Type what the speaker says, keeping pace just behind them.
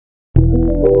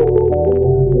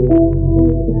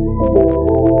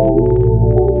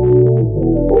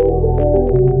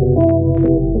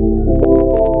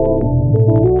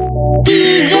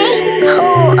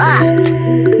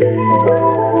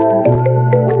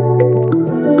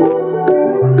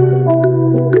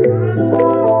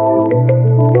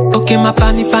Okay, my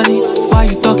panny. Why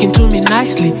you talking to me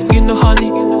nicely? You know, honey,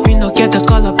 me no get the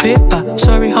color paper.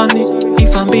 Sorry, honey,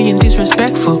 if I'm being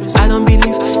disrespectful. I don't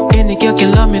believe any girl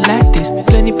can love me like this.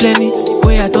 Plenty,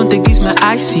 way I don't take this my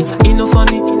icy. It no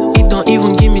funny, it don't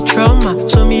even give me trauma.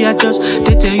 So me, I just,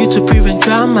 they tell you to prevent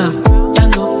drama. Ya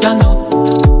know.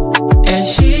 And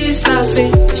she's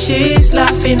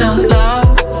laughing out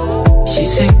loud. She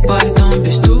said, boy, don't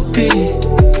be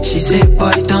stupid. She said,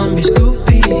 boy, don't be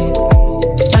stupid.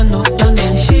 Ya know.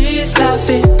 And she's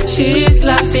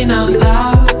laughing out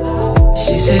loud.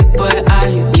 She said, boy, are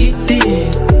you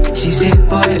kidding? She said,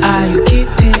 boy, are you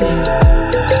kidding?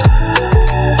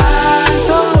 I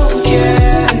don't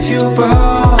care if you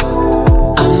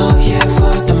broke. I'm not here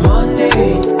for the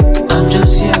money. I'm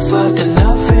just here for the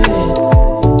loving.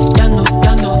 Ya know.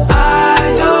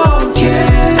 I don't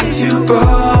care if you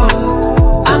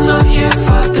broke. I'm not here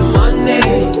for the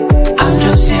money. I'm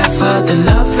just here for the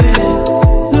loving.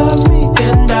 Love me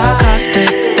tender. Casted.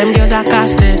 Them girls are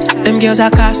casted. Them girls are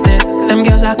casted. Them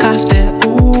girls are casted.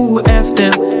 Ooh, F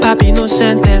them. Papi no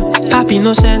send them. Papi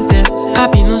no send them.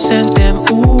 Papi no send them.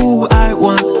 Ooh, I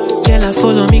want. Girl, I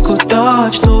follow me, go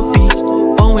dodge, no beat.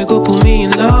 One way go put me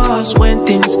in loss. When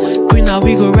things green out,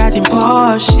 we go riding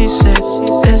Porsche. She said,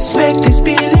 let's make this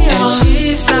billion. And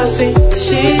she's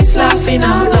laughing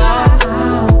out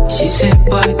loud. She said,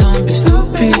 boy, don't be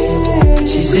stupid.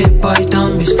 She said, boy,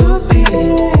 don't be stupid.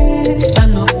 I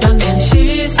know. And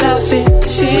she's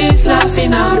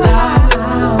laughing out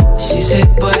loud. She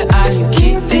said, boy, are you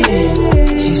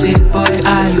kidding? She said, boy,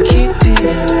 are you kidding?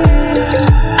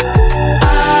 I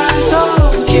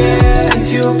don't care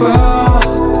if you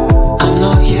broke. I'm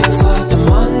not here for the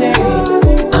money.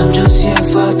 I'm just here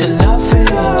for the loving.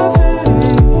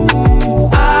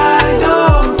 I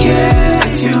don't care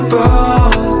if you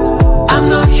broke. I'm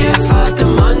not here for the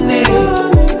money.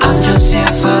 I'm just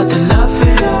here for the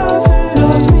loving.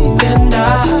 Love me tender.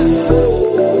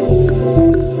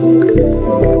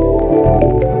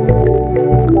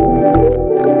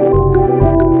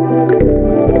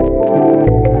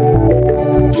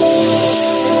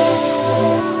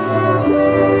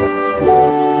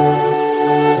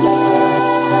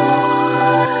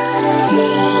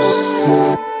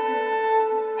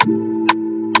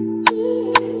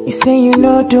 You say you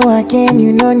no do again,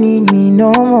 you no need me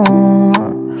no more.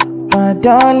 But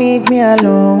don't leave me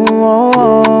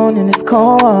alone in this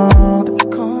cold.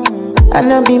 I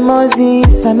no be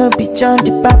Moses, I no be John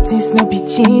the Baptist, no be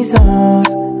Jesus.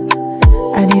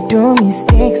 I dey do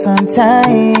mistakes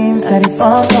sometimes, I dey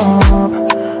fuck up.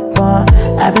 But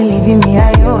I believe in me,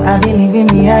 I believe in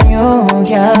me,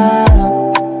 yeah.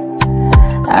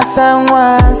 As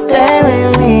someone stay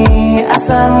with me, as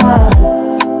someone.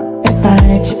 If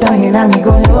I cheat on you, now me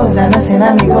go lose. I know say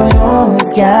now me go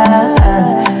lose, yeah.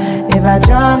 If I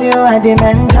trust you, I dey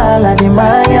mental, I dey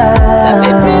maya. T'as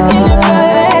fait plus qu'il ne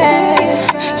fallait.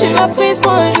 Tu m'as prise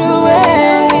pour un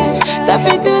jouet. T'as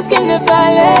fait tout ce qu'il ne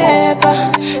fallait pas.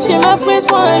 Tu m'as prise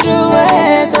pour un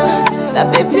jouet. T'as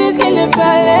fait plus qu'il ne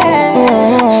fallait.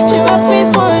 Tu m'as prise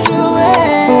pour un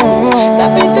jouet. T'as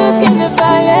fait tout ce qu'il ne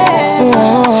fallait pas.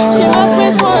 Tu m'as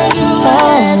prise pour un jouet.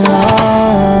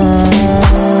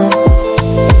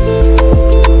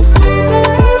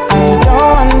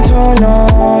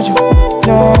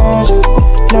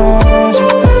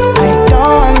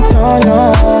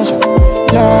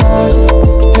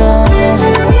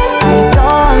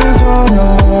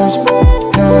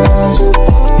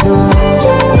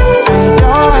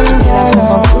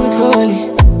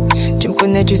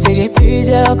 Tu sais j'ai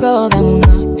plusieurs cordes à mon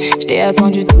âme. Je t'ai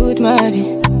attendu toute ma vie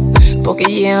pour qu'il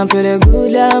y ait un peu le goût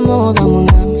de l'amour dans mon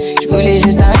âme. Je voulais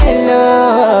juste un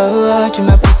hello. Tu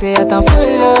m'as poussé à t'en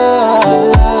follow.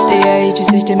 Je t'ai haï, tu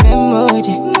sais je t'ai même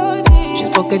maudit.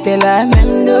 Juste pour que t'aies la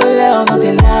même douleur dans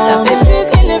tes larmes. T'as fait plus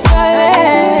qu'il ne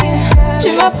fallait.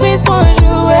 Tu m'as prise pour un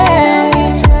jouet.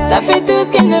 T'as fait tout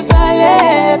ce qu'il ne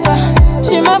fallait pas.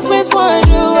 Tu m'as prise pour un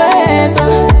jouet.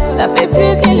 T'as fait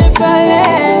plus qu'il ne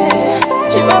fallait.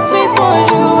 Tu m'as prise pour un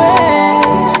jouet.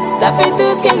 T'as fait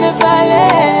tout ce qu'il ne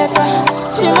fallait pas.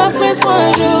 Tu m'as prise pour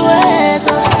un jouet.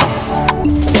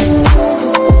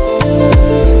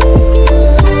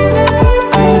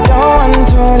 I don't want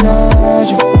to lose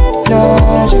you,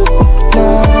 lose you,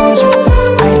 lose you.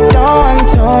 I don't want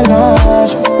to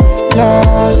lose you,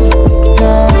 lose you,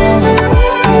 lose you.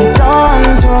 I don't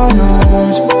want to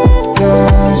lose you,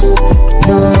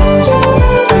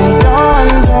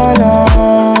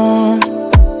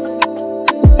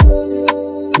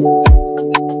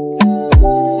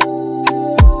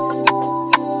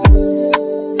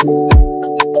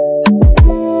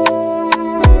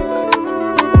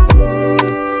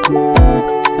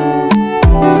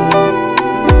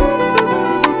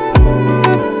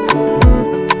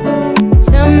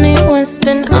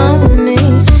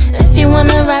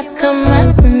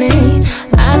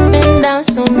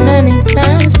 down so many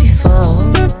times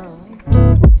before.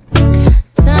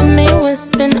 Tell me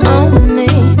what's been on me.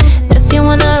 If you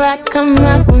wanna rock, come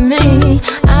rock with me.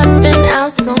 I've been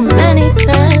out so many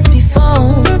times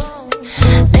before.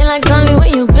 They like, only where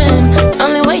you been,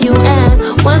 only where you at,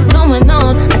 what's going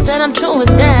on? I said I'm true with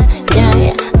that, yeah,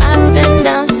 yeah. I've been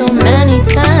down so many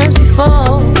times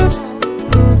before.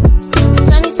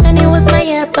 2020 was my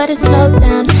year, but it slowed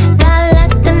down. Got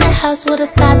locked in the house, would've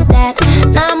thought that.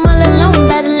 Now I'm all alone,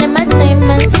 battling my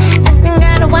demons. Asking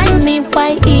God why me,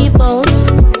 why evils?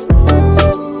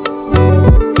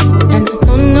 And I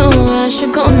don't know where I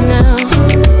should go now.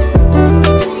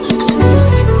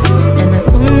 And I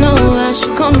don't know where I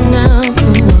should go now.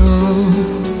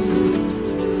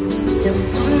 Still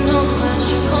don't know where I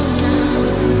should go now.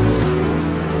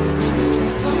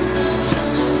 Still don't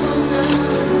know where I should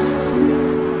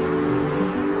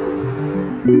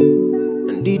go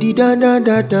now. Diddy da da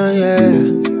da da, yeah.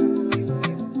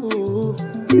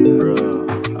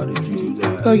 How did you do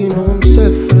that? Oh, you know I'm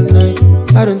set for the night.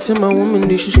 I done tell my woman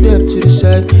that she step to the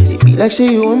side. It be like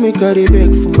say you want me, got it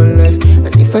beg for my life.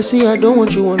 And if I say I don't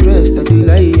want you undressed, I do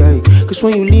lie. Cause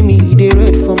when you leave me, they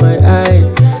red for my eye.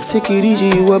 Take it easy,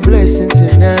 you a blessing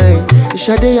tonight. The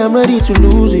Sade, I'm ready to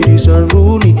lose it, it's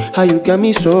unruly. How you got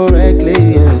me so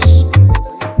reckless.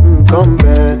 Come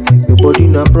back, your body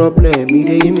no problem, me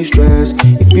they give me stress.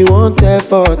 If you want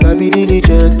effort, I be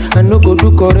diligent. I no go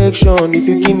do correction if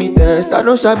you give me test. I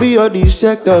don't sabi all these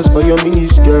sectors for your mini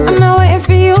skirt. I'm not waiting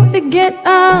for you to get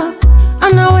up.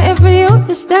 I'm not waiting for you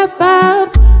to step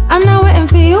out. I'm not waiting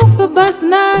for you for bust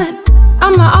nut.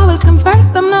 I'ma always come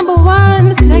first, I'm number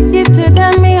one. Take it to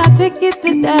them, me, I take it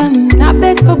to them. Not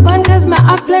beg for bun, cause me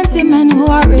have plenty men who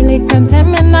are really content.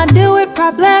 Men I deal with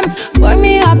problem, boy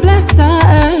me I bless her.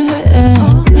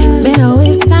 Better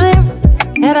waste time,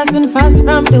 head has been fast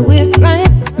from the waistline.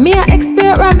 Me I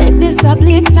experiment this a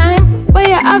play time. But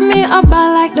you have me up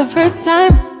I like the first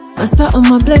time. I start on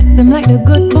my bless them like the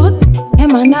good book.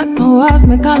 And my knock my walls,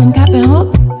 me call them cap and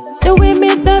hook. The way me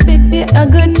the big bit a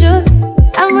good joke.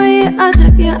 And when you a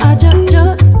joke, yeah, I joke.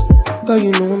 Oh,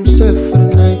 you know I'm set for the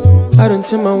night. I done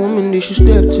tell my woman that she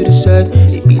step to the side.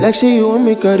 It be like say you want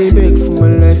me, got it beg for my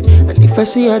life. And if I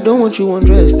say I don't want you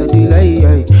undressed, I do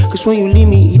lie. Cause when you leave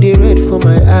me, they red for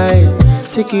my eye.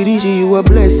 Take it easy, you a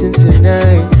blessing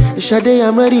tonight. The Sade,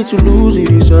 I'm ready to lose it,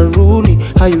 it's unruly.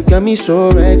 How you got me so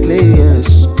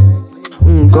reckless.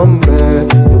 Come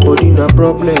back, your body no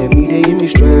problem, me they give me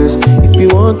stress. If you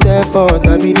want effort,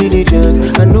 I be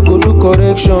diligent. I no go do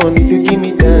correction if you give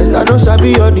me test. I don't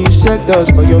sabi all these sectors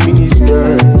for your mini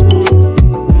skirts.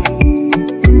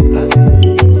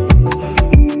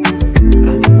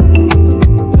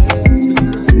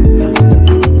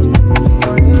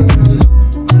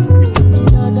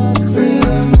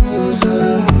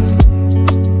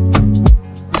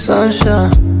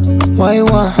 Sunshine, white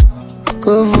wine,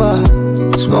 good vibe.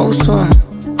 Smoke some,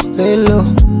 lay low,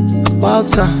 wild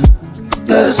time.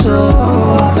 Let's go,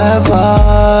 bad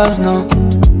vibes, no.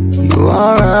 You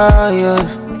alright, yeah.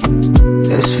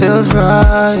 This feels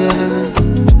right, yeah.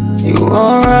 You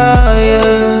alright,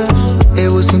 yes. It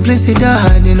was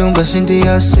simplicidade, nunca senti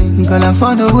assim. Gonna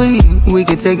find a way, we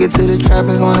can take it to the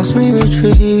traffic on a sweet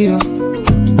retreat, oh.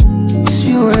 It's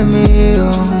you and me,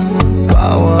 oh.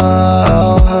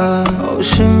 Wow.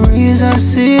 Ocean breeze, I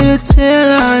see the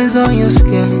tail lines on your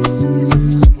skin.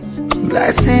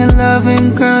 Black sand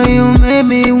loving, girl, you made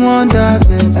me want dive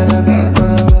in.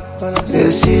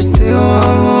 Existe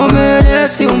amor,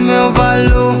 merece o meu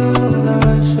valor.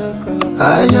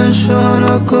 A gente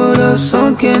chora,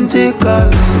 coração quente calor.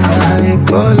 Ai,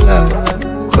 cola,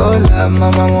 cola,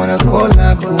 mama wanna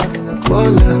cola, boo.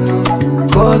 Cola,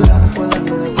 cola,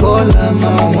 cola,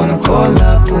 mama wanna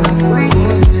cola, boo.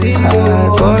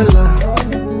 Cola,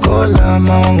 cola,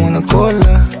 mama wanna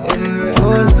cola.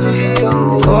 Cola,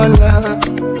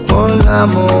 cola,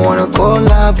 mama wanna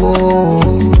cola, boo.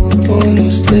 No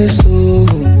estresso,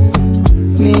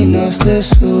 me no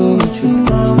estresso.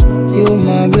 You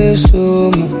my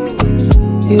blessing,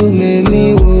 you made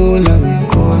me whole.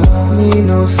 Cola, me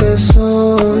no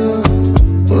estresso.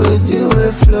 With you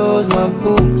it flows, my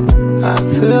boo. I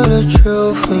feel the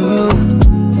truth from you.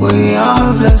 We are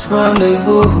a blessed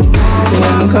rendezvous. You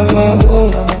wanna come out, oh,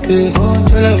 yeah.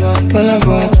 Tell them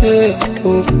about it,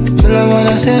 oh. Tell them when I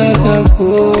say I can't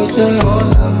go,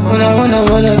 when I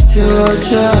wanna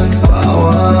Georgia.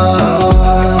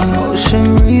 Wow. Ocean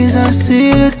breeze, I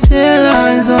see the tail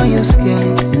lines on your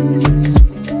skin.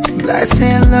 Black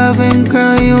sand loving,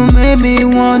 girl, you made me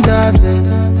want dive in.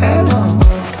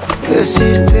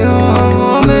 Existe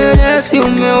amor, merece o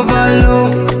meu valor.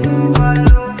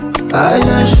 I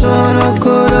just wanna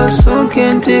call her, so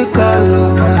can't take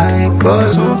her. I call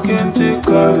her, so can't take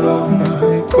her.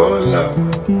 I call her,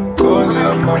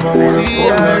 mama wanna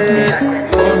call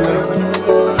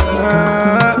her.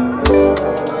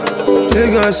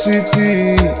 Lagos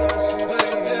City.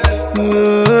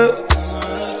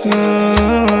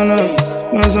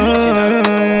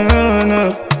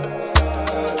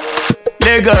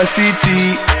 Lagos City,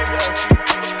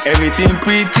 everything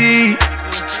pretty,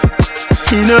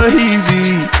 you know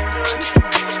easy,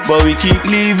 but we keep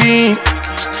living.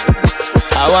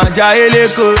 I want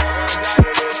Jaeleko,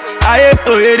 aye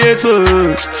oyedeko,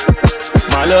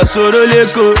 malo soro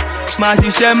leko, ma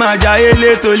ṣiṣẹ́ ma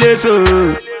Jaeleto leto.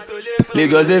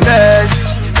 Lagos the best.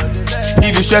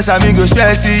 If you stress, I me go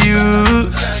stress you.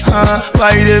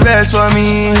 Why you the best for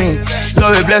me?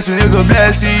 God will bless me, they go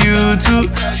bless you too.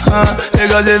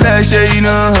 Lagos the best, yeah, you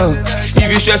know.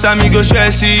 If you stress, I me go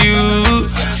stress you.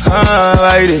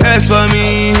 Why you the best for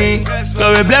me?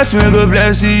 God will bless me, they go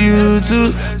bless you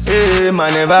too. Hey,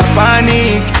 man, never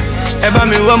panic. Ever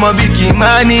me want my big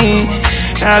money.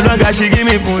 As long as she give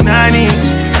me punani,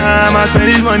 I'ma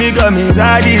spend this money, come me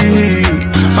zaddy.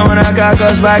 I wanna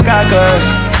carcass by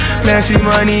carcass. Plenty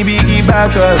money, biggie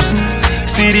backups.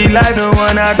 See the life, no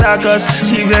one attack us.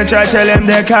 Keep them try, tell them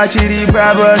they catch it, the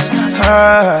brabbers.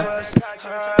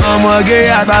 I'm gay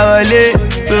at Paole.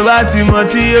 To bati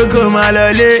moti yo ko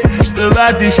malole. To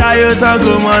bati shayo tan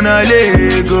ko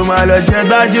monole. Ko malo jet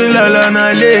baju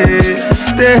lolona le.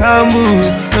 Stay humble,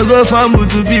 no go fumble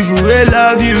to people who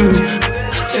love you.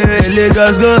 Hey,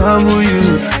 Lagos go humble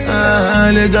you.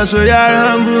 Lagos we are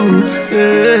humble.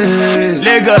 Hey,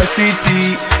 Lagos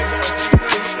City.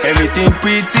 Everything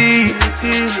pretty,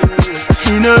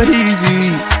 you know easy,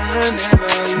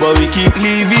 but we keep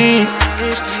living.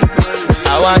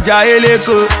 I want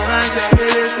Jaeleko,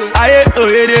 aye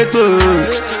oyedeko,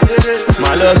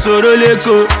 malo soro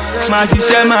leko, ma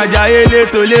ṣiṣẹ́ ma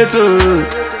Jaeleto leto.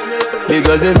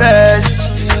 Lagos the best.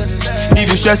 If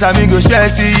you stress, I me go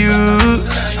stress you.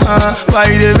 Why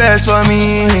you the best for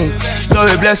me? God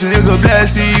will bless me, they go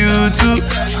bless you too.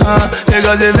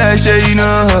 Lagos the best, yeah, you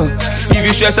know. If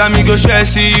you stress, I me go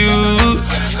stress you.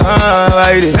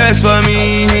 Why you the best for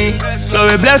me?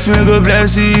 God will bless me, they go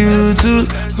bless you too.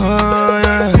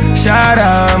 Yeah. Shout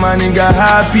out, my nigga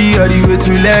happy all the way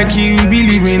to Lekki, we be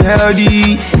living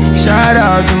healthy. Shout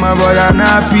out to my brother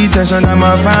Nappy, tension on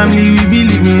my family, we be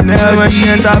living healthy. When she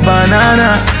enter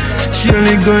banana, she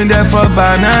only going there for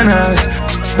bananas.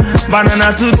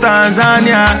 Banana to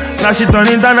Tanzania, now she turn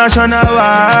international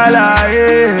wahala,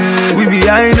 yeah. We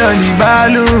behind on the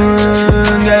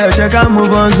balloon, yeah, check and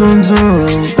move on zoom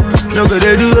zoom. No go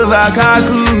they do over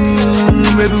Kaku,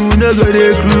 maybe we no go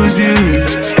they cruise you.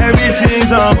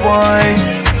 Everything's on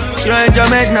point, your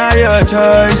enjoyment now your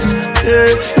choice.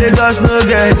 Yeah, Lagos no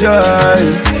get joy,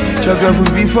 chocolate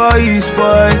food before you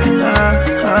spoil.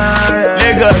 Yeah.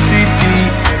 Lagos City,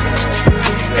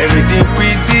 everything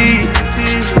pretty,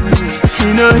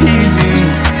 you know easy,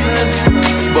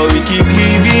 but we keep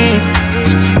living.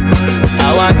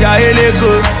 I want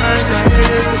Jaeleko,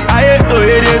 aye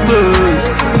oyedeko,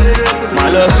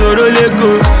 malo soro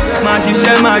leko, ma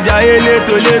ṣiṣẹ́ ma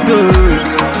Jaeleto leto.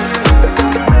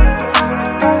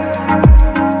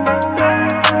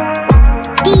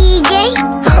 DJ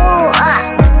Hol Up.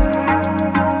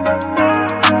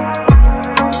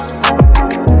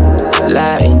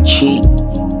 Lie and cheat.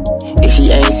 If she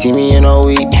ain't see me in a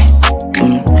week,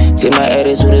 say my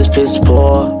attitude is piss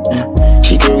poor.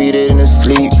 She can read it in her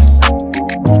sleep.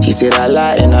 She said I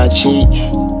lie and I cheat.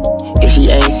 If she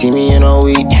ain't see me in a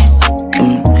week,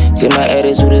 say my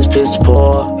attitude is piss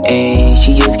poor, and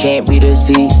she just can't be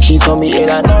deceived. She told me that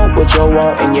I know what you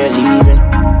want and you're leaving.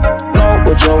 Know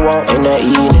what you want in the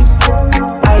evening.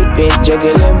 I been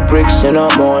juggling bricks in the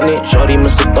morning. Shorty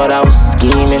must've thought I was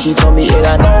scheming. She told me that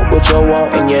I know what you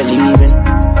want and you're leaving.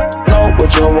 Know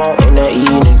what you want in the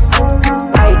evening.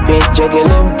 I been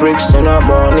juggling bricks in the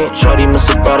morning. Shorty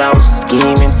must've thought I was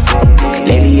scheming.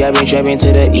 Lately I've been trapping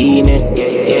to the evening.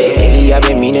 Lately I've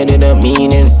been meaning to the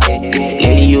meaning.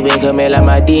 Lately you been coming like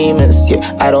my demons.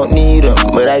 I don't need them,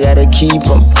 but I gotta keep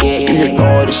them. You just know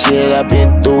all the shit I've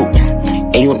been through,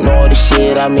 and you know the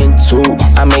shit I'm into.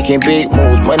 I'm making big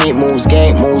moves, money moves,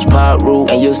 gang moves, pot rule,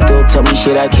 and you still tell me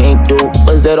shit I can't do.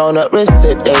 Was that on the wrist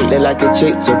today? Look like a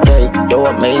chick to pay. Yo,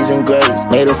 amazing grace,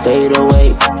 made her fade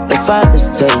away. The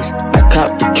finest taste, I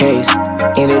copped the case.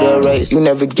 Into the race, you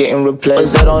never getting replaced.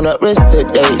 Was that on the wrist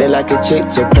today? Look like a chick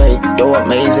to pay. Yo,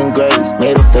 amazing grace,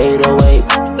 made her fade away.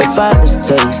 The finest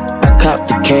taste, I copped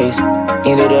the case.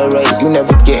 Into the race, you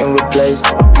never getting replaced.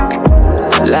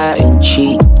 Lie and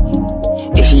cheat.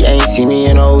 If she ain't see me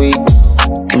in a week,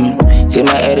 say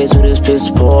my attitude is piss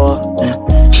poor.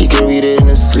 She can read it in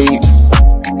her sleep.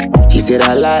 She said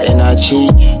I lie and I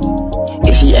cheat.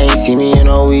 Yeah, she ain't seen me in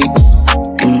a week.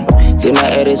 Say my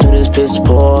attitude is piss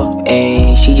poor,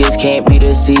 and she just can't be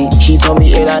deceived. She told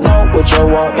me it, I know what you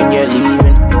want and you're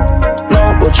leaving.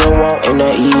 Know what you want in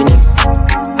the evening.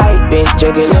 I been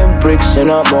juggling bricks in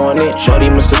the morning. Shorty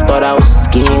must've thought I was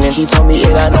scheming. She told me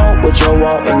it, I know what you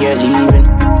want and you're leaving.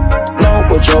 Know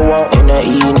what you want in the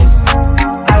evening.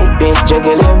 I been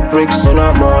juggling bricks in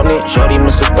the morning. Shorty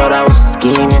must've thought I was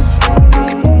scheming.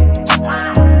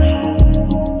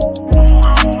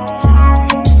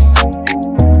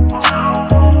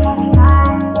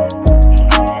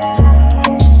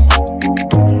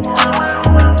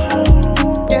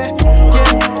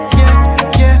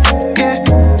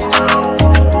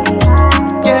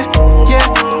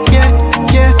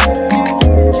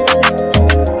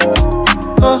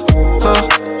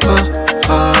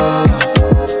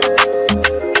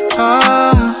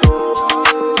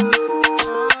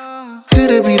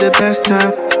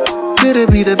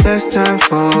 Time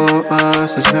for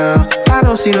us is now. I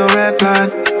don't see no red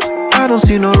line. I don't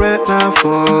see no red line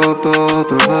for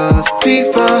both of us.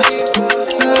 FIFA,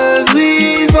 cause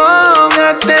we've all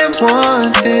got that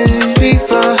one thing.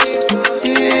 FIFA,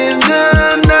 in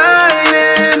the night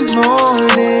and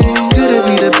morning. Could it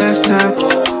be the best time?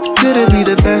 Could it be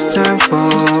the best time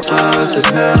for us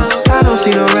is now? I don't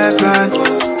see no red line.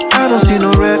 I don't see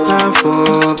no red line for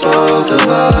both of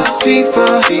us.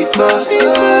 FIFA,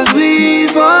 cause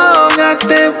we've all got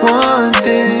that one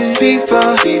thing.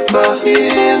 FIFA,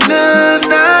 in the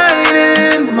night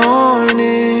and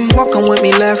morning. Walking with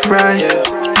me left, right.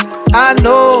 I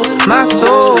know my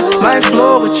soul might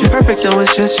flow, but you're perfect, though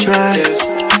it's just right.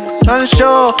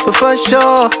 Unsure, but for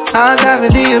sure, I'll dive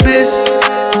in the abyss.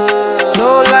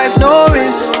 No life, no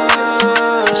risk,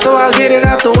 so I'll get it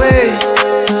out the way.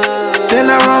 Then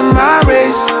I run my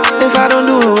race. If I don't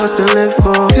do it, what's to live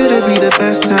for? Could it be the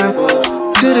best time?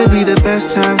 Could it be the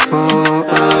best time for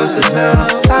us is now?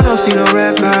 I don't see no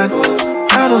red line.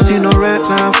 I don't see no red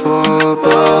line for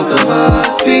both of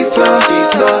us. FIFA,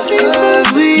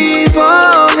 cause we've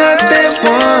all got that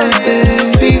one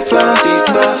thing. FIFA,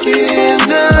 in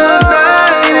the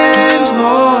night and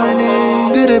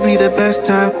morning. Could it be the best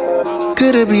time?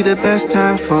 Could it be the best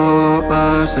time for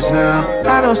us is now?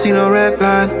 I don't see no red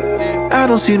line. I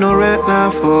don't see no red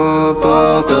line for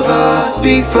both of us.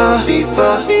 FIFA.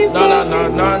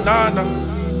 No.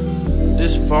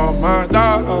 This for my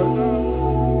dog.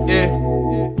 Yeah.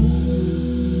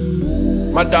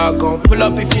 My dog gon' pull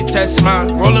up if you test mine.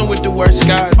 Rollin' with the worst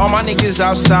guys. All my niggas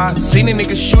outside. Seen a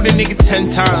nigga shoot a nigga 10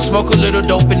 times. Smoke a little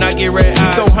dope and I get red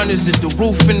eyes. Throw hundreds at the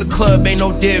roof in the club, ain't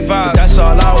no dead vibe. That's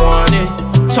all I wanted.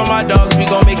 Told my dogs we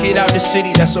gon' make it out the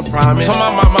city, that's a promise. Told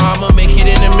my mama I'ma make it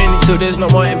in a minute till there's no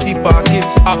more empty pockets.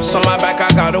 Ops on my back, I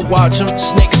gotta watch them.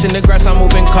 Snakes in the grass, I'm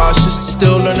moving cautious.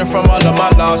 Still learning from all of my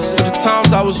losses. For the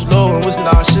times I was low and was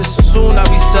nauseous. Soon I'll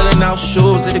be selling out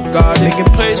shoes at the garden. Making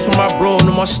plays for my bro,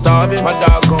 no more starving. My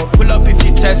dog gon' pull up if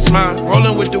you test mine.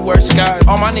 Rollin' with the worst guys.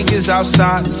 All my niggas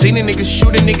outside. Seen a nigga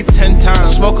shoot a nigga 10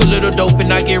 times. Smoke a little dope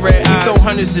and I get red eyes. Throw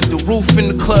hundreds at the roof in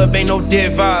the club, ain't no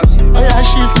dead vibes. Oh yeah,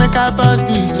 shift make I bust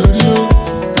the studio.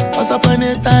 What's up on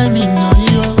the time in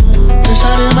yo? They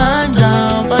shut the man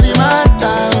down for the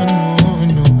matter. Oh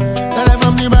no. Tell them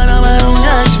from the bottom I don't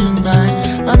get shit by.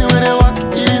 Money where they walk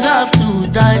is have to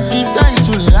die. Give thanks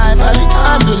to life,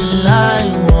 alhamdulillah.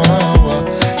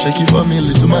 Shake it for me,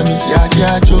 little mommy,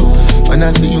 yeah, Joe. When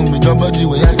I see you, me nobody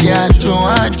where I get Joe,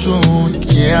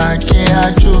 yeah,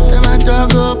 Say my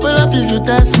dog go pull up if you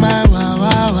test my wow.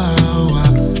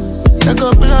 I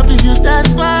go pull up if you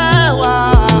test my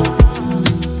wow.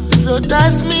 If you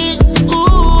test me,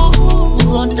 ooh, we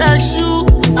gon' text you.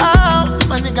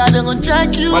 My nigga, they gon'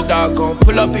 check you. My dog gon'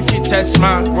 pull up if you test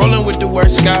mine. Rollin' with the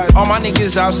worst guys. All my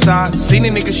niggas outside. Seen a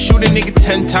nigga shoot a nigga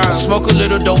 10 times. Smoke a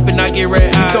little dope and I get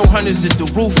red eyes. Throw hundreds at the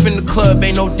roof in the club,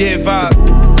 ain't no dead vibe.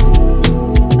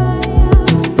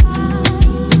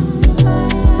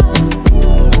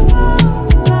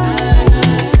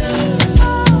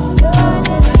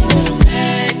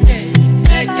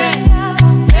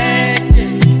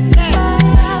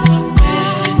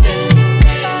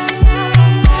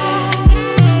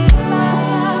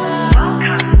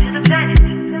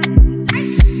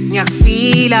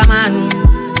 Man,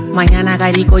 mañana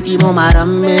karikotimo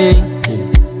marame.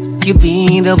 You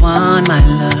been the one, my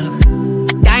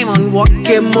love. Diamond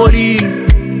walking molly.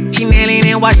 Chinelli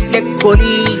and wash the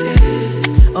coli.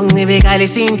 Only begale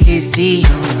simplicity.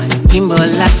 Bimbo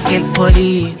like el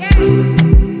poli.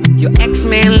 Your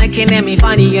ex-man looking at me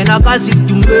funny and I got it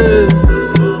to me.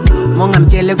 Among I'm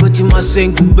jelly go to my sing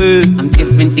boo. I'm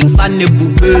different thing funny boo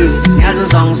boo. As a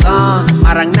song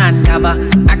marang nandaba.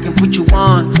 I can put you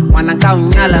on. Wanna go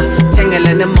nyala. Tangle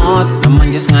in the mouth. I'm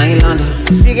on just my London.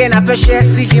 Speaking up a share,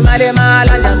 see him at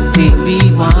London. Baby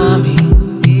want me.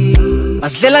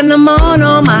 Mas lila naman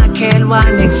on my can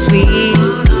one next week.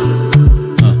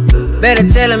 Better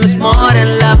tell him it's more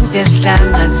than love. This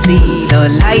lang and see lo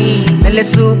lie. Mele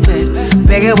super.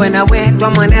 Beg when I wait,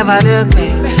 don't never look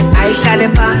back. I shall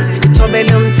pass, you told me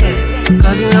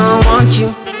cause you know I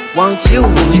want you.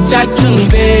 Ngithathu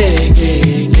ngibeke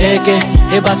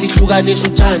ebasi hlukanisa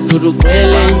uthando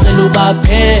lugcwele ngicela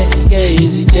ubapheke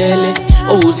izitele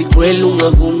ozigcwele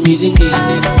ungavumi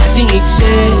izingene athi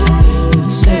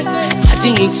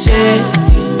ngikusete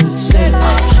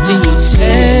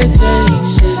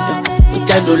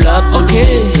uthando lakho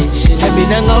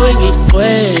mina ngawe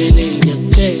ngigcwele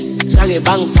ngiyakutshela sange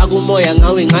bangifaka umoya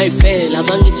ngawe ngayifela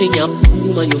mangithi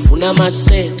ngiyaphuma ngiyofuna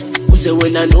amasela uze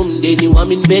wena nomndeni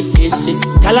wami nibedese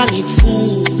kala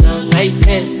ngikufuna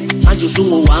ngayiphela manje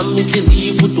usungowami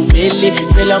inhliziyo ifudumele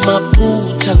phela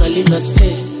amaphutha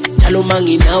ngalingasithethe njalo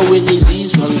manginawe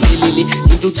ngizizwa ngiphelele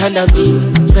ngithi uthanda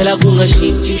mina phela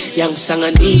kungashintshi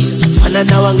yangisanganisa fana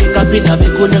nawe angekaphinda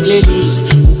bekhona kulelizwe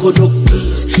kukhona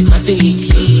okuthize ngathi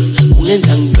ngikudlile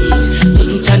ungenza ngibize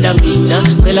ngithi uthanda mina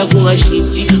phela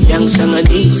kungashintshi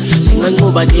yangisanganisa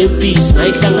singanqoba nempisi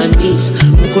ngayihlanganisa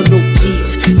kukhona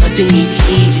okuthize ngathi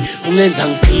ngikudlile ungenza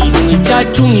ngiphile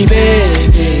ngithathu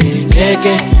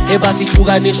ngibeke ebasi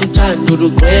hlukanisa uthando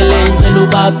lugcwele ngicela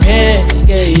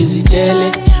ubapheke izitele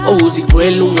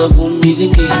ozigcwele ungavumi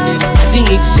izingene athi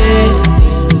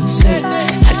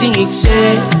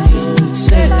ngikusete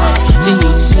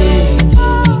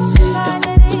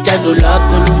uthando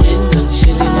lakho lungenza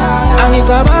ngishelela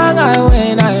angicabanga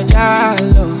wena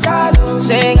njalo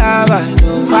sengaba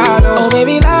novalo oh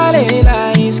baby lalela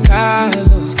isikhalo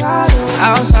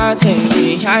awusathe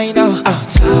behind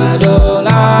awuthando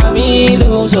lami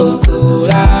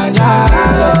luzokhula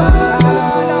njalo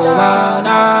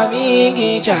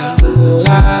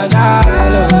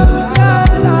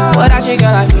without you,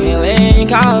 girl, I feel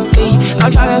incomplete.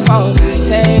 I'm trying to fall back,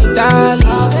 take the lead.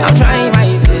 I'm trying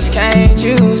my best, can't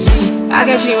you see? I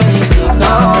get you anything, no.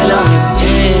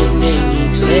 Damn,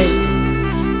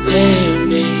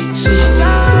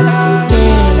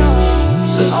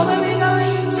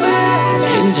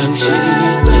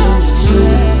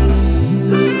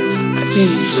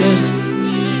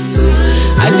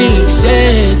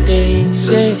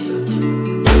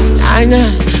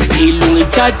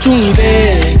 ngithathu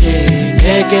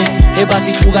ngibeke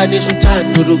ebasi hlukanisa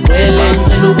uthando lugcwele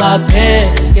ngicela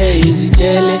ubapheke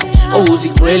izitele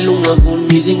ozigcwele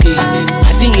ungavumi izingene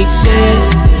athi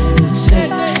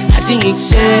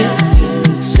ngikusete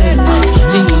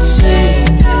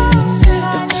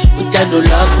uthando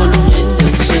lakho lungenza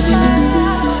ngishelela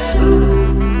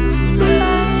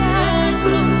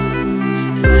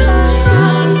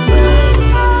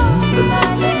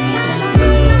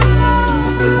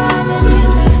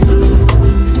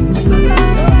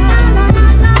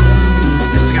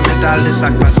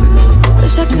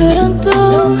Wish I couldn't do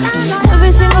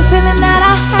every single feeling that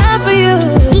I have for you.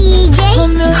 DJ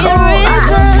Hol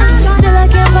Up. Still I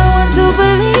can't find one to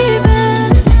believe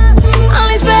in. All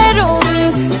these bad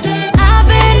omens, I've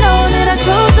been known that I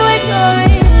chose to ignore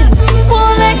it.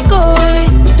 Won't let go of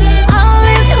it. All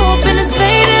this hope and this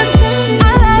fading.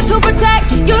 I had to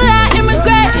protect, you lie and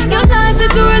regret. You lied,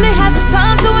 said you really had the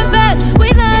time to invest.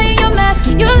 We lie in your mess,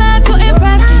 you lied to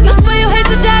impress. You swear you hate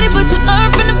your daddy, but you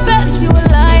learn from the best. You a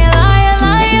liar.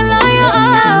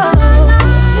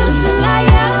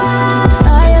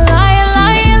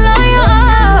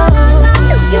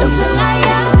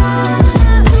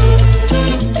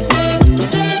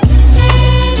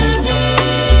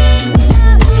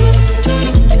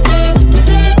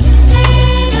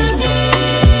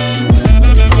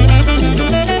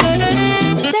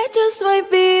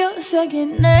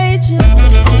 Second nature.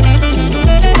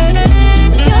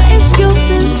 Your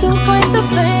excuses to point the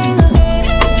finger.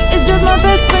 It's just my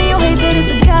best friend, you hate that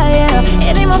it's a guy, yeah.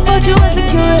 It ain't my fault you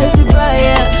insecure as a guy,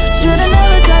 yeah. Should've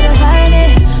never tried to hide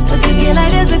it, but you get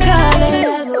like this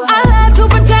regardless. I lied to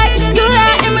protect, you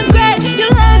lied and regret.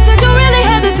 You lied, said you really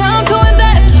had the time to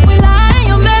invest. We lie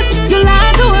in your mess, you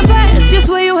lied to impress. You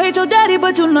swear you hate your daddy,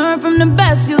 but you learn from the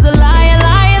best. You's a liar,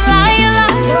 liar, liar, liar.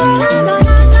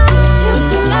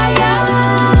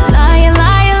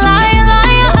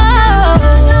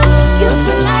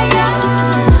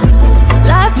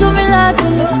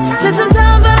 Took some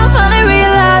time, but I'm finally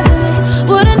realizing it.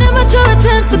 Wouldn't have much of a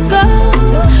attempt to go.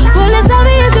 Well, it's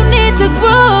obvious you need to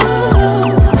grow.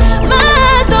 My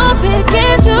eyes don't pick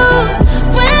and choose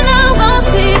when I'm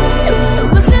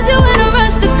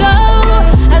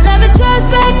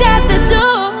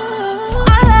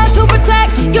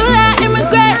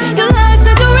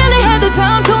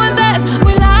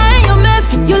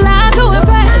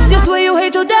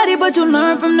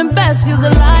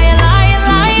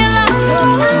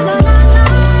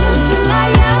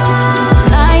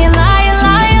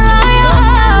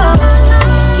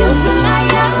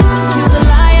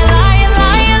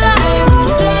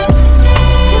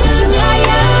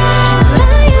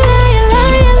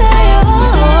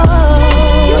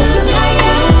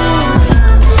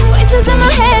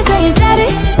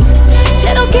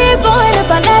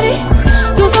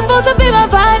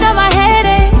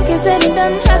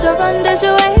wonders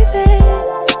you're waiting.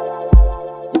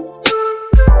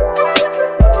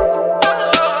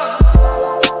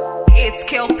 It's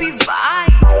Kelpie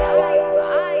Vibes.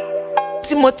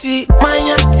 Timothy,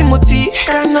 Maya, Timothy,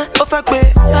 Ghana, Ofagbe,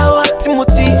 Sawa,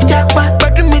 Timothy, Jakpa,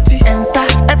 Badumiti, Enter,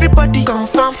 everybody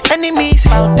confirm, enemies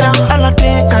bow down, all of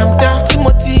them calm down.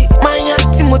 Timothy, Maya,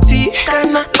 Timothy,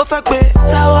 Ghana, Ofagbe,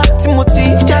 Sawa,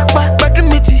 Timothy, Jakpa,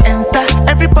 Badumiti, Enter,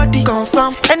 everybody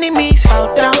confirm, enemies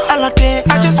bow down, all of them.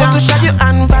 I just want to show you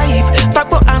and vibe,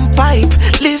 Fagbo and pipe,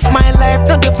 live my life,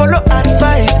 don't they follow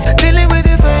advice, dealing with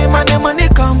the fame and the money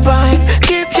combine,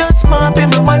 keep your smart, pay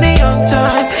my money on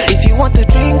time. If you want the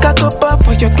drink, I go bar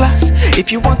for your glass.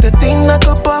 If you want the thing, I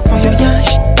go bar for your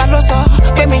yash. Talosa,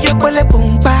 pay me your pole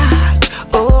boom ba.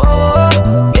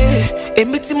 Oh, yeah.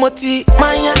 Emi Timothy,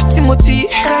 Maya, Timothy,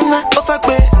 Ghana,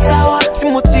 Ofagbe, Sawa,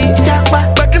 Timothy,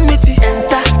 Jakpa, Badumiti,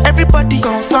 Enter, everybody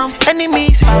confirm,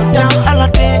 enemies bow down, all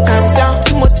of them calm down.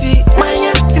 Timothy,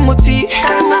 Maya, Timothy,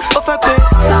 Ghana, Ofagbe,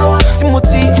 Sawa,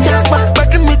 Timothy, Jakpa,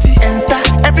 Badumiti, Enter,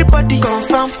 everybody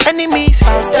confirm, enemies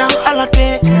bow down, all of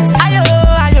them. Ayo,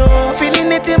 ayo,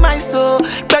 feeling it in my soul.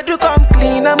 Better come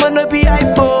clean, I'm gonna be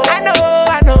hypo. I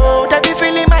know, that be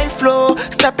feeling my flow.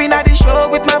 Stepping at the show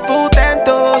with my foot and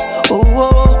toes.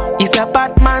 Oh, it's a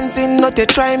bad man's in, no they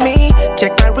try me.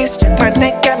 Check my wrist, check my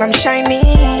neck, girl, I'm shiny.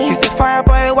 It's a fire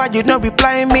boy, why you not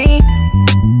reply me?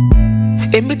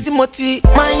 Emi Timothy,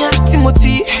 Maya,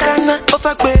 Timothy, Ghana,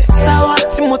 Ofagbe, Sawa,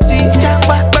 Timothy,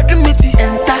 Jakpa, Badumiti,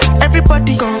 Enter,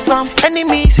 everybody confirm,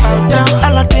 enemies bow down,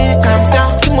 all of them calm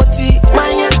down. Timothy,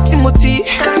 Maya, Timothy,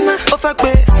 Ghana,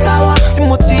 Ofagbe, Sawa,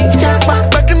 Timothy, Jakpa,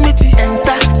 Badumiti,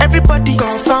 Enter, everybody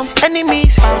confirm,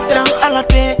 enemies bow down, all of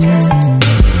them.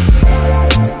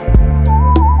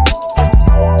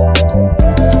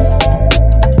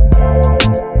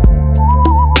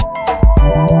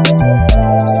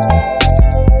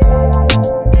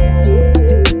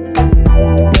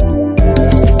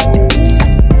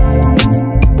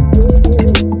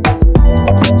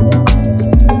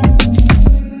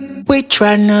 We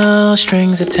tried, no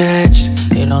strings attached.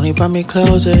 It only brought me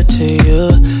closer to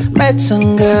you. Met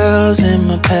some girls in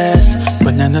my past,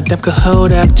 but none of them could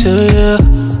hold up to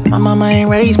you. My mama ain't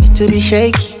raised me to be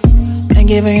shaky. Ain't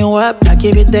giving you up, I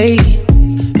give it daily.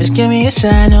 Just give me a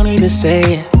sign, don't need to say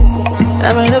it.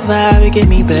 Loving the vibe you give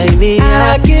me, baby.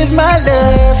 I give my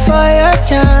love for your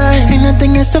time. Ain't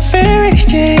nothing that's a fair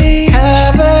exchange.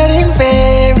 Covered in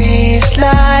various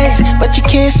lies, but you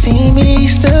can't see me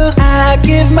still. I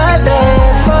give my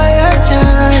love for your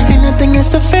time. Ain't nothing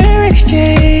that's a fair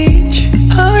exchange.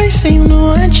 Always seem to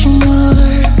want you more.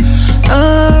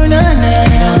 Oh, no, no, no.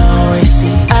 We don't always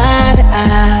see eye to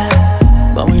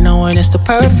eye, but we know when it's the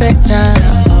perfect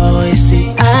time. Always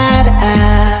see eye to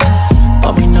eye,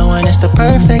 but we know when it's the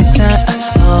perfect time.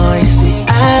 Always see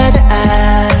eye to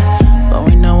eye, but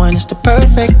we know when it's the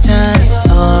perfect time.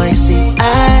 Always see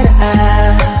eye to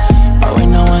eye, but we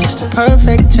know when it's the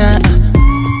perfect time.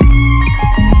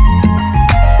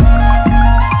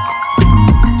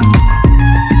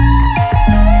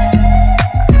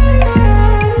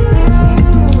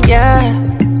 Yeah,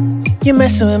 you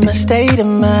messing with my state of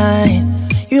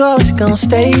mind. You always gon'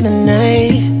 stay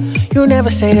tonight. You never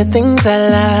say the things I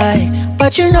like,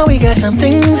 but you know we got some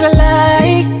things I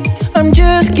like. I'm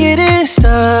just getting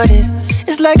started.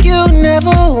 It's like you never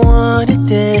wanted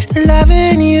this.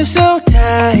 Loving you so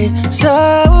tight.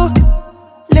 So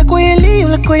look where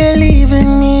you're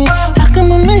leaving me. How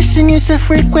come I'm missing you so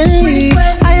frequently?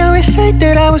 I always said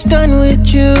that I was done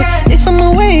with you. If I'm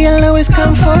away, I'll always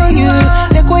come for you.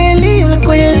 Look where you're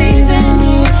leaving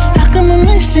me. How come I'm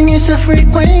missing you so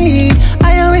frequently?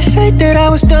 I always said that I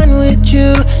was done with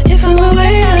you. If I'm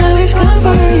away, I'll always come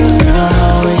for you. We don't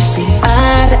always see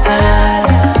eye to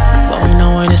eye, but we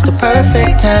know when it's the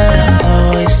perfect time.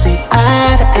 Always see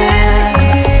eye to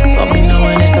eye, but we know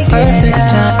when it's the perfect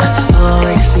time.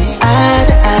 Always see eye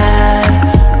to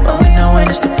eye, but we know when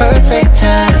it's the perfect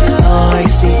time.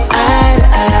 Always see eye to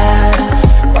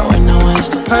eye, but we know when it's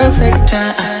the perfect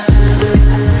time.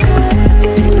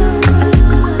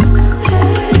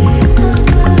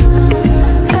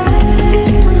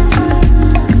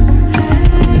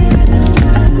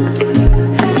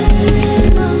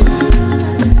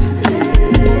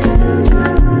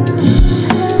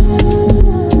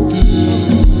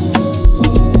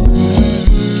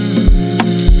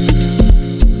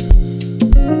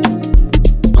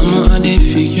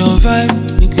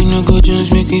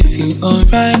 Make it feel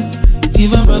alright.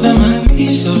 Give a brother man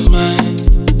peace of mind.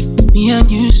 Me and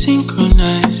you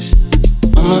synchronize.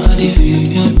 Mama, I dey feel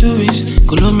your doings.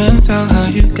 Colo mental, how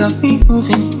you got me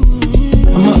moving.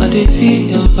 Mama, I dey feel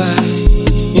your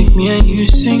vibe. Make me and you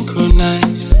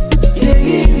synchronize. Yeah,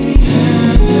 give me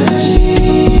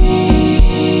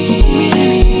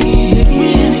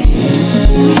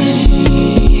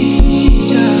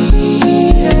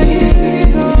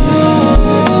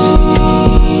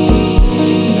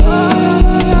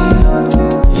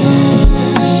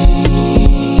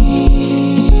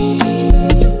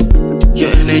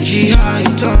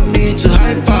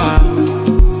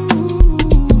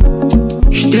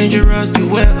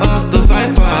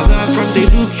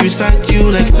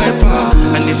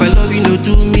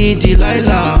me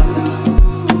Delilah.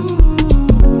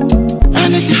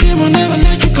 Honestly, shame will never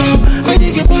let you go. Why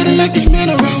you get body like these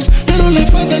minerals? They don't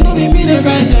let fight, they know we mean it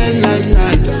right,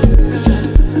 la.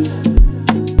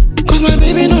 Cause my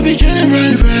baby no be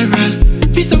general,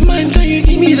 right. Peace of mind, can you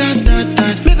give me that?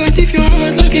 Make I thief your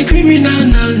heart like a criminal,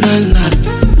 nah.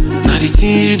 Now the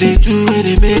things they do where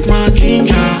they make my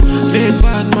ginger. Big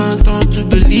bad man turn to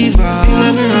believer. Feel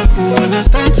a miracle when I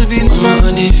start to be normal.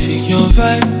 Mama, they feel your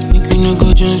vibe. Make you no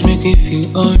go Jones, make me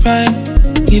feel alright.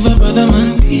 Give a brother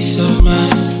man peace of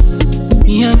mind.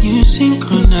 Me and you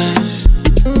synchronize.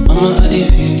 Mama, how they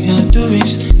feel your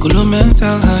doings. Colo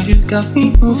mental, how you got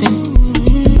me moving.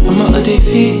 Mama, how they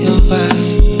feel your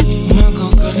vibe. Mama, go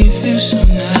girl, you feel so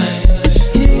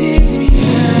nice. You give me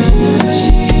energy.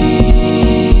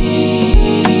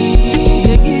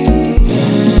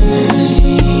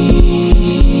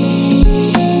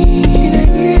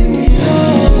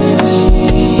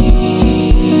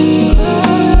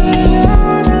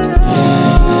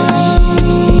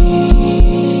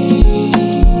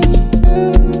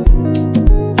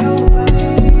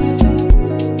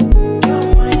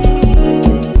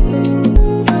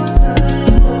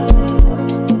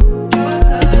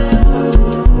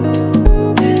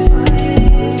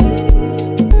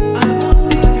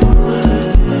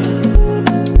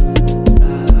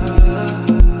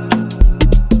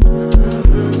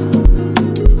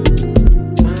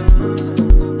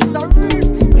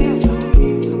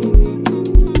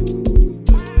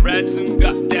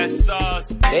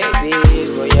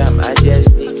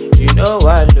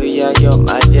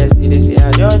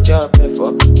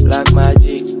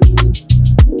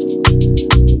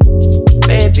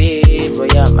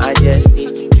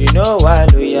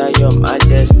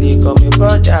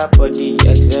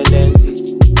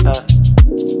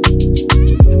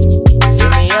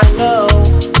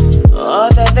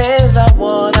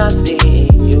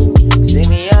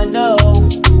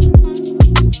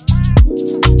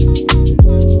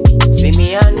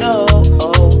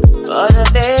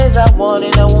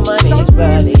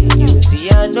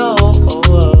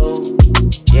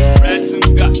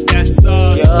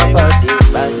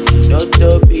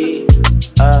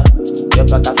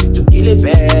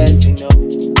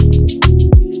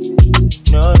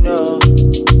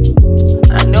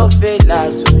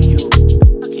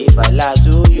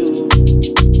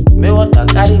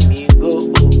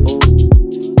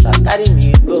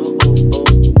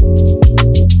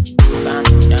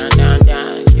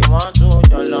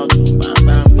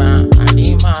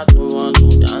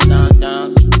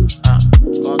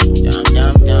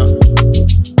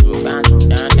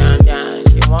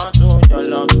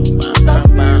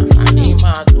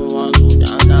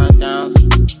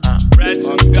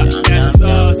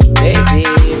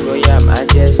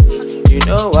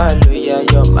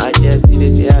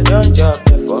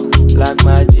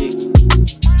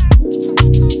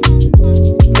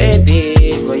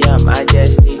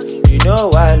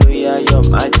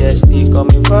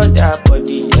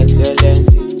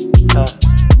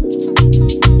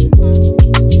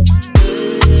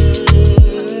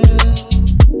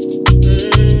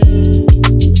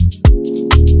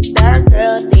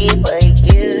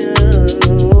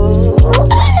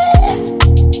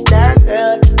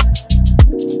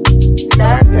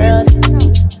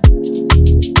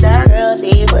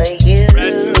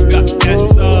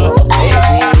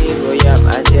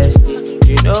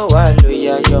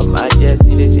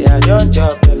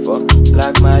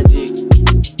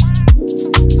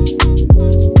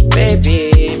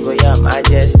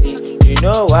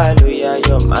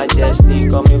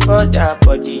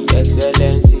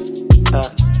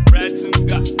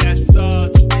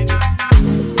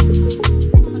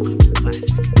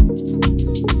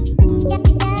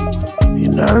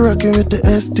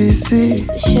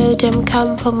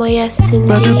 Put my yes in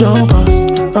but you don't bust,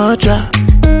 Oja.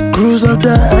 Cruise up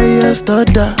the highest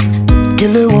order.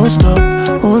 Kill it won't stop,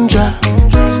 Unja.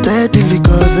 Steadily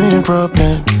causing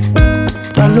problems.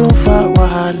 Talon fa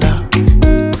wahala.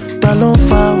 Talon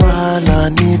fa wahala,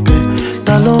 nipe.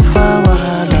 Talon fa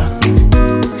wahala.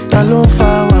 Talon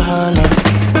fa wahala.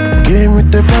 Came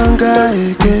with the banga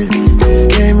again.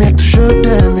 Came here to show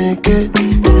them again.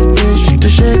 They should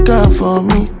shake out for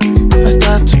me. I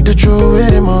start to throw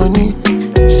away money.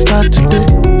 She start to the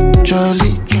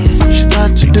jolly. She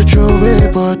start to the throw away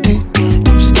body.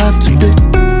 She start to the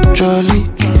jolly.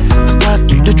 I start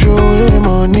to the throw away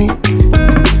money.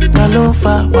 Talon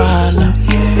fa wahala.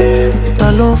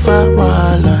 Talon fa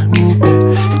wahala. Nipe.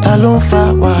 Talon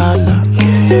fa wahala.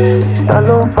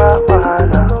 Talon fa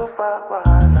wahala.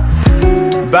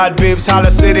 Bad babes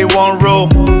holla say they want roll.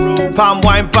 Palm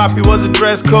wine poppy was a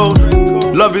dress code.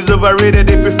 Love is overrated,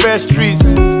 they prefer streets.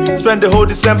 Spend the whole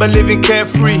December living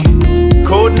carefree.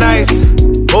 Cold nights,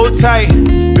 hold tight.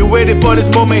 Been waiting for this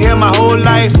moment here my whole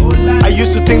life. I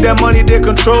used to think that money they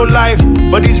control life,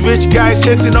 but these rich guys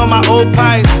chasing all my old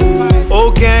pies.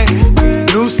 Old gang,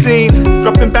 new scene.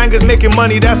 Dropping bangers, making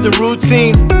money, that's the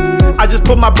routine. I just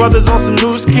put my brothers on some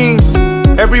new schemes.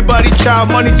 Everybody child,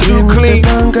 money too clean.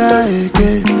 Came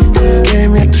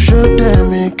here to show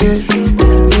them again.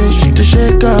 She to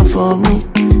shake up for me.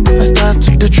 I start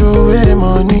to throw away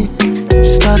money. She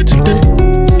start to the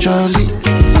jolly.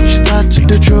 She start to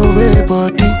the throw away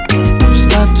body. She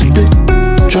start to the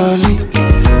jolly.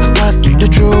 I start to the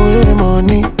throw away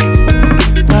money.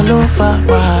 Talon fa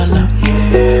wahala.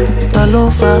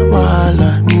 Talon fa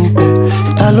wahala.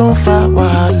 Talon fa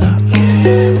wahala.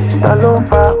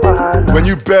 When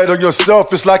you bet on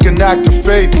yourself, it's like an act of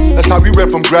faith. That's how we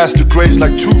went from grass to grace,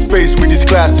 like Two-Face with these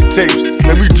classic tapes.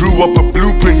 Then we drew up a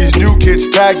blueprint, these new kids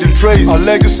tagged and traced. Our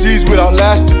legacies will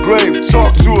outlast the grave.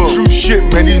 Talk to them, true shit,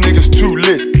 man, these niggas too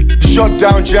lit. Shut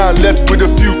down John, left with a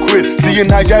few quid. Seeing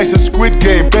how it's a squid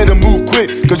game, better move quick.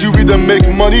 Cause you either make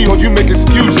money or you make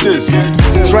excuses.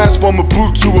 Transform a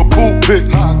brute to a pulpit.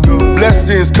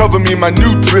 Blessings cover me, my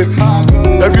new drip.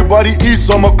 Everybody eats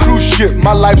on my cruise ship.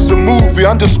 My life's a movie,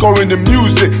 underscoring the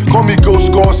music. Call me Ghost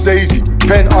Scorsese,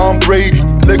 Pen Arm Brady.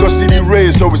 Lego City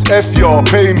Rays, so it's F y'all,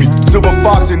 pay me. Silver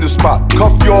Fox in the spot,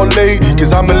 cuff your lady.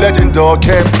 Cause I'm a legend, dog,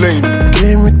 can't play me.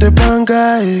 Came with the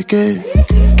banga again.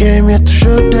 Came here to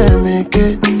show them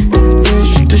again.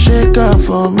 She to shake up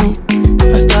for me.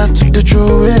 I start to the throw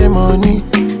away money.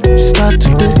 She start to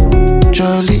the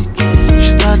jolly. She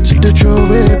start to the throw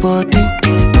away body.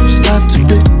 She start to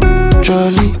the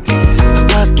jolly. I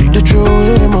start to the throw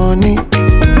away money.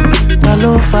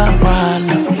 Talon fa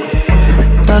wahala.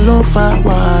 Talon fa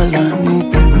wahala.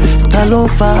 Talon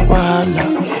fa wahala.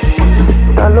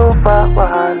 Talon fa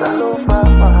wahala. Talon fa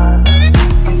wahala.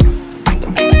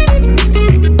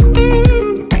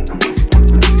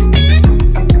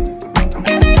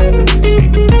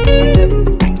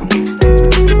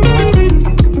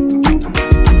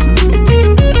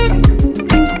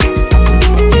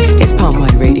 It's Palm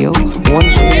Wine Radio,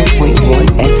 100.1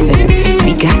 FM.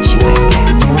 We got you like that.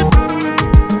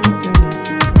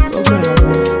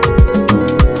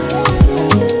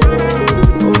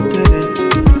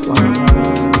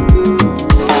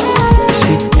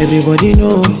 See, everybody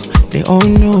know, they all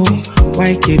know.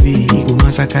 Why KB, he go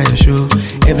massacre your show.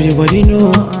 Everybody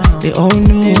know, they all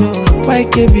know. Why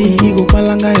KB, he go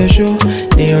palanga your show.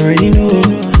 They already know,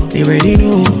 they already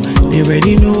know. They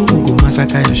already know who go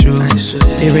massacre your show.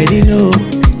 They already know,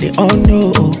 they all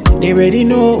know. They already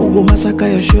know who go massacre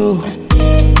your show.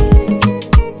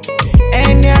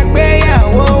 And Yakbeya,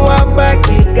 wapa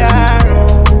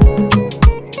Kigaro,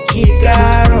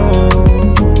 Kigaro,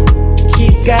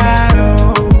 Kigaro.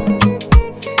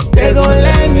 They gon'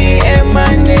 let me and my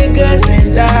niggas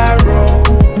in that room,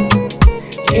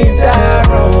 in that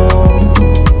room,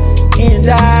 in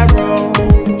that room.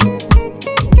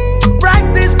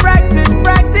 Practice, practice,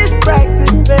 practice,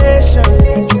 practice,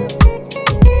 patience,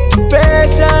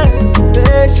 patience,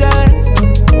 patience.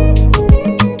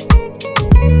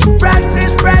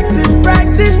 Practice, practice,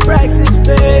 practice, practice,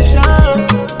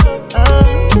 patience,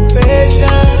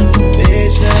 patience,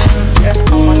 patience. Yeah.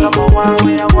 I'm a number one,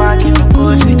 we are walking the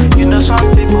pussy. You know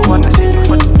some people wanna see you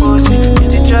for the pussy. You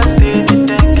just did it,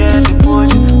 then get the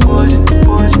pussy, pussy,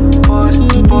 pussy,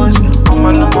 pussy, pussy. I'm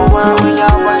a number one, we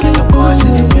are walking the pussy.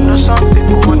 You know some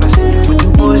people wanna see you for the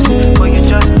pussy, but you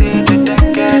just did it,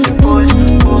 then get the pussy,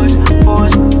 pussy,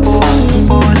 pussy, pussy,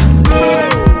 pussy.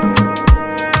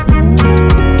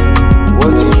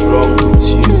 What is wrong with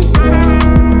you?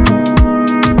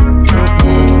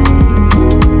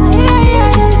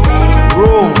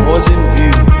 Rome wasn't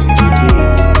built today.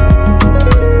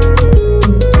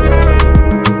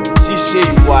 She say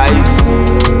wise,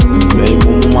 very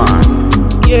woman.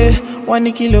 Yeah,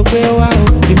 1 kilo pe wa o.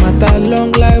 The matter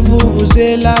long life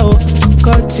vuvuzela o.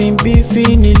 Cutting beef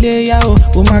in the layer o.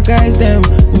 We my guys them,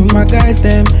 we my guys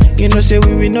them. You know say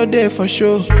we know there for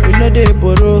sure. We know they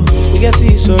borrow. We get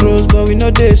see sorrows, but we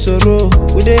know they sorrow.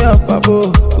 We they up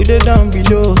above, we they down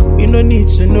below. You no need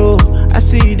to know. I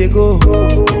see they go.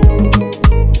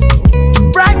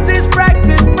 Practice,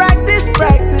 practice, practice,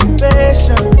 practice,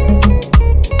 patience,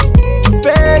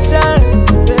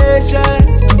 patience,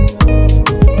 patience.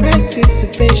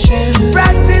 Participation.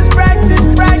 Practice, practice,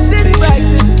 practice,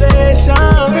 practice,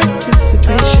 patience.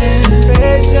 Participation.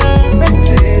 Patience.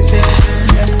 Participation.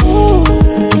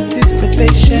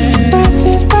 Participation.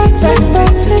 Practice, practice,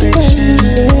 participation.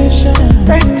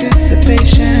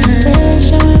 Participation.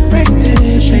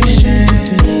 Participation.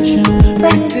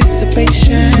 Participation.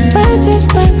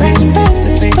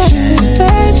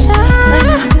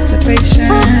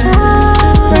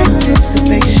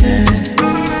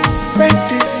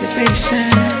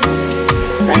 patient.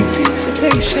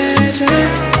 Anticipation.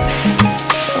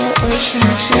 Oh,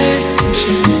 shit.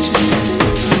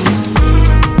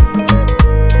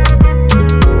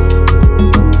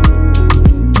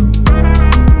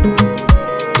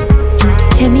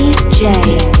 Timmy J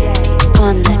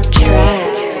on the track.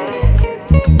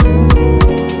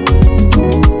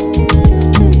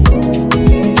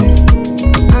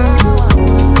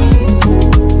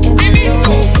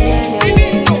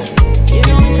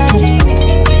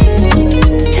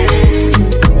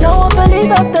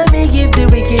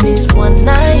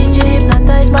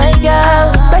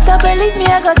 Believe me,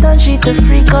 I got done shit to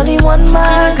freak. Only one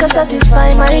man can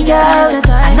satisfy my girl.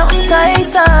 I nothing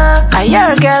tighter. I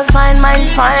hear a girl fine, mine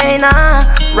finer.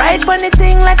 Ride on the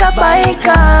thing like a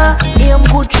biker. Aim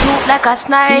good, shoot like a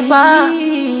sniper.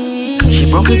 She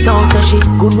broke it out and she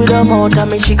good with her mouth. I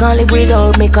mean she can't live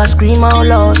without, make her scream out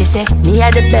loud. She say, me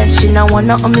are the best, she don't want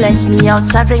nothing less. Me out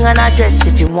suffering and I dress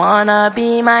if you wanna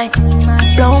be my.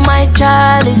 Blow my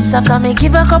chalice after me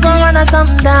give a couple run or some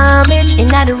damage. In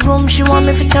the room she want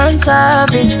me to turn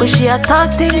savage, but she a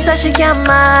talk things that she can't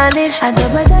manage. I do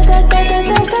by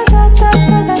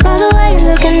the way you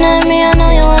looking at me, I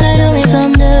know you wanna do me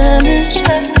some damage.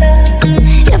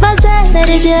 If I say that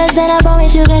it's yours, then I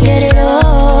promise you can get it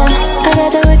all. I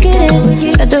got the wickedest,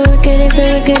 the wickedest.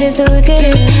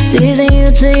 Teasing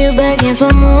you till you begging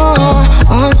for more.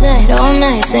 On set all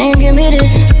night, saying give me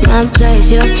this. My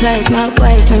place, your place, my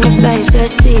waist on your face. Your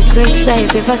secret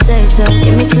safe if I say so.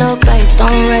 Give me slow pace,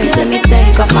 don't race, let me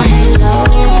take off my halo.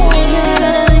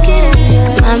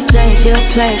 My place, your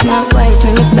place, my waist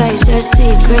on your face. Your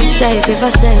secret safe if I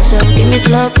say so. Give me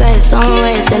slow pace, don't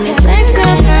race, let me take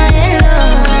off my halo.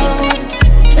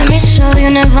 Let me show you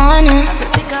Nirvana.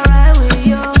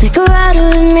 Take a ride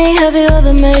with me, have you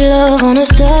ever made love on a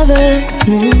starboard?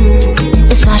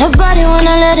 It's not a body when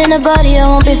I let in a body. I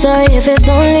won't be sorry if it's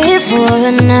only for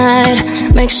a night.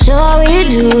 Make sure we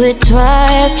do it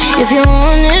twice. If you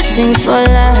wanna sing for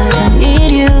life, I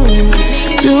need you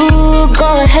to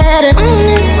go ahead and own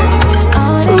it.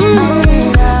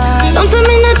 Don't tell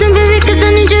me nothing, baby, cause I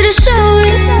need you to show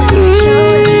it.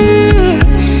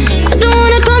 I don't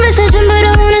want a conversation, but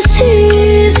I wanna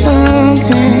see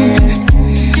something.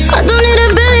 I don't need a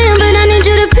billion, but I need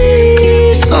you to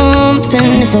be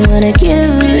something. If I'm gonna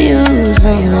give you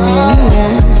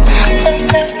something.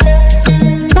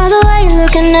 By the way you're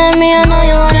looking at me, I know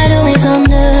you wanna do me some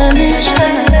damage.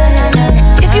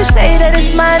 If you say that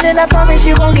it's mine, then I promise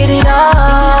you gon' get it all.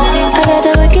 I got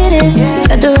the wickedest,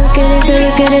 the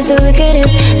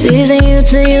wickedest. Teasing you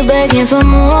till you begging for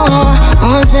more.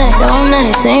 On set all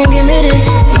night, saying give me this.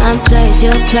 My place,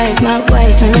 your place, my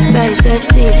waist on your face. Your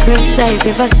secret safe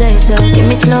if I say so. Give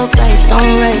me slow pace,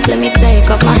 don't race, let me take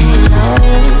off my halo.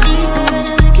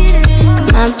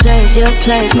 My place, your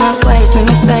place, my waist on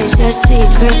your face. Your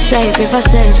secret safe if I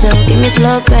say so. Give me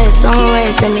slow pace, don't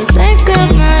race, let me take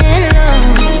off my halo.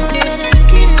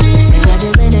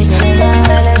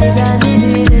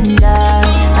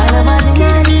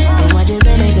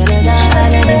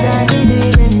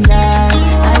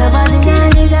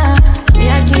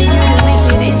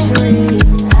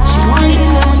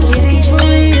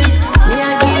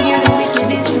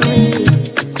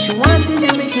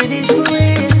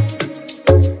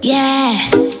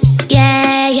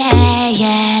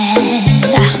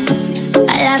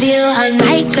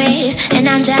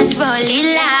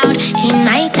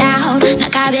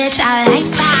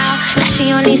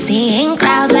 Seeing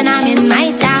clouds when I'm in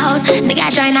my town. Nigga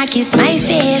tryna kiss my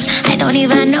face, I don't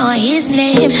even know his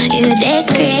name. You dead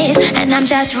craze, and I'm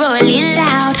just rolling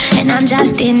loud, and I'm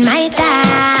just in my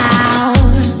town.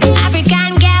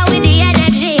 African girl with the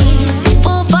energy,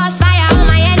 full force fire on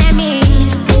my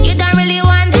enemies. You don't really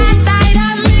want that side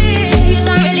of me. You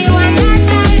don't really want that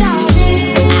side of me.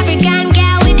 African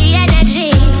girl with the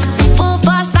energy, full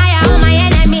force fire on my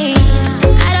enemies.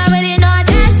 I don't really know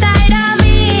that side of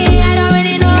me. I don't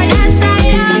really know that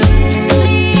side of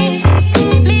me.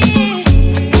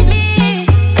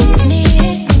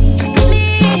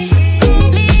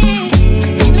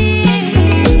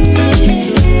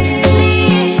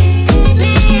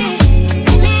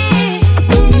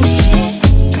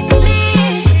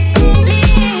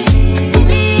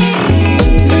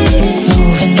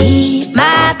 Moving me,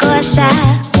 my cosa,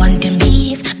 wanting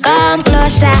beef, come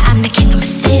closer. I'm the king of my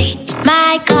city,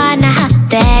 my corner.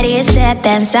 Daddy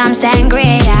sipping some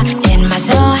sangria in my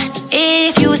zone.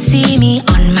 If you see me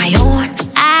on my own,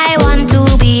 I want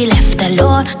to be left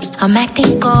alone. I'm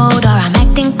acting cold, or I'm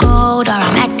acting cold, or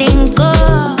I'm acting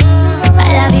good. I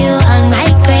love you on my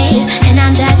grace, and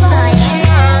I'm just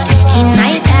in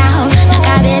my town. Knock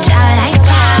a bitch out like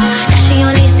pow. Now she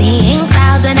only seeing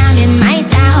clouds when I'm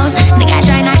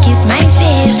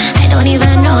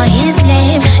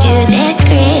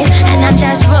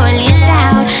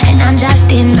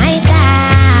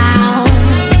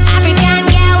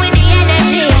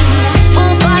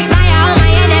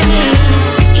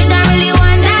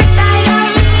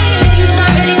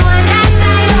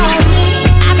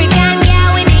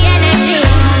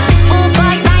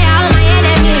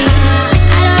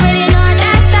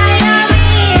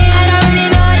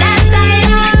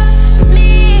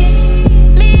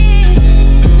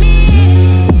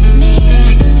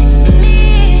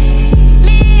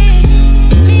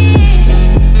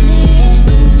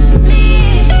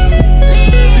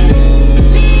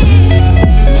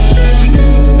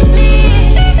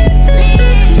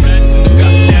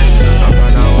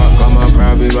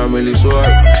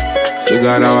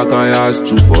God, now I can't ask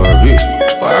too for it.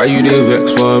 Why you dey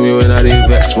vex for me when I dey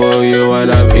vex for you? When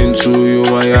I'm into you,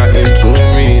 when you're into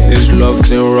me. This love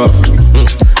thing rough.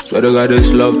 Swear to God,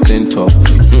 this love thing tough.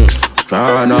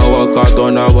 Trying to work out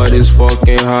on her, but it's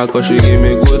fucking hard, cause she give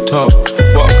me good top.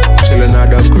 Fuck, chillin' at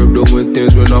the crib doing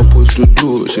things we're not supposed to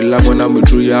do. She like when I'm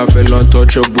with you, yeah, I feel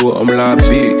untouchable. I'm like,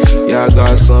 big, yeah, I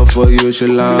got something for you. She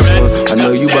like, I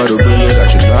know you about to bring it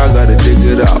out. You know I gotta dig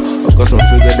it out, of course I'm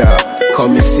figured out. Call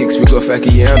me 6 figure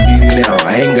facky, yeah, I'm busy now.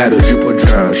 I ain't got a drip or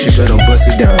drown, she gonna bust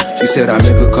it down. She said I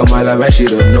make her come out like man,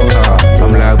 she don't know how.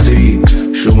 I'm like, big,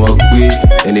 show my way,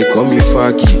 and they call me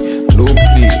facky. No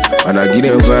play, and I give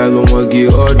them vibes, I'ma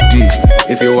get all day.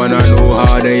 If you wanna know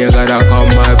how, then you gotta come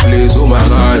my place. Oh my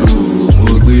God, oh,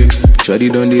 Mugbe.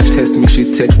 Shawty done they test me, she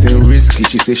texting risky.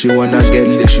 She say she wanna get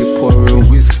lit, she pouring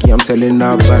whiskey. I'm telling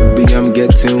her bad B, I'm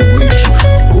getting with you.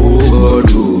 Oh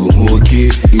God, oh, okay.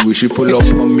 The way she pull up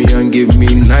on me and give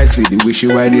me nicely. The way she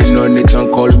riding on it and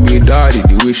call me daddy.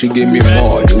 The way she give me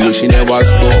more, the way she never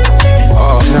stop.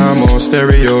 Now I'm on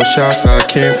stereo, shots I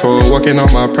came for. Working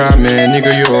on my prime, man,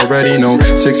 nigga, you already know.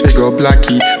 6-figure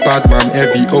blackie, Batman,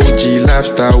 heavy OG,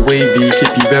 lifestyle wavy,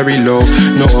 keep it very low.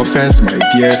 No offense, my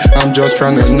dear, I'm just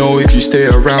trying to know if you stay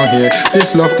around here.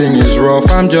 This love thing is rough,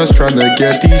 I'm just trying to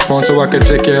get these funds so I can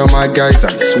take care of my guys,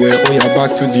 I swear. Oh yeah,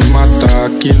 back to the matter,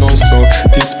 kill on so.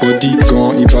 This body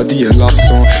gone, ibadi a last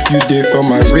song. You there for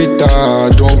my radar,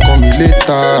 don't call me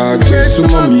later. Go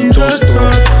sumo me, don't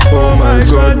stop. Oh my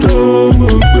God, oh my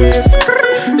God.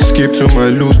 Skip to my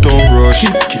loot, don't rush.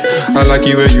 I like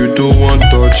it when you do one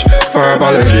touch.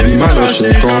 Fireball and baby, my love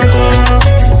shit come.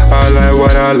 I like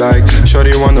what I like.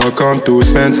 Shorty wanna come to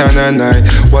spend time at night.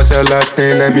 What's her last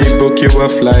name? Let me book you a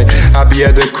flight. I be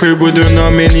at the crib with her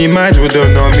no mini match, with her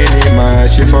no mini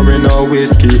match. She pouring her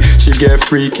whiskey, she get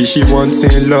freaky. She wants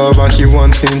in love and she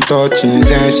wants in touching.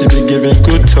 Then she be giving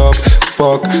good top.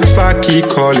 Fuck, if I keep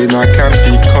calling, I can't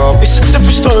pick up. It's a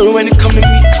different story when it come to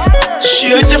me.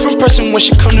 She a different person when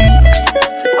she come to me.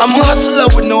 I'm a hustler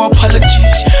with no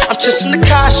apologies. I'm just in the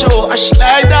car show, and she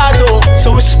like that though.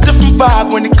 So it's a different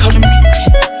vibe when it come to me.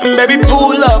 And baby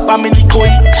pull up, I'm in the koi.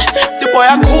 The boy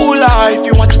I cooler if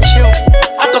you want to chill.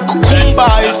 I got cucumber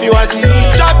if you want to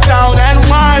drop down and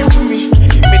wine for me.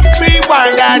 Make the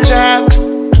rewind that jam.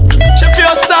 Chip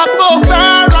yourself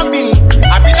over on me.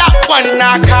 I be that one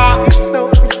knocker.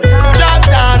 Drop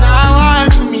down and wine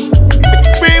for me. Make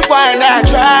the rewind that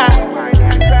jam.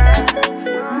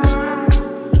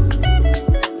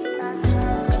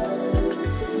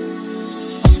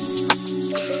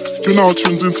 You're now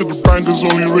tuned into the Bangers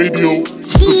Only Radio.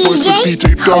 This is the voice of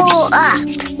DJ Dubs.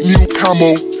 New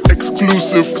Camo,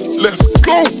 exclusive. Let's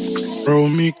go. Bro,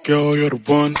 me girl, you're the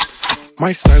one.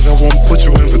 My size, I won't put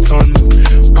you in the ton.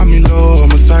 I'm in low,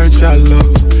 I'm a sorry child.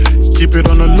 Keep it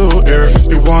on the low, Air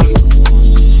 51.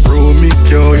 Bro, me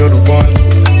girl, you're the one.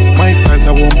 My size,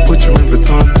 I won't put you in the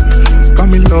ton.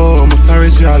 I'm in low, I'm a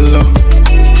sorry child.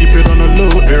 Keep it on the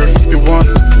low, Air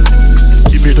 51.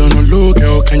 Keep it on the low,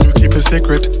 girl, can you keep it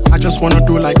secret? I just wanna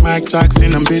do like Mike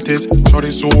Jackson and beat it. Shorty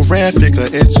so rare, figure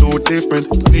it's so different.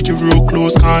 Need you real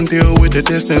close, can't deal with the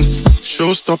distance.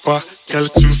 Showstopper, girl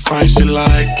too fine, she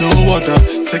like no other.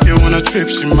 Take you on a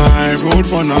trip, she my road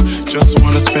runner. Just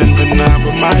wanna spend the night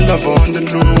with my lover on the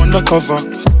low, undercover.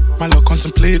 My love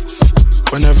contemplates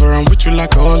whenever I'm with you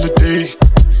like a holiday.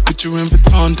 Put you in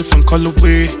Vuitton, different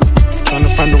colorway.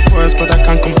 Tryna find the words, but I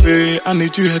can't convey. I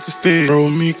need you here to stay. Bro,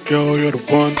 me girl, you're the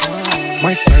one.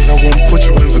 My size, I won't put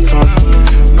you in the ton.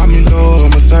 I'm in low,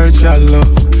 I'm a sorry child.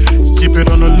 Keep it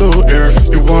on the low, Air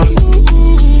 51.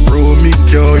 Bro, me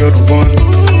girl, you're the one.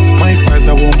 My size,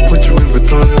 I won't put you in the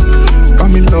ton.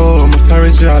 I'm in low, I'm a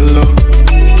sorry child.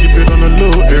 Keep it on the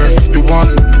low, Air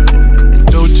 51.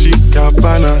 Dolce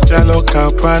Gabbana, Jalo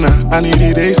Gabbana. I need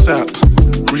it ASAP.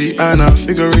 Rihanna,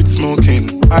 figure it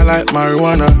smoking. I like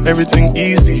marijuana, everything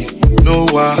easy, no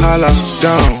wahala.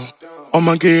 Down, oh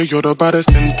my girl, you're the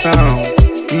baddest in town.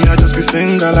 Me, I just be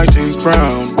single like James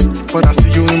Brown. But I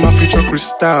see you in my future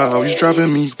crystal, you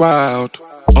driving me wild.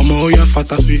 I'm all your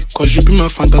fantasy, cause you be my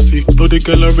fantasy. Know the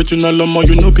girl original,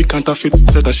 you know be counterfeit.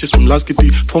 Said that she's from Las Giddy,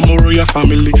 from a royal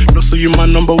family. No, so you my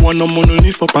number one, no more no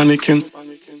need for panicking.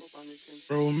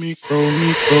 Bro, me,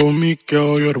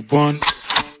 girl, you're the one.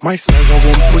 My size, I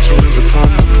won't put you in the ton.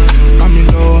 I'm in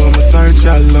low, I'm a sorry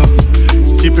child.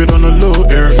 Keep it on the low,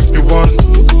 Air 51.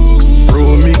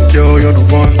 Bro, me girl, you're the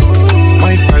one.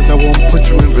 My size, I won't put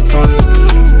you in the ton.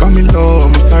 I'm in low,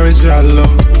 I'm a sorry child.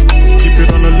 Keep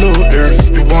it on the low, Air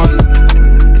 51.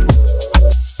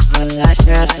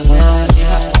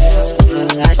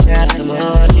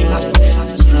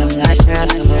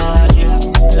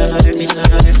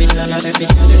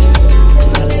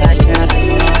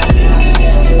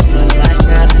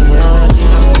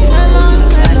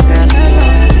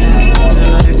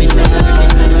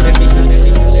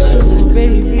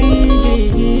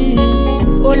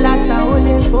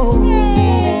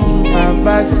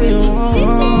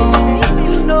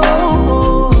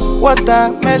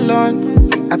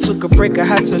 watermelon. I took a break, I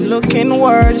had to look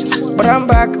inwards, but I'm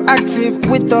back active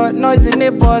with the noisy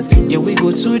neighbors. Yeah, we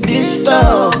go to this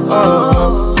store.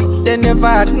 They never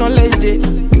acknowledged it.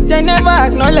 They never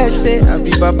acknowledged it. I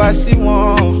be Baba see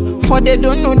one. For they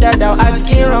don't know that I'll ask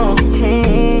it wrong.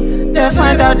 They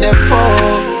find out they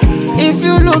fall. If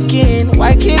you looking,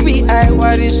 why KBI,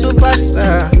 why the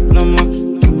superstar? No more.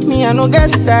 Me, I no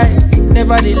get style.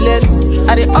 Nevertheless,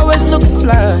 I they always look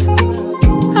fly.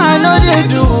 I know they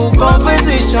do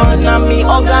competition, and me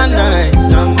organize.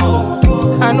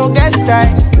 I no get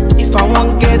style. If I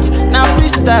won't get, now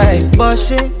freestyle. But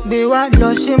she be what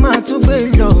low, she ma too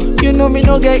be low. You know me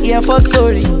no get here for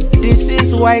story. This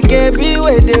is why KB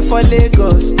waiting for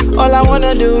Lagos. All I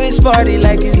wanna do is party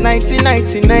like it's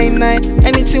 1999.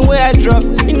 Anything where I drop,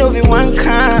 you know be one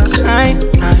kind.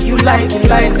 And you like it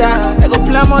like that. I go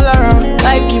play all around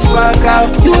like if I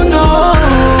out. You know,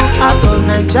 out of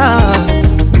Nigeria.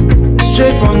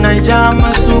 Straight from Nigeria, I'm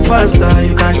a superstar.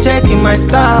 You can check in my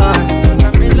star.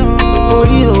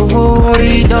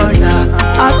 Ori dollar.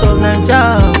 Out of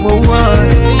Nigeria,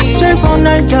 straight from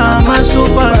Nigeria, I'm a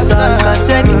superstar. You can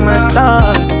check in my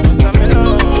star.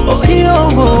 Ori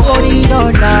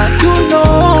dollar. You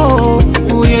know,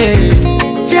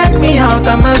 yeah. Check me out,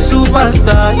 I'm a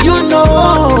superstar. You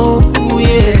know,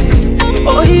 yeah.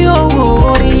 Ori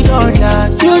dollar.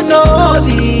 You know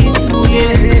it,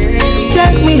 yeah.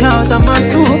 Check me out, I'm a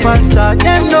superstar.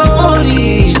 Them know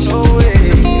it.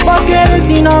 Forget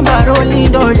the number, only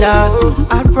dollar.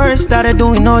 At first started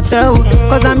doing hotel,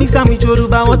 cause I mix with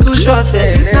Yoruba, want to short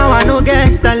it. Now I know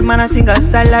get style, man, I sing a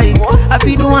salary. I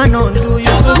feel do I know do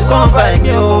Yusuf combine,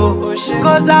 yo.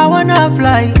 Cause I wanna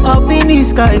fly up in the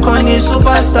sky, call me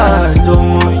superstar, no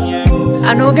more.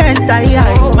 I no get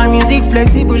style, my music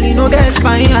flexible, no get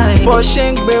spine high. But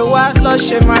sheng be what, lo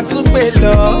she ma tu be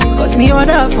lo. Cause me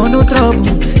order for no trouble.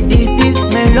 This is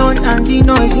Melon and the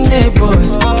noisy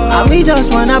neighbors. And we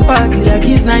just wanna party like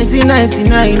it's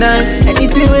 1999.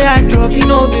 Anything where I drop, you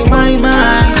know be my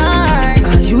mind.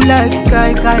 And you like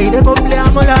CKay, they go play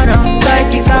am all around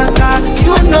like CKay.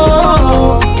 You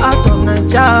know, out of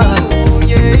Nigeria.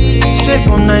 Straight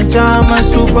from Nigeria, I'm a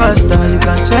superstar. You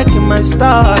can check in my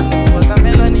star.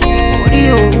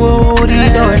 Ori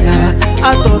dollar.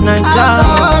 Out of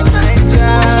Nigeria.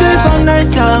 Straight from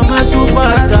Nigeria, I'm a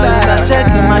superstar. You can check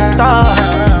in my star.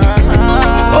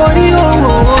 Ori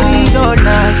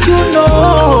dollar. You know,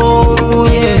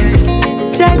 yeah.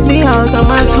 Check me out,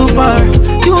 I'm a super.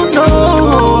 You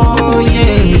know,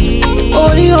 yeah.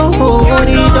 Ori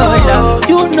dollar.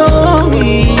 You know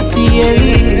it,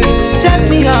 yeah. Check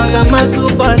me out, I'm a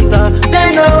superstar. They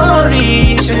know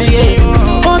it,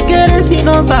 yeah. Okay, see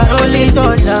no only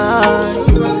dollar.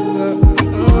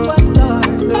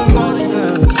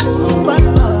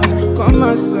 Superstar, come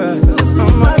on, sir.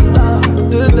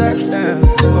 Do that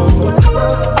dance,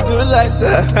 do like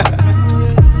that.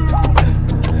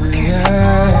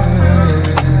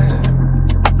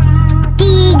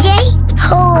 DJ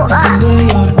Hol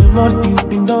Up. You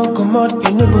been down, come out,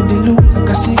 ain't nobody look like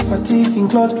I see fatigue in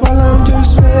cloth while I'm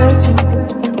just waiting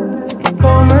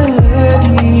for my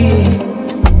lady.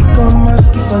 Come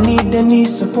ask if I need any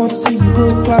support, so you go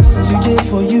classes, you day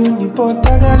for uni, but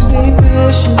I gotta stay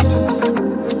patient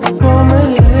for my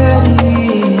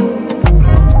lady.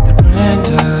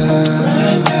 Brenda,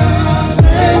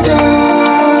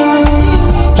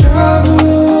 trouble.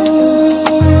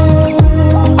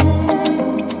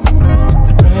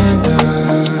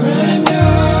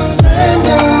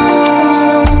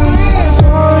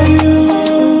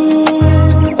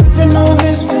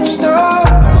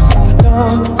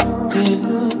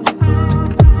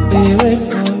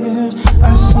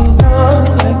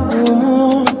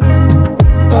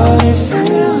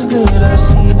 I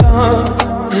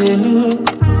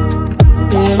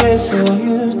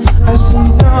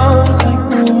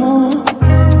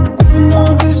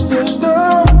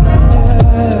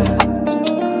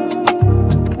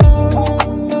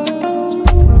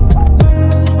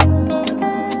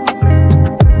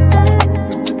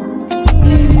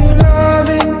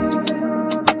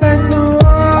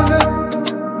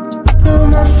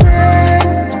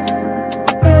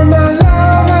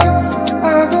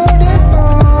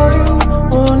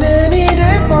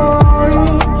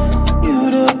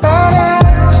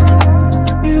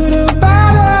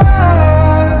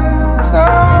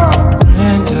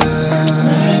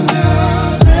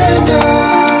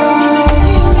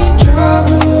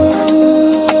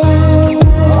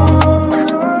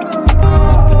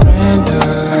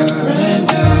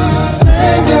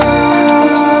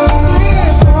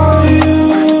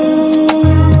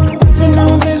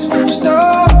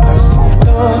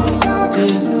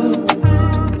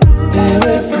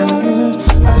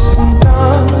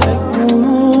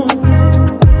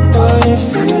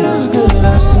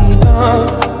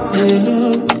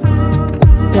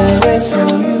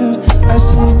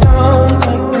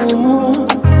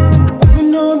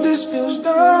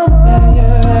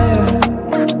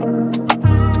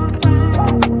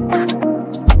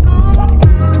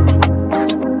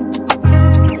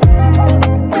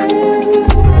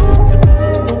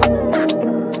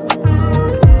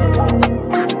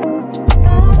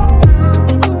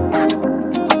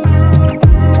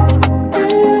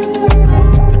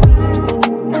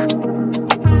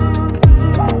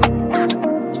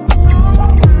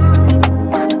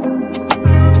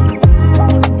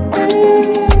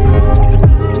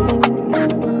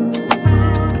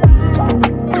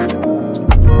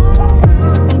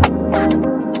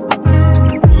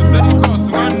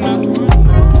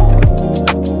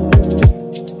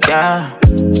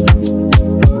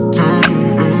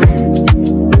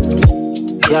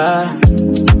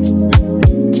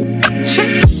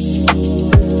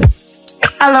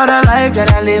I love the life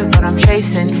that I live, but I'm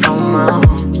chasing for more.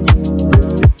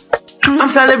 I'm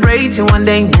celebrating one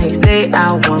day, next day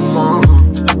I want more.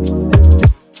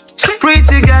 Pray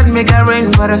to God make it rain,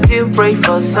 but I still pray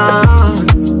for sun.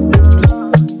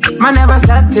 Man never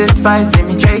satisfied, see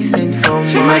me chasing for more.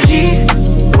 She my G,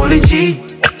 holy G.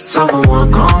 So for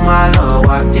one, call my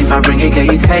love. If I bring it, can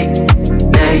you take?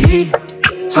 Yeah,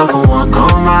 so for one,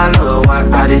 call my love.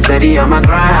 I just steady on my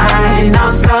grind,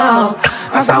 non stop.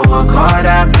 As I work hard,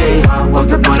 I play hard. What's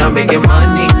the point of making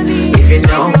money if you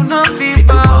know fit to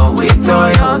go with all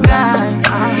your guys?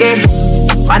 Yeah,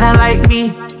 man, I like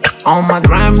me. On my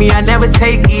grind, me, I never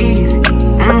take easy.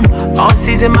 All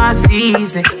season, my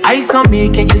season. Ice on me,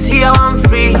 can't you see how I'm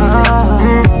freezing?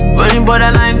 Running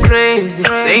borderline crazy.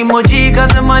 Same OG,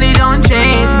 cause the money don't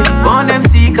change me. Born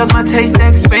MC, cause my taste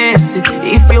expensive.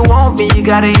 If you want me, you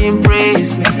gotta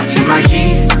embrace me. She my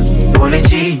G, holy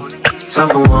G. So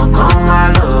for one, call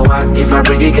my love. If I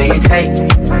bring it, can you take?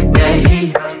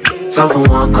 Yeah, so for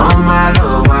one, call my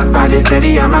love. I just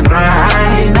steady on my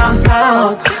grind, non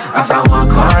stop. As I work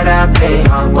hard, I play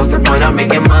hard. What's the point of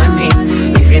making money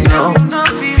if you know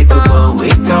fit to go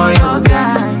with all your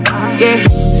guys? Yeah,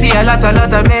 see a lot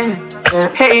of men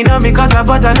hating on me cause I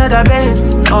bought another Benz.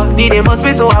 Oh, need more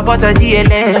space so I bought a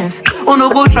GLS. Oh no,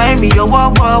 go try me, yo,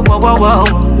 whoa.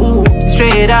 Ooh,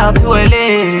 straight out to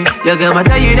LA. Your girl might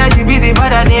tell you that you busy for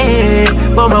the day,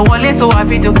 but my wallet so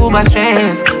happy to cool my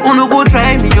stress. Oh no, go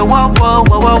try me, yo, whoa.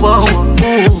 Ooh.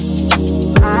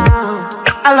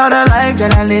 I love the life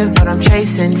that I live, but I'm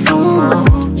chasing for more.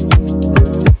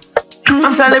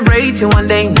 I'm celebrating one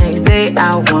day, next day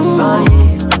I want more.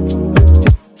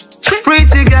 Pray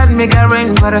to God make it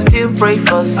rain, but I still pray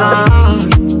for sun.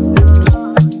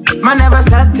 Man never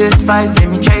satisfied, see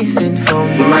me chasing for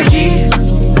more. My G,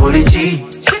 holy G.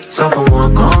 So for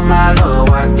one, call my love.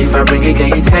 If I bring it,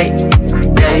 can you take?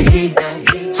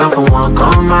 Yeah, so for one,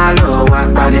 call my love.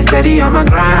 I just steady on my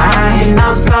grind,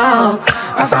 non stop.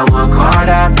 As I work hard,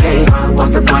 I play hard.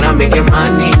 What's the point of making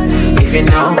money if you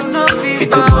know fit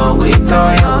to go with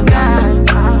all your guys?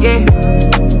 Yeah.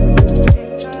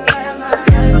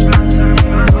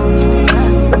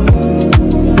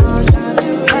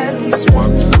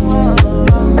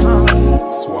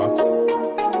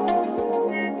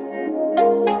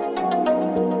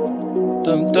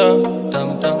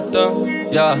 Dum,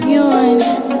 yeah.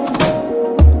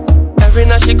 Every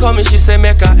night she call me, she say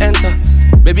make her enter.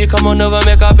 Baby, come on over,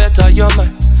 make her better, you're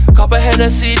mine. Cup of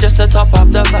Hennessy just to top up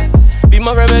the vibe. Be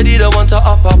my remedy, the one to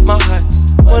up my high.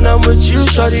 When I'm with you,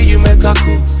 shorty, you make her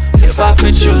cool. If I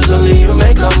could choose, only you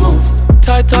make her move.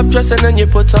 Tight up dress and then you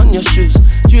put on your shoes.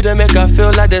 You then make her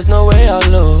feel like there's no way I'll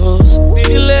lose.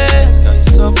 Feel it, girl, you're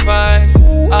so fine.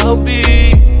 I'll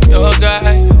be your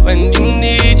guy. When you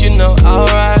need, you know I'll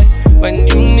ride. When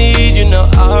you need, you know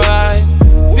I'll ride.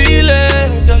 Feel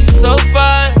it, girl, you're so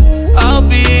fine. I'll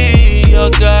be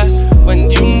your guy. When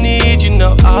you need, you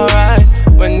know I'll ride.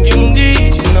 When you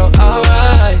need, you know I'll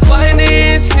ride. Why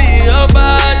need see your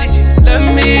body? Let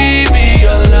me be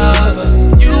your lover.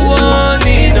 You won't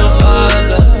need no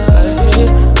other.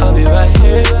 I'll be right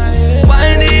here.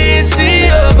 Why need see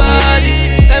your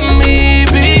body? Let me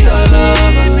be your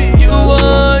lover. You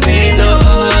won't need no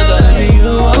other.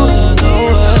 You won't need no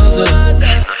other.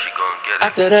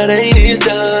 After that ain't is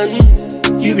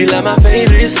done, you be like my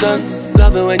favorite son.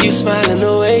 Love it when you smile and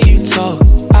the way you talk.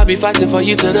 I'll be fighting for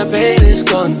you till the pain is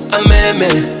gone.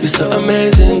 Amazing, you're so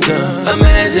amazing, girl.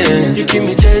 Amazing, you keep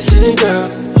me chasing,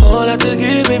 girl. All I to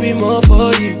give, maybe more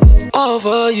for you. All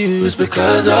for you, it's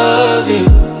because of you.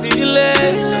 Feel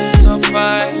it, so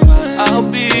fine. I'll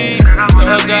be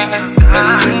your guy.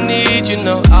 When you need, you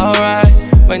know I'll ride.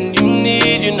 When you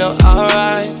need, you know I'll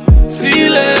ride.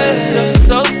 Feel it,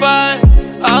 so fine.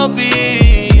 I'll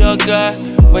be your guy.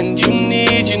 When you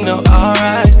need, you know I'll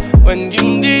ride. When you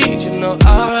need, you know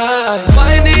I'll ride.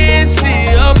 Why need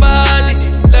see your body?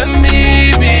 Let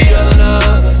me be your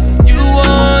lover. You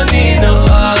won't need no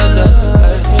other.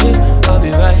 I'll be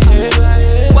right here.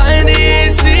 Why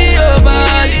need see your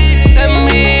body? Let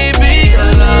me be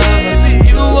your lover.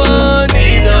 You won't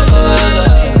need no other.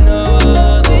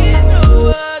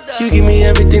 You give me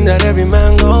everything that every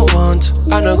man gon' want.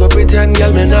 I no go pretend,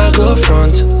 girl, me not go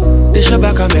front. This your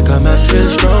back, I make a man feel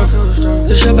strong.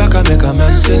 This your back, I make a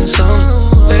man sing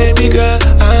song. Baby girl,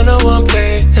 I know one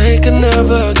play. They can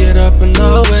never get up in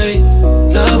our way.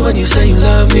 Love when you say you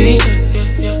love me.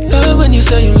 Love when you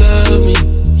say you love me.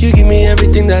 You give me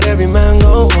everything that every man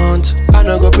gon' want. I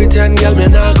no go pretend, girl, me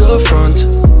not go front.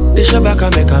 This your back, I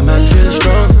make a man feel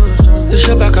strong. This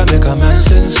your back, I make a man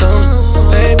sing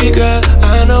song. Baby girl,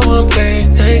 I know one play.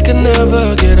 They can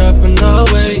never get up in our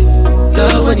way.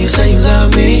 Love when you say you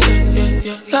love me.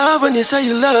 Love when you say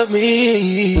you love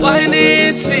me. Why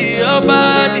need see your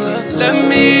body? Let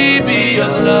me be your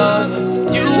lover.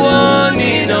 You won't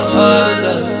need no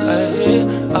other.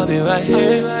 I'll be right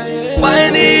here. Why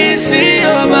need see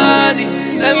your body?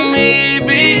 Let me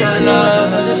be your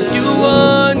lover. You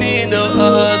won't need no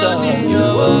other. You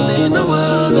won't need no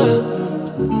other.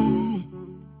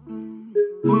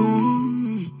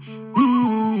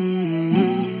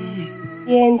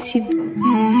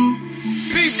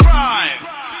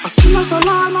 As soon as I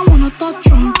land, I wanna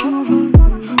touch on you,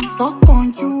 fuck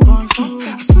on you.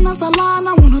 As soon as I land,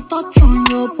 I wanna touch on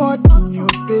your body, your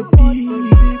baby.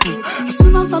 As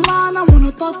soon as I land, I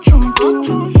wanna touch on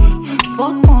you,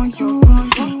 fuck on you.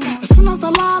 As soon as I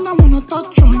land, I wanna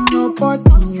touch on your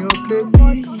body, your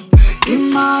baby.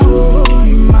 In my oh,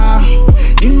 in my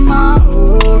oh, in my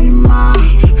oh, in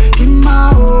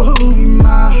my oh, in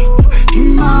my.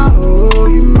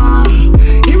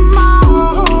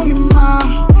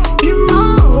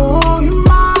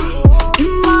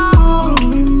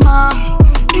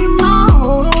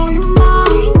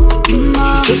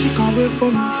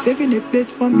 Saving a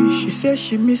plate for me, she says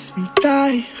she miss me,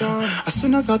 die. As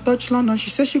soon as I touch London,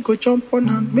 she says she go jump on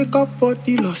and make up for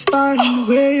the lost time.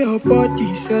 Where your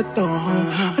body set on,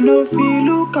 I know if you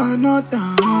look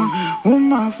another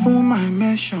woman for my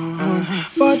mention,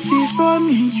 but it's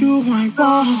only you I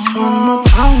want. One more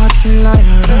time till I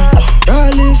arrive.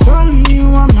 Girl, it's only you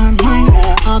on my mind.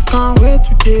 I can't wait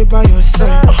to day by your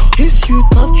side. Kiss you,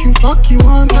 touch you, fuck you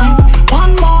all night.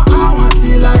 One more hour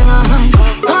till I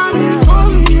arrive. Girl, it's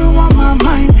only you on my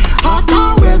mind. I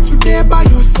can't wait to day by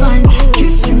your side.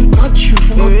 Kiss you, touch you,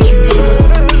 fuck you.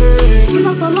 As soon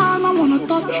as I land, I wanna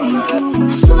touch on you.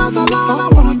 As soon as I land, I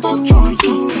wanna touch on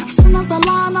you. As soon as I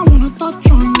land, I wanna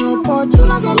touch on your body. As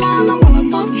soon as I land, I wanna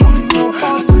touch on you.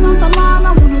 As soon as I land, I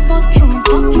wanna touch on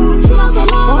you. As soon as I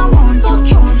land, I wanna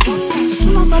touch on you. As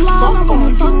soon as I land, I wanna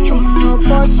touch on your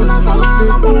body. As soon as I land,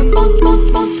 I wanna touch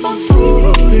you.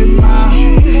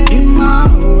 In my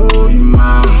oh, in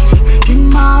my oh, in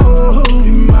my oh,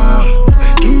 in my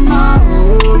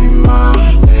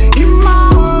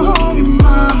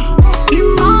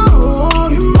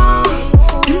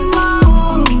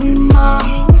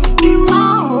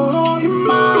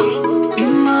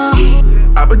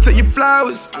take your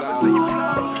flowers.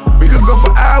 We could go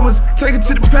for hours, take it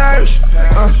to the parish.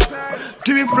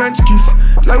 Give me a French kiss,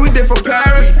 like we did for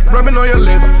Paris. Rubbing on your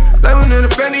lips, like we did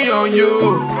a Fanny on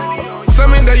you.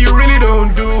 Something that you really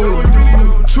don't do.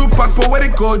 Tupac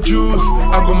poetic or juice.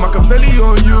 I go Machiavelli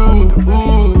on you.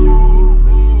 Ooh.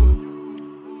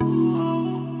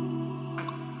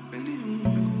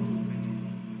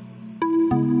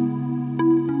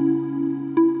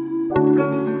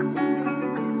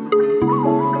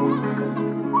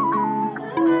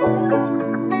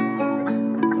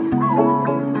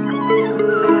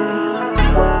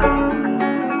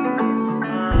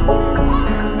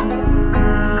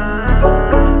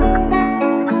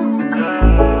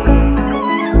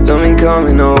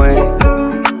 Coming away,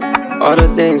 all the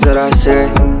things that I say.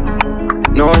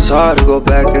 Know it's hard to go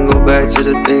back and go back to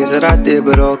the things that I did,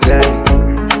 but okay.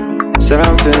 Said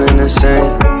I'm feeling the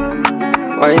same.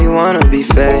 Why you wanna be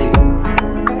fake?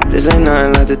 This ain't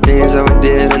nothing like the things that we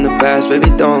did in the past, baby,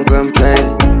 don't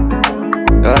complain.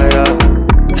 Yeah.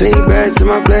 Take you back to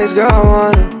my place, girl, I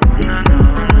wanna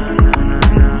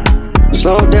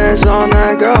slow dance all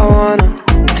night, girl, I wanna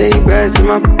take you back to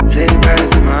my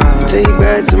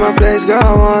place, girl,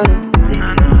 I wanna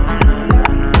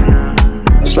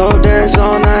slow dance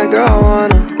all night, girl, I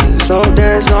wanna slow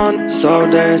dance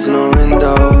in the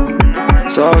window,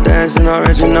 slow dancing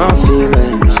original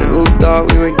feeling. So who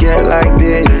thought we would get like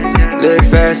this? Live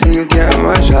fast and you get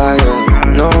much higher.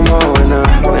 No more when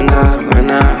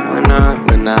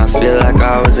I feel like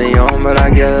I wasn't young, but I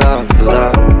get love for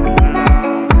love.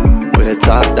 With a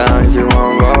top down, if you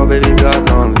want roll, baby girl,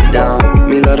 come get down.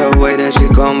 Me love the way that she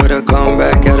come with a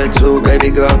comeback attitude, baby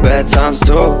girl, bad times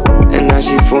too. And now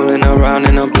she fooling around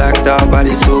in a blacked out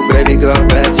body suit, baby girl,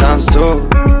 bad times too.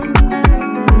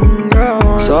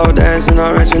 Slow dancing,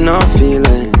 original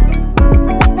feeling.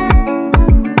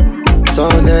 Slow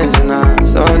dancing,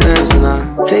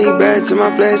 take you back to my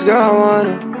place, girl, I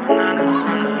wanna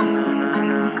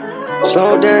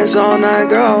slow dance all night,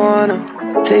 girl, I wanna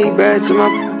take you back to my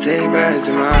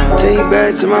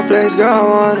place, girl, I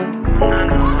wanna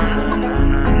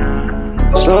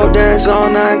slow dance all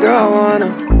night, girl, I wanna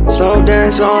slow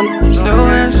dance on. Slow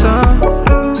and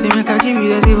slow, see me, I give you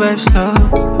that vibe slow.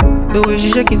 The way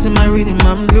she shaking to my rhythm,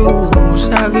 I'm loose.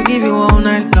 I could give you all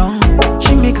night long.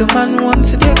 She make a man want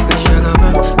to take Chris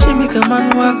Jagaban. She make a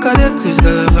man walk out the Chris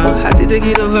Galavan. Had to take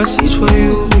it overseas for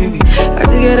you, baby. Had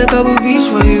to get a couple beats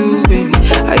for you, baby.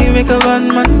 I make a bad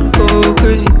man go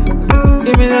crazy.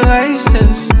 Give me the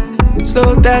license.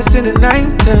 Slow dance in the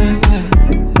night time, yeah.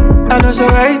 I know so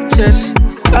righteous,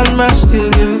 and man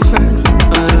still give a fuck.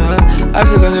 I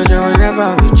still got to try whenever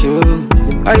I'm with you.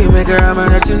 How you make a rhyme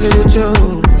and that's into the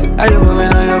tune? How you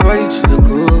moving on your body to the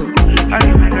groove? How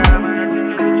you make a rhyme and that's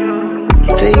into the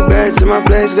tune? Take you back to my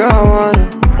place, girl, I wanna.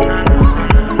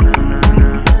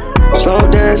 Slow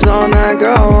dance all night,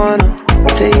 girl, I wanna.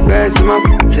 Take you back to my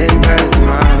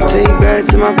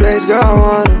place, girl, I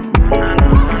wanna.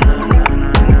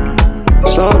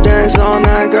 Slow dance all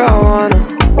night, girl, I wanna.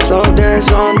 Slow dance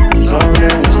all night.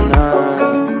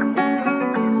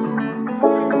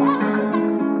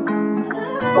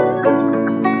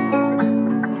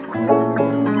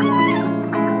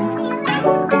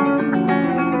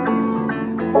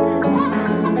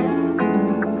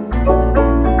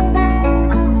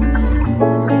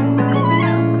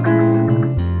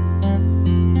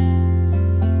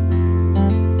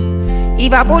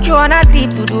 If I put you on a trip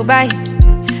to Dubai,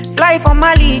 fly from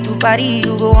Mali to Paris,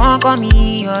 you go on call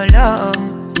me your love.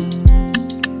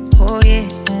 Oh yeah.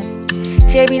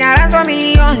 She been around some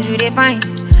millions you dey find,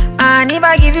 and if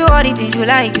I give you all the things you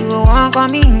like, you go on call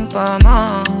me for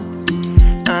more.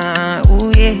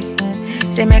 Oh yeah.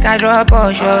 Say make I drop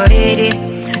all already,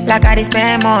 like I dey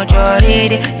spend much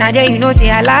already. Now that you know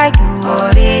say I like you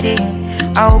already,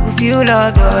 I hope you feel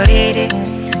loved already.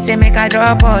 Say make I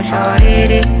drop all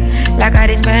already, like I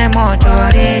just spend much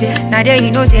already. Now that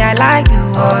you know say I like you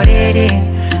already,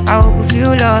 I hope you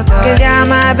feel loved already. Cause you're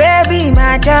my baby,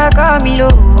 my child, call me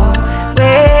low.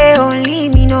 Wait, only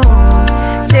me know.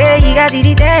 Say you got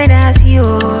the tendency,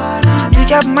 oh. You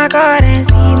chop my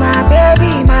currency, my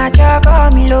baby, my child, call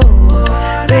me low.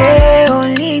 Wait,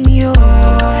 only me, oh.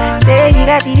 Say you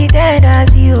got the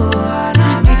tendency, oh.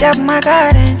 You chop my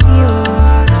currency, oh.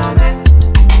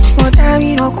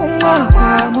 Motani mokungwa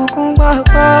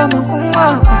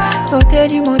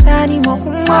Motedi motani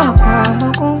mokungwa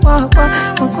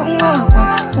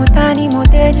Motani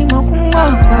motedi mokungwa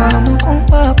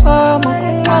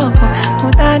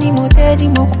Motani motedi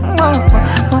mokungwa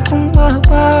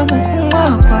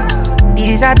This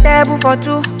is a table for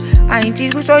two. I ain't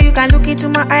it good so you can look into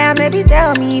my eye and maybe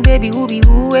tell me, baby, who be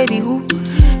who, baby, who?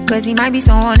 Cause it might be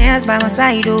someone else by my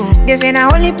side, oh. They say now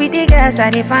only pretty girls I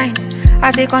define. I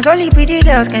say cause only pretty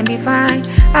girls can be fine.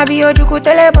 I be your juku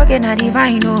telepocket na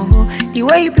divine, oh. The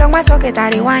way you plug my socket I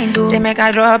rewind, oh. Say make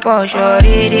I drop all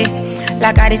already,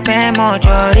 like I spend much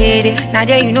already. Now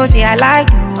that you know say I like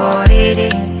you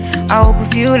already, I hope you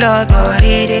feel loved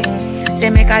already. Say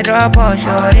make I drop all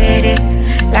already,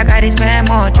 like I spend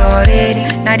much already.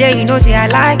 Now that you know say I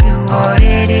like you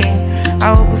already,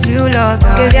 I hope you feel loved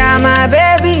already. Cause you're my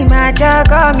baby, my child,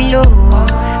 call me low.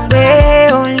 Wait,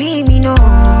 only me know.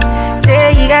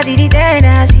 Say you got the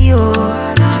tendency, oh.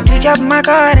 You chop my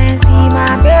currency,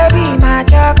 my baby, my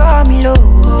child, call me low.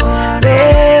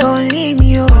 Wait, only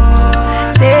me, oh.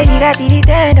 Say you got the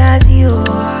tendency, oh.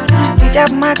 You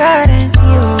chop my currency,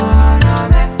 oh.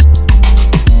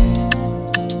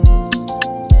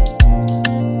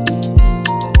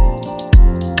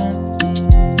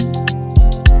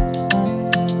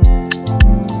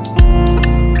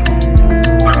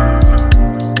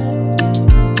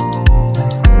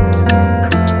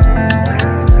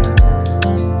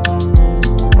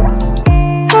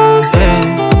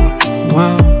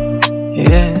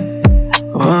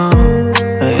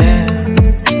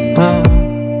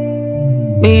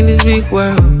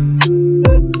 World,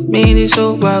 me in this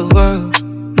whole wild world.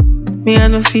 Me I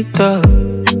no fit up.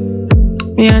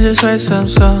 Me I just write some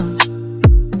songs.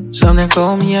 Some they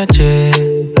call me a J,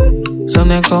 some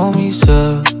they call me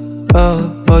sir.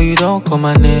 Oh, but you don't call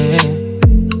my name,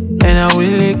 and I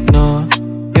will ignore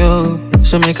you.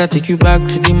 So make I take you back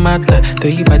to the matter. Tell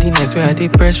you about the nights where I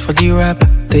did press for the rapper.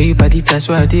 Tell you about the times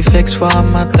where I did flex for a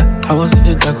matter. I was in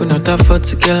the dark with not afford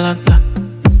to get lanta.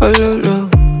 Oh, lo.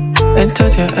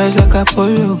 Entered your eyes like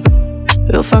Apollo.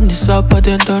 You from the south but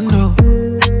they don't know.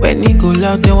 When he go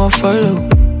loud they won't follow.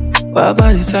 What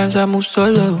about the times I move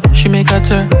solo? She make a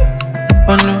turn.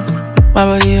 Oh no, my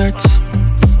body hurts.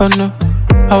 Oh no,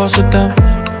 I was so down.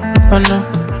 Oh no,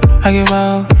 I give my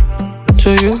all to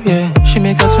you, yeah. She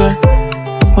make a turn.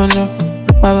 Oh no,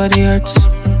 my body hurts.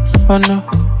 Oh no,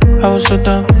 I was so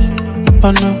down.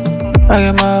 Oh no, I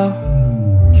give my all.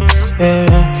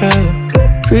 Yeah.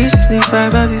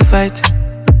 365 I be fighting,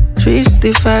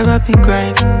 365 I be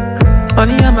grinding.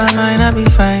 Money on my mind I be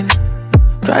fine.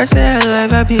 Try stay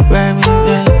alive I be rhyming,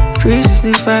 yeah.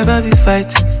 365 I be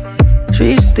fighting,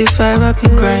 365 I be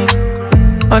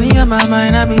grinding. Money on my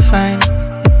mind I be fine.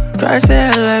 Try stay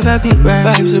alive I be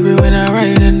rhyming. Vibes everywhere when I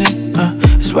ride in it,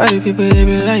 it's why the people they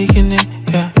be liking it,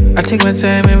 yeah. I take my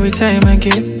time every time I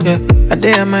get, yeah. I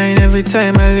dare mine every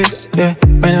time I live, yeah.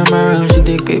 When I'm around, she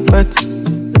take it, but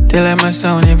they like my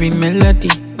sound, every melody.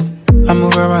 I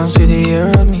move around, so they hear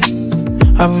of me.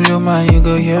 I blow my, you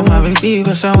go hear my baby,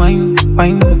 but I whine.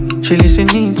 She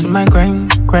listening to my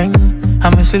grind.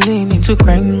 I'm a Celine into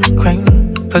crime.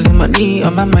 Cause the money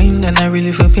on my mind and I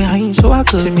really feel behind. So I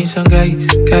could see me some guys.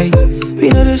 We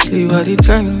know the sleep all the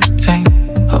time.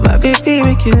 Oh my baby,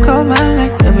 make you call my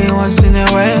line every once in a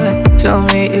while and tell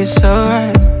me it's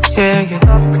alright. Yeah.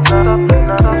 Don't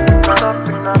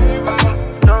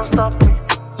stop me,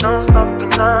 don't stop me,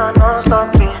 nah, don't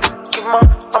stop me. Keep my,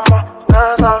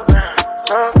 don't stop me,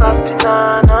 don't stop me,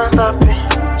 nah, don't stop me.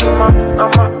 Keep my,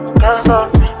 don't stop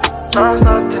me, don't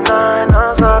stop me, nah,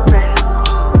 don't stop me.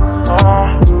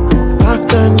 Back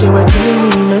then they were killing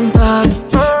me mentally,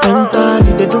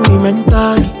 they do me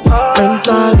mentally.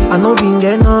 I know being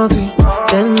get nothing,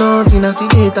 I see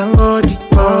it and God.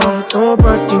 But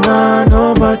nobody, nah,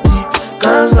 nobody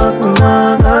can't stop me,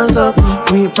 nah, can't stop me.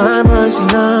 With my bossy,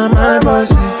 nah, my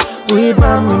bossy. We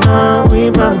bam me, nah, we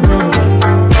bam me.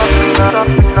 Don't stop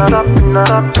me,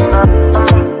 nah,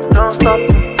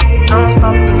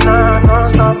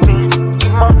 don't stop me.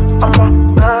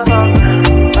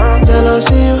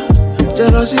 Jealousy you,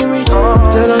 jealousy me,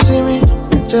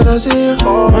 jealousy you,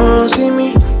 see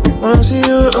me. Wanna see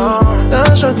you,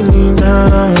 down struggling down.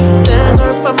 Thank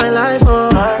God for my life,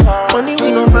 money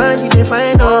we no find, they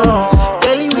find us.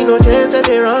 Daily we no chase,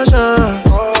 they rush us.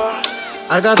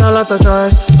 I got a lot of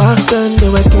choice. Back then they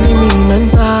were killing me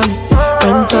mentally,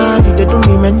 they do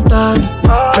me mentally.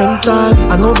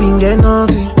 I know being get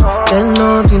nothing,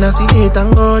 I see they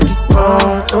thank God.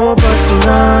 But nobody,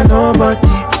 nah, nobody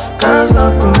can't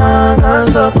stop me, nah, can't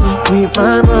stop me. With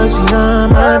my bossy, nah,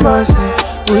 my bossy.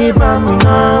 We bam me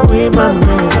now, we bam me.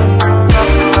 Don't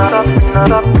stop me, don't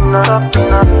stop me, nah,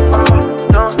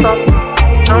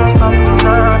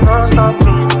 don't stop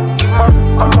me.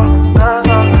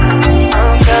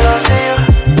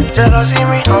 Jealousy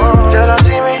me,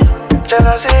 jealousy me,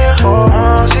 jealousy you.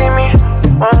 See me,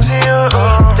 see you.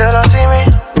 Jealousy me,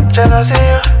 jealousy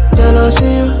you. Jealousy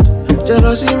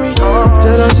me,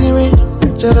 jealousy me,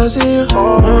 jealousy you.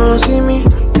 See me,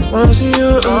 see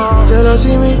you.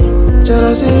 Jealousy me.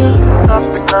 Jealousy, don't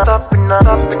stop me, don't stop me, nah,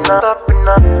 don't stop me.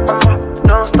 Keep my,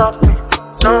 don't stop me,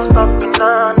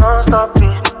 nah, don't stop me.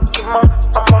 Keep my,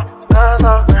 don't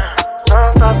stop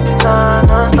me, nah,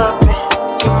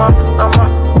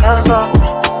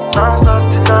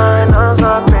 don't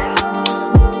stop me.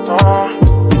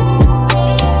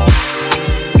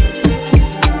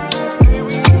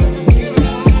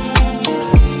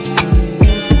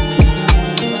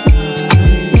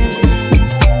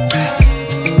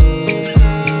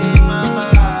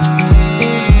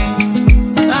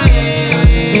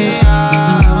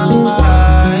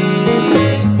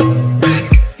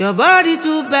 Your body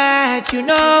too bad, you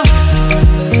know.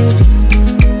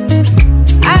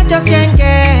 I just can't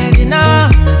get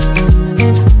enough.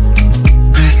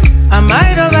 I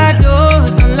might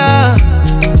overdose on love.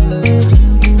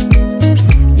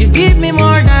 You give me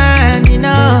more than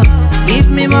enough. Give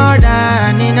me more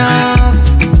than enough.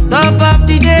 Top of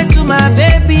the day to my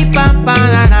baby, pam pam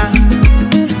na na.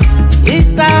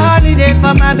 It's a holiday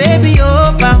for my baby,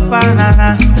 oh pam pam na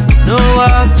na. No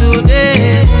work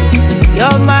today.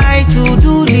 You're my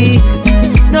to-do list.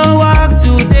 No work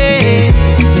today.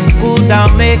 Cool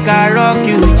down, make I rock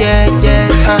you, yeah.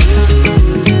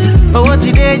 Owó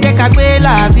ti dé jẹ́ ká gbé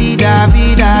la vida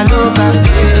loca.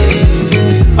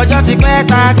 Ọjọ́ ti pẹ́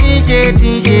ta ti ń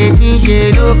ṣe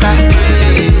loca.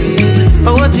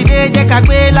 Owó ti dé jẹ́ ká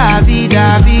gbé la vida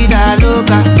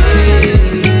loca.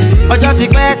 Ọjọ́ ti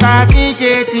pẹ́ ta ti ń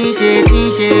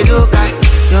ṣe loca.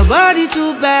 Your body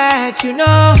too bad, you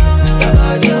know. Your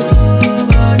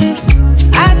body.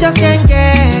 I just can't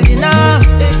get enough.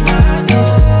 Take my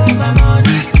dough, my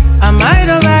money. I might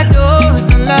overdose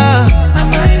on love.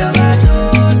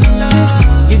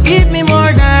 You give me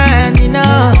more than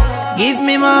enough. Give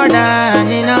me more than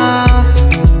enough.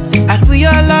 I put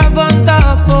your love on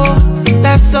top, oh.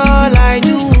 That's all I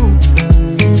do.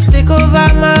 Take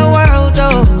over my world,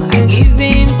 oh. I give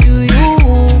in to you.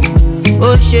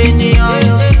 Oh, Shenion.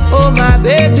 Oh, my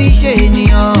baby,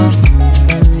 Shenion.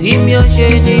 See me, oh,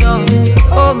 Shenion.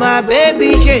 Oh, my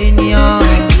baby, Shenion.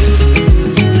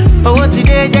 Owó ti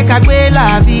dé jẹ́ ká gbé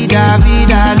la vida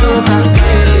loca.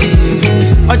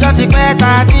 Ọjọ́ ti pẹ́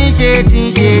ta ti ń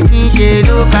ṣe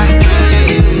loca.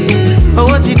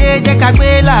 Owó ti dé jẹ́ ká gbé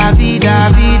la vida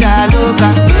loca.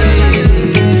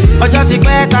 Ọjọ́ ti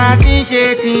pẹ́ ta ti ń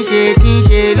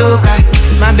ṣe loca.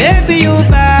 My baby, you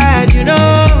bad, you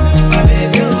know. My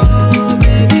baby, oh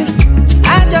baby, I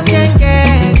just can't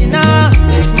get enough.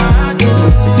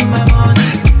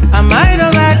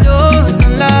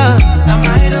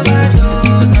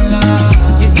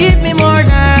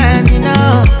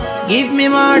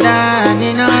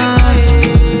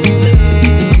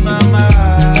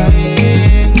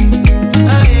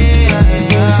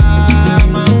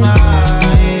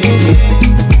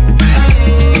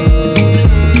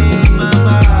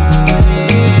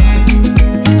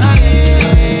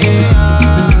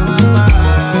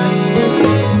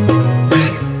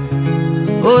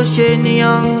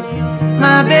 Shania,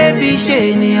 my baby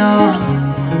Shania.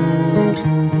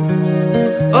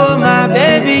 Oh my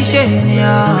baby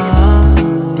Shania.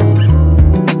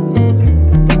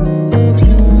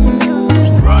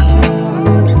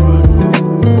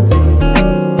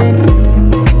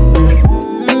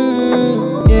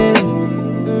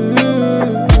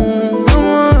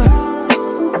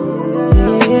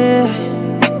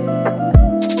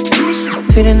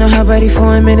 Feeling on her body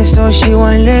for a minute, so she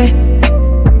won't let.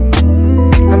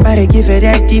 I'm about to give her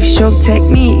that deep stroke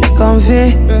technique,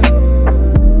 convey.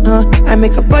 I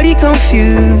make her body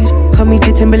confused, call me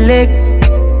the Timberlake.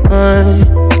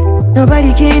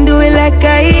 Nobody can do it like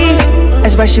I.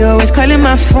 That's why she always calling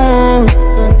my phone.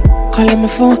 Calling my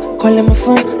phone, calling my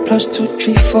phone. +2,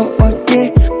 3, 4 all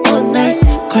day, all night.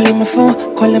 Calling my phone,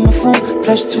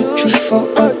 +2, 3, 4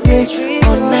 all day,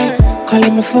 all night.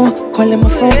 Calling my phone,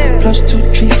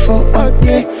 +2, 3, 4 all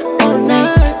day, all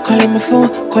night. Calling my phone,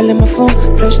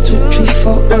 +2, 3,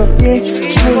 4 all day.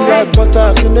 Smooth like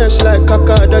butter, finesse like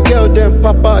caca. The girl them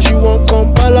papa, she won't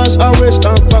come balance her waist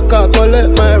and paka.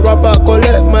 Collect my rubber,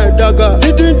 collect my dagger.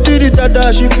 Diddy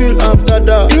dada, she feel I'm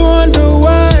dada. You wonder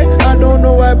why? I don't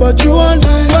know why, but you wonder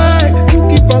why. You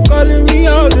keep on calling me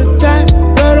all the time.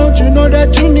 Why don't you know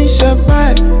that you need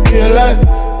senpai? Real life,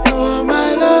 you want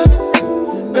my love,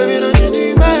 baby, don't you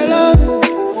need my love?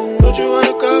 Don't you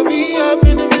wanna call me up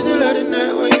in the middle of the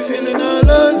night when you feeling all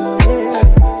alone?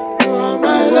 You want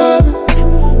my love,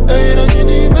 baby, don't you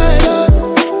need my love?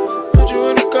 Don't you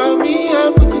wanna call me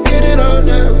up? We could get it all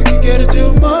night, we could get it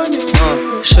till morning.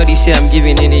 Shorty say I'm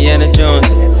giving Indiana Jones.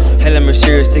 Hella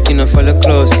Mercedes taking off all the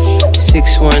clothes.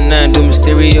 619 do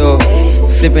stereo.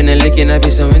 Flipping and licking, I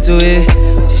be so into it.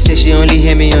 She said she only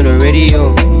hear me on the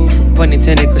radio. Pun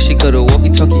intended, cause she go to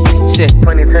walkie-talkie. Said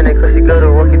pun intended, cause she go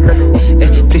to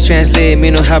walkie-talkie. Please translate, me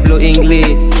no hablo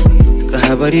English. Got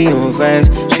her body on vibes,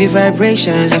 sweet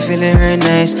vibrations, I'm feeling her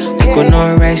nice.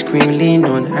 Coconut rice cream, lean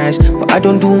on ice. But I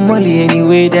don't do molly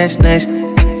anyway, that's nice.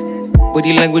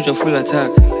 Body language on full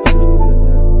attack.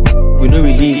 We no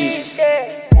release.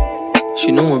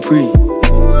 She no one pre.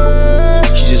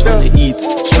 She just wanna eat.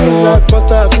 Smooth like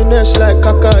butter, finesse like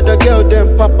caca. The girl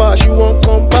them papa, she won't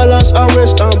come balance her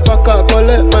waist and paka.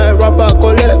 Collect my rubber,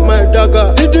 collect my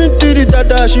dagger. Diddy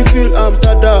dada, she feel I'm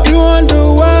dada. You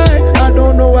wonder why? I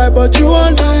don't know why, but you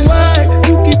wonder why.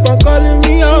 You keep on calling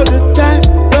me all the time.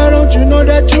 Why don't you know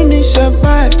that you need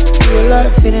senpai? Real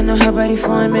life. Feeling on her body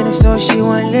for a minute, so she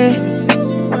won't let.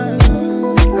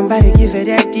 I'm about to give her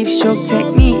that deep stroke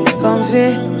technique,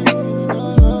 convey.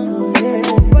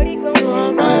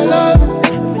 My love,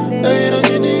 hey, don't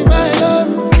you need my love?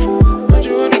 Don't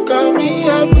you wanna call me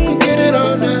up? We could get it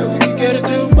all night, we could get it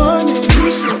till morning.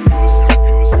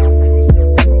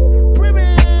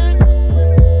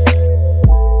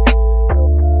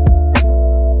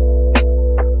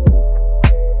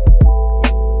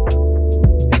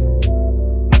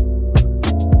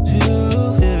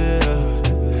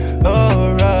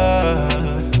 Alright,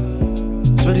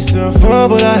 27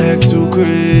 but I act too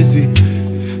crazy.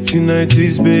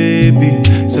 90s baby,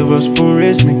 silver spoon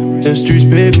raised me, then streets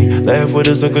paid me. Life with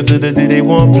a sucker to the day they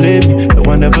won't play me. No,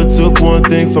 I never took one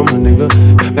thing from a nigga.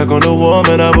 Back on the wall,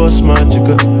 man, I bust my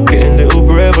chica. Getting little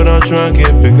bread, but I'm trying to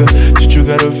get bigger. Shit, you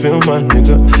gotta feel my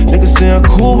nigga. Niggas say I'm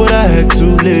cool, but I act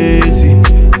too lazy.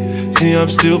 See, I'm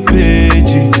still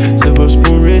pagey. Silver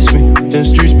spoon raised me, then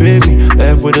streets paid me.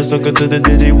 Life with a sucker to the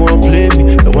day they won't play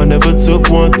me. No, I never took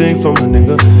one thing from a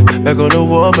nigga. Back on the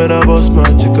wall, man, I bust my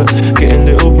chica. Getting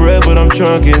little bread, but I'm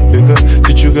trying to get bigger.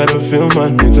 Shit, you gotta feel my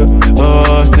nigga.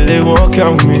 Oh, still they won't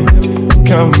count me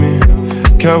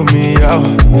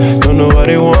out. Don't know why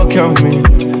they won't count me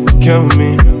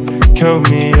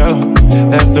out.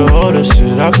 After all the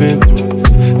shit I've been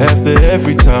through, after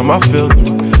every time I feel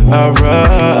through, I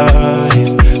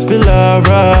rise, still I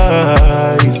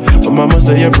rise. My mama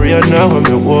say a prayer now, I'm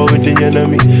at war with the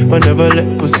enemy. But never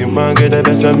let pussy man get the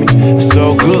best of me. It's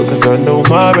so good, cause I know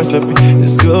my recipe.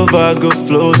 It's good vibes, good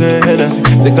flows and Hennessy.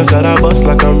 Take a shot, I bust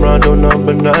like I'm Rondo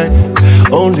number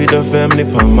 9. Only the family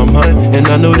on my mind. And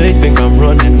I know they think I'm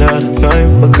running out of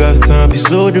time, but God's time be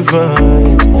so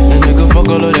divine. And nigga, fuck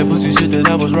all of that pussy shit that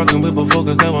I was rocking with before,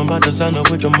 cause now I'm about to sign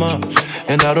up with the mob.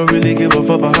 And I don't really give a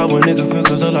fuck about how a nigga feel,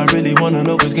 cause all I really wanna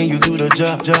know is can you do the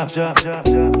job.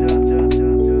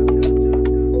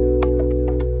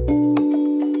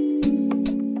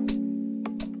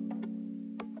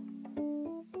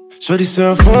 Shorty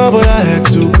sound fun, but I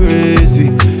act too crazy.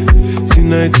 See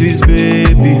 90s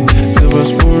baby, silver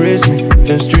spoon raised me,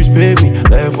 then streets paid me.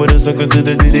 Life with a sucker to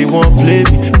the day they won't play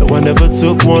me. No, I never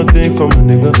took one thing from a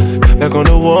nigga. Like on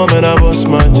the wall, man, I bust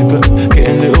my jigger.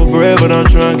 Getting little bread, but I'm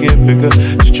trying to get bigger.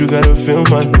 Just you gotta feel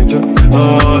my nigga.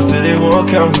 Oh, still they won't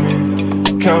count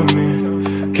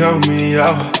me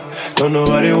out. Don't know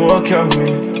why they won't count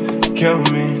me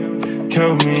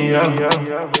out.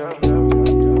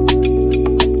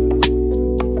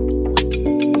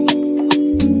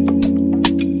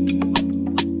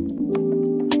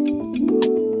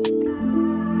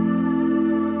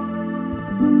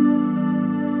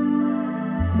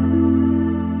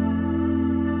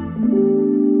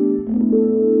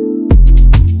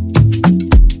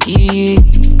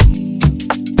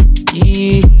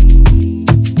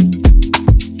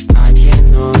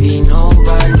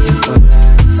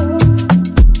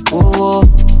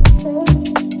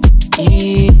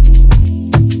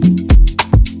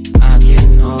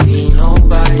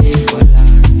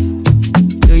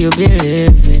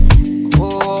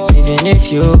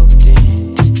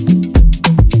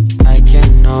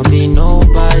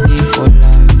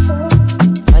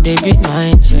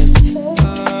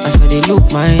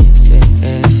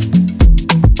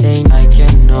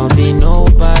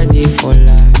 DJ Hol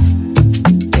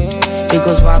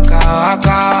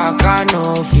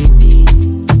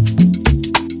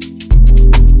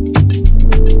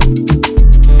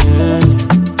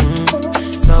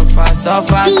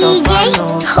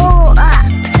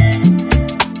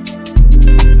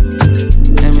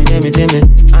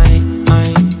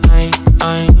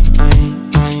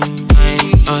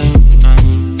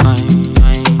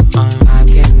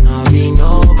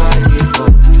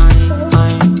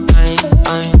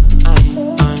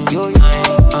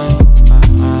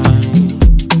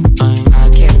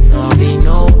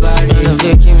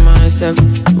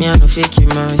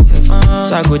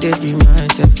So I go dey be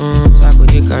myself, so I go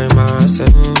dey carry myself,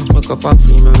 wake up and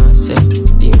free myself,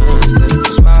 be myself.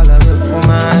 Just all of it for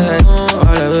my head,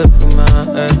 all of it for my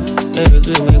head. They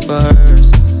agree make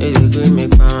bars, they agree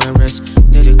make my rest,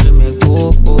 they agree make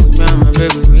popo. Me and my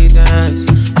baby we dance,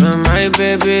 me and my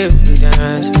baby we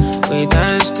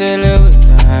dance till we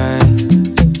die.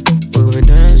 We will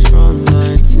dance from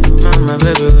night till my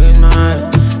baby with mine,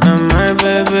 and my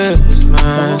baby was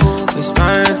mine. We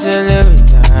smile till we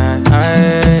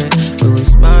die. We will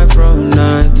smile from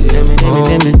night till I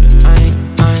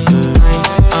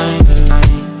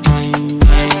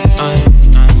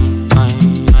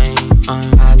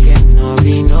cannot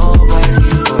be nobody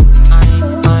for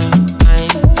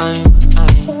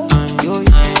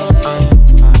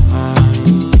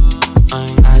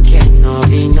I cannot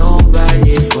be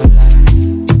nobody for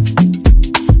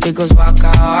life. Because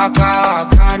waka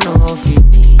no fit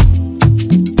me.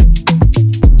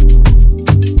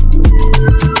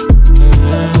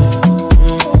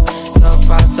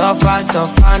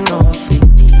 Suffer no fit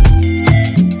me.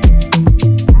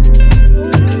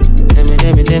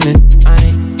 Demi, I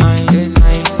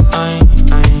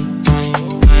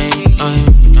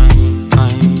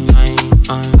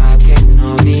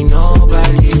cannot be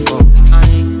nobody for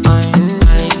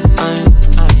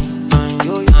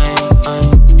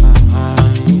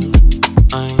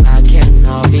I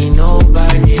cannot be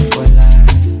nobody for life.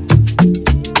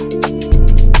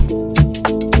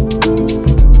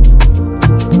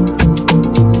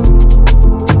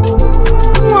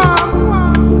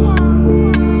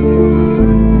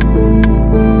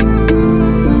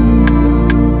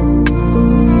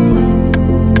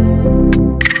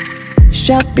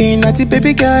 Shopping at the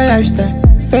baby girl lifestyle.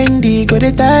 Fendi go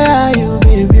dey tire you,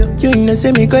 baby. You know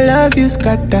say me go love you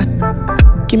scatter.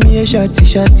 Give me a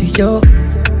shotty, yo.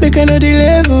 Make I know the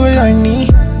level on me.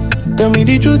 Tell me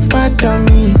the truth, smart on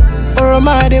me. Or am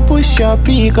I they push your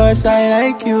P, cause I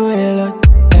like you a lot.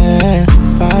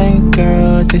 Fine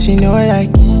girl, say she know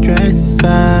like stress.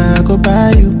 I go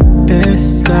buy you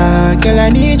Tesla. Girl, I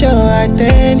need your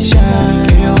attention.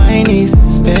 Girl, your wine is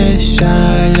special.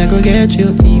 I go get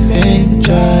you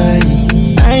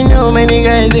eventually. I know many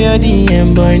guys they are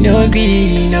DM, but no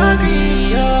green.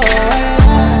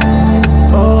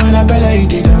 Oh, and I bet you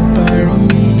did that borrow me.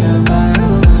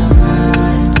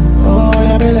 Oh, and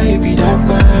I bet you be that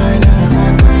man.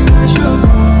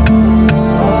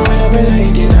 Oh, and I bet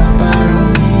you did that borrow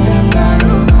me.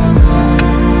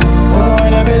 Oh,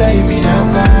 and I bet you be that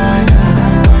man.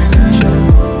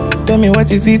 Tell me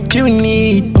what is it you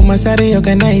need? Oh, my sorry,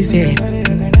 organize it.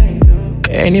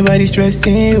 Anybody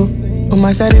stressing you? Oh,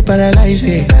 my sorry, paralyze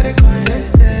it.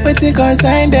 But you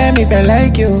consign them if I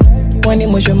like you. One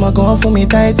emotion more go on for me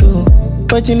title.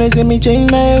 But you know, say me change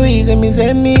my ways and me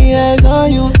set me eyes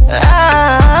on you.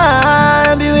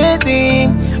 I'll be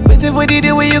waiting for the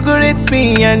day where you correct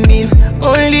me. And if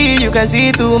only you can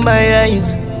see through my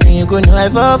eyes. and you go know I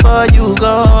fall for you,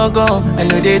 go. I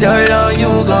know they don't love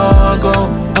you, go.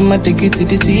 I'ma take you to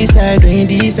the seaside, when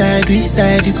you decide which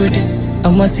side you go do.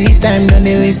 I'ma see time, don't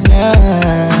they waste now.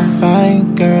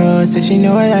 Fine girl, say she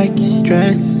know I like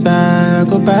stress. I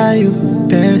go buy you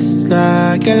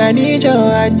Tesla. Girl, I need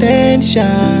your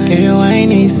attention. Girl, your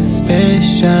wine is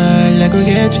special. I go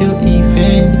get you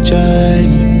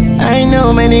eventually. I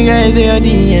know many guys they are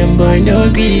DM, but no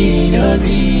agree. Oh,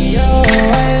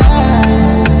 I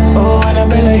lie. Oh,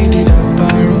 Annabella, you did that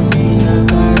borrow me.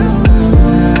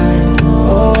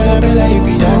 Oh, Annabella, you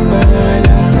be that man.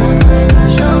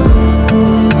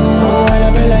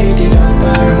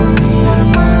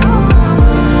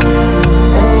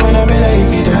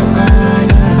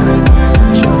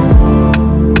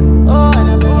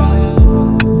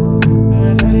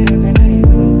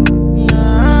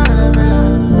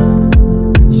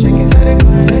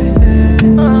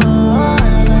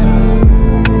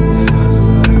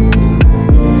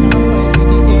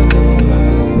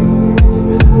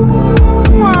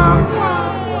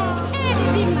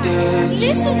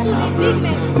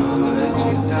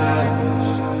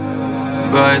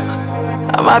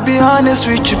 I'll be honest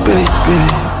with you, baby.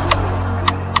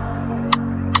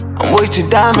 I'm way too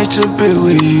damaged to be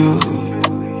with you.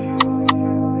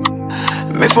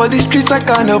 Me for the streets, I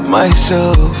can't help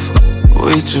myself.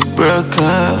 Way too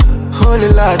broken. Holy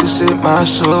Lord, you save my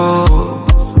soul.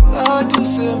 Lord, you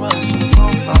save my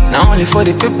soul. Now only for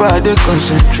the people I do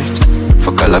concentrate.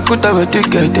 For Kalakuta, where they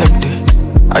get them day.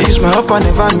 I use my up, I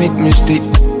never make mistake.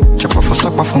 Chopper for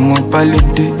supper from one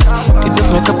palette. They def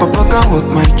make up a pack and work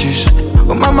my juice.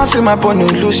 Oh mama say my boy no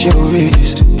lose your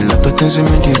waist. A lot of things we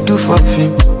made you do for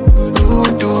him.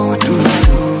 Do.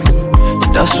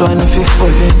 That's why I no feel fall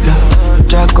in love.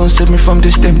 Jack gon' save me from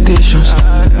these temptations.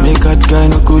 Make that guy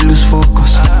no go lose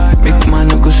focus. Make man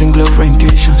no go sing love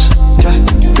renditions.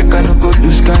 Make I no go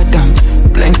lose goddamn.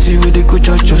 Plenty with the good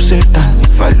church of Satan.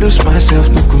 If I lose myself,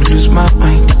 no go lose my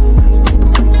mind.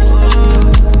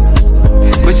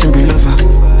 Waiting be lover.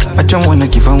 I don't wanna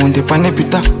give her one day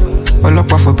panepita. All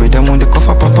up for bed, I'm on the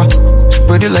cover, papa.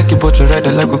 Spread it like a bottle,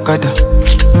 rider like Okada.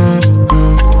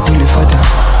 Holy Father,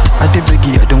 I did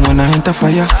beggy, I don't wanna enter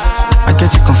fire. I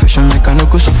get your confession, make I no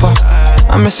go so far.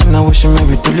 I'm messing now, washing me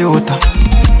with holy water.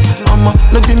 Mama,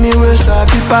 no be me where I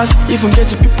be pass. Even get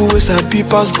the people where I be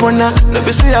pass. Borna, no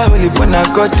be say I only born I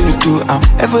got to do.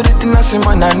 Everything I see,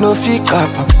 man, I know fit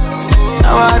up.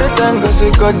 Now I the time go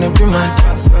say God, no be man.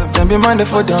 Don't be man,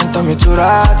 therefore don't tell me to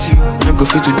rat you. No go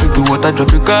fit to drink the water,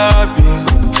 drop it up, yeah.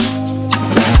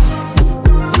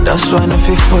 That's why I no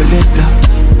fit fall in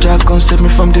love. Jack gon' save me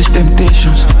from these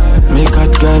temptations. Make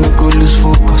that guy no go lose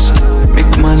focus.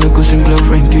 Make man no go sing love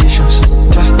renditions.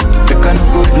 Make I no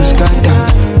go lose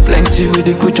goddamn. Plenty with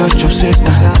the good church of Satan.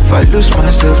 If I lose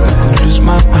myself, I go lose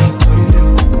my mind.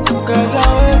 Cause I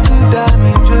way too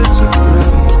damaged just to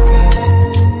grow.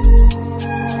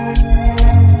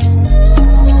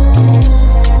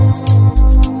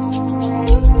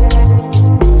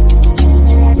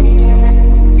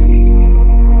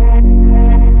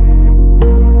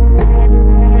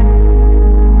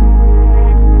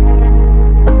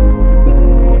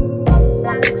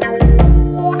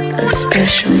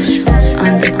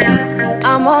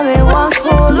 I'm only one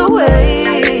call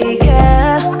away,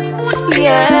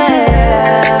 yeah.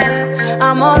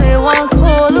 I'm only one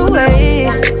call away.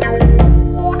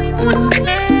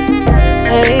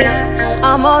 Hey,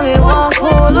 I'm only one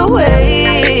call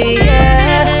away,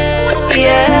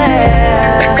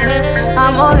 yeah.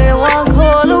 I'm only one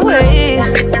call away,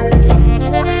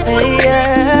 hey,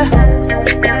 yeah.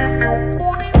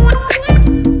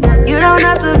 You don't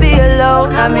have to be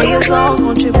alone, I mean your zone.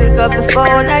 Won't you pick up the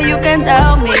phone? Now you can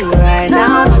tell me right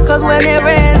now. Cause when it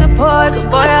rains it pours, and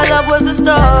boy our love was a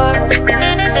start.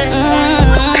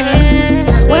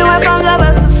 We went from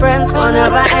lovers to friends, will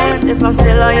never end. If I'm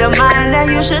still on your mind, then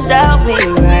you should doubt me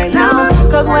right now.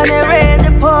 Cause when it rained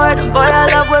it poured, and boy our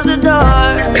love was a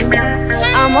door.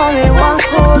 I'm only one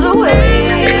call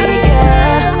away,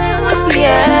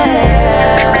 yeah.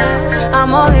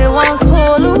 I'm only one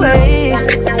call away.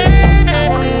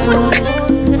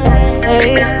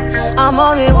 Hey, I'm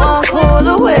only one call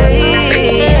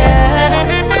away,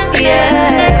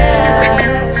 yeah.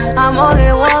 I'm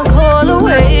only one call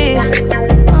away, yeah.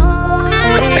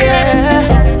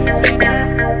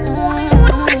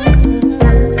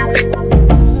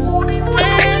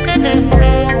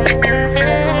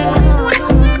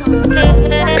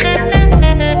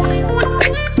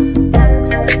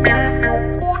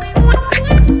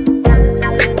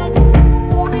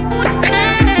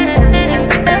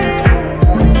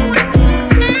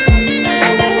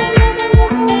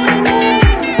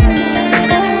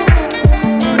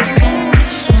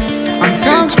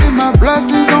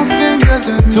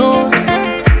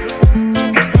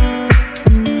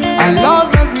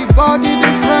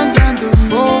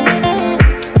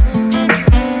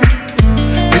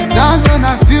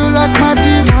 like my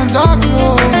demons are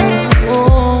close.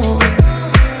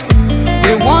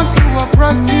 They want to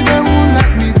oppress you, they won't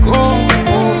let me go.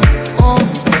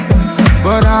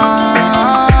 But I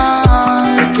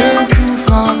came too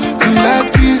far to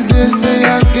let these days say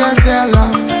I get their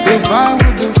love. They fine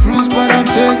with the fruits, but I'm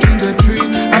taking the tree.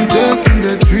 I'm taking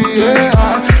the tree, yeah.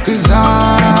 Cause I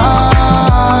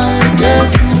came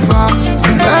too far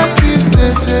to let these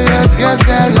days say I get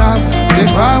their love. They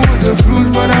fine with the fruits,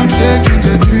 but I'm taking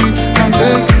the tree. I'm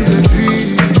taking the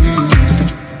tree.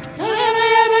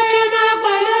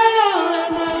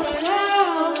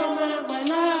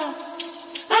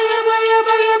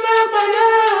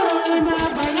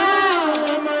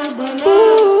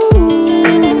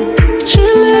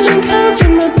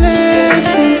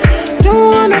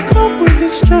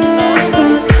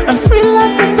 I'm free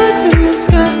like the birds in the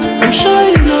sky. I'm sure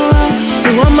you know how. So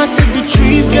I'ma take the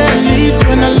trees, get lit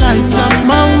when the lights up.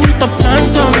 Man with the plan,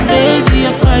 some days he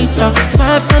a fighter.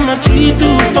 Sat on my tree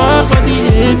too far for the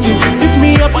hating. Pick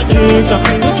me up later,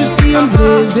 don't you see I'm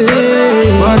blazing?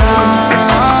 But I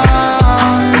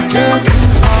came too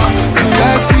far to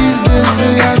let these days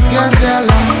say I get their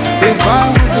love. They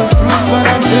fine with the fruits, but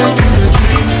I'm taking the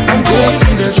tree. I'm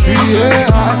taking the tree, yeah.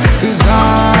 Cause I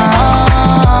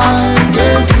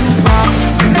came too far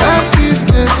to let these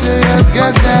days say I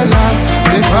get their love.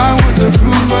 They fine with the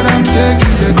fruit, but I'm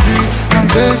taking the tree. I'm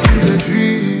taking the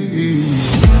tree.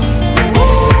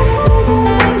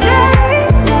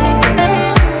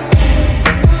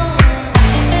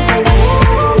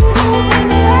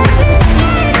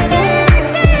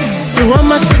 So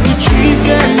I'ma take the trees,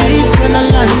 get lit when the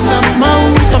lights up.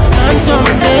 Man with the plan, some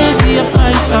days he a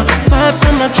fighter. Start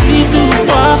on my tree too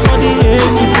far for the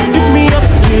hating. Pick me up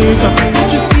later,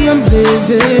 don't you see I'm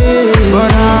blazing?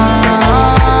 But I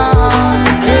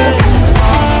came too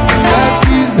far to let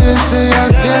these days say I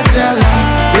get their love.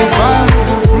 They fine with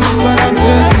the fruits, but I'm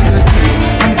taking the tree.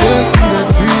 I'm taking the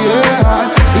tree, yeah.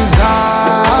 Cause I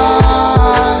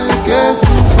came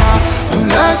too far to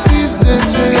let these days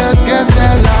say I get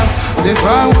their love. They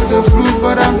fine with the fruit,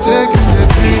 but I'm taking the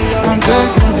tree. I'm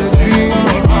taking the tree.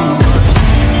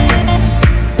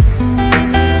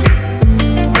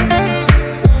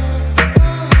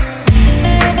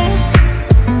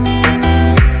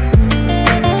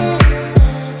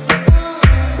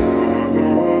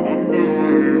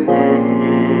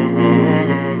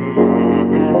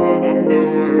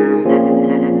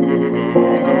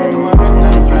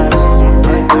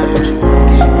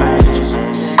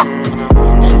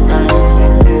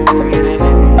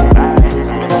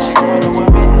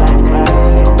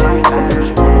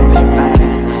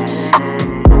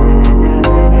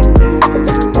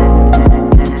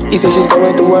 He said she's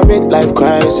going through a midlife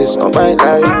crisis on my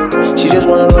life. She just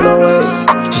wanna run away.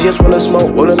 She just wanna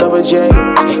smoke, roll another J.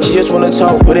 She just wanna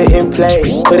talk, put it in play.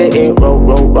 Put it in,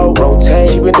 rotate.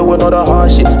 She been doing all the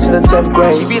hard shit since the 10th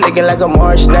grade. She be looking like a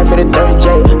Martian after the 3rd J.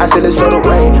 I said let's float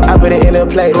away. I put it in a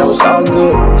plate, now it's all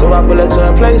good. So I pull her to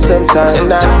a place sometimes.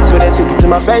 And I put it to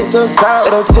my face sometimes.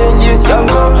 And I'm 10 years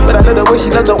younger, but I love the way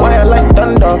she does the wire like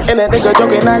thunder. And that nigga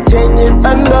joking, not 10 years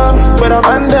under. But I'm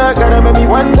under, gotta make me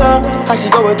wonder how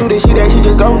she going through this shit that she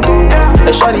just go through.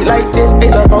 A shorty like this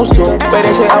ain't supposed to, but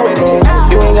they say outlaw.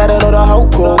 You ain't gotta know the whole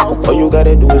crew. All you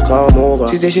gotta do is come over.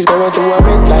 She said she's going through a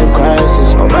midlife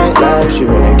crisis. On my life, she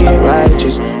wanna get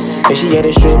righteous. And she had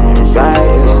a strip and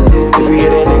fighters. If we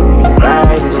hit a lick, we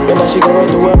riders. And now she going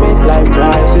through a midlife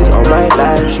crisis. On my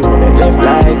life, she wanna live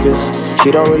like us.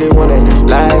 She don't really wanna live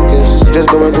like us. She just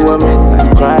going through a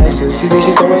midlife crisis. She said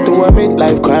she's going through a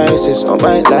midlife crisis. On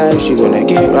my life, she wanna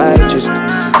get righteous.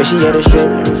 And she had a strip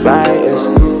and fighters.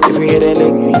 If we hit a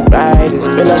lick, we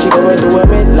riders. But now she going through a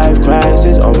midlife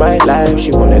crisis. On my life,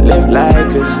 she wanna live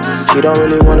like us. She don't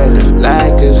really wanna live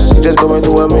like us. She just going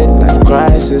through a midlife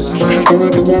crisis. She's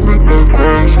going through a midlife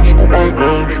crisis. On my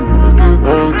life, she wanna get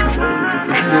righteous.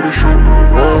 And she had a shit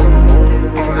fighters.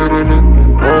 If we hit a lick,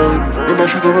 we riders. And now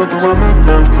she going through a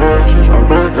midlife crisis. On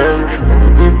my life, she wanna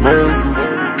live like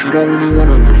us. She don't really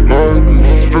wanna live like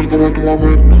us. She just going through a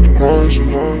midlife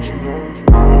crisis.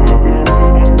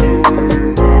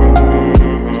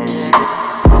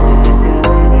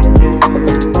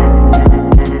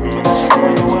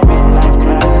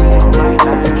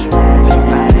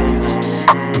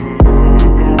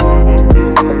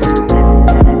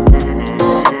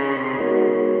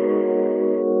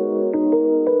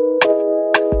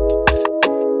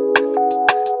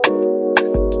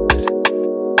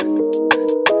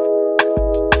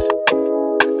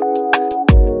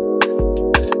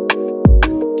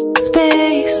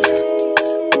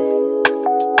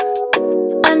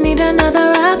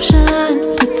 option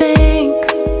to think.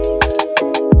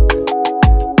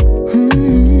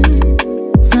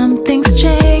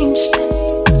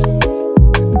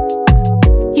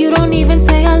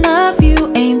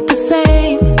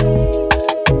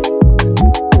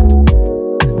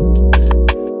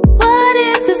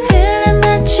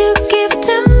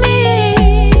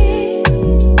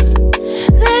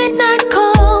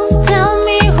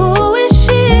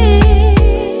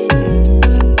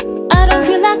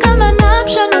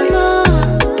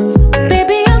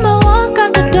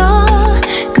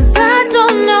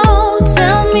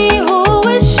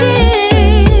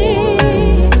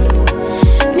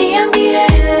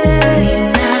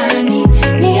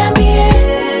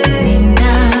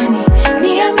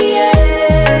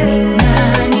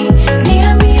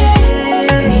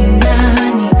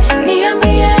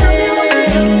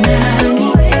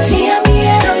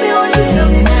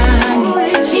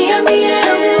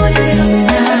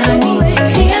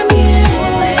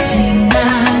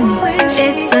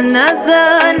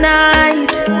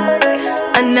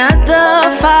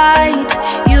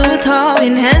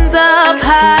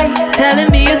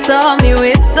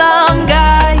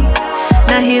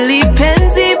 hili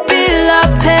penzi bila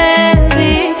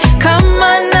penzi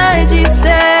kama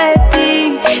najiseti.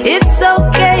 It's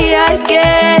okay, I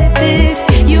get it.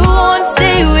 You won't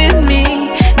stay with me.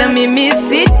 Na mimi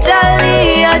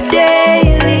sitalia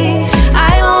daily.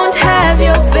 I won't have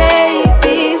your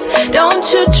babies.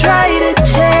 Don't you try to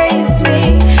chase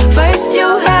me. First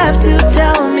you have to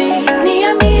tell me.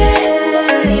 Niambie,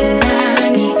 ni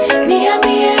nani?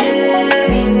 Niambie,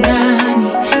 ni nani?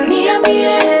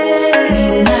 Niambie, ni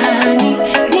nani?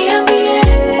 Niambie,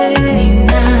 ni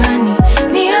nani?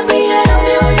 Niambie, tell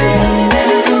me what you tell me now.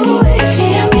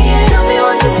 Niambie, tell me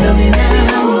what you tell me now.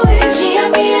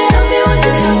 Niambie, tell me what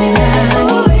you tell me now.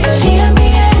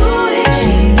 Niambie,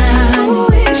 she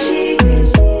nani? She.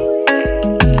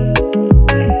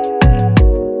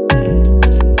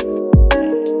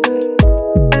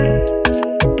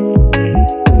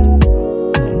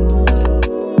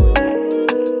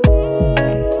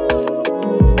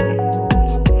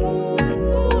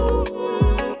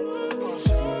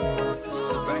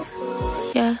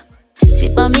 Yeah,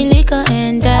 sip on me liquor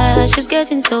and dash. It's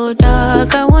getting so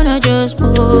dark, I wanna just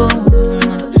boom.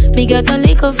 Me got the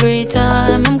liquor free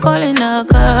time. I'm calling a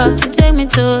cop to take me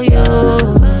to you.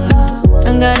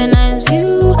 I got a nice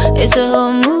view, it's a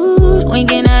whole mood.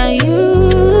 Winking at you,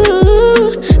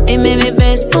 it made me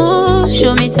best move.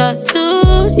 Show me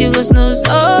tattoos, you go snooze,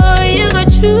 oh you go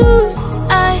choose.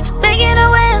 I beg you to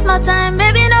waste my time,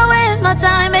 baby, no waste my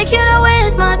time. Make you no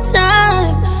waste my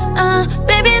time.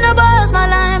 Baby, no buzz my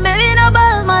line, baby, no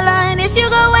buzz my line. If you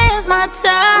go waste my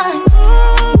time.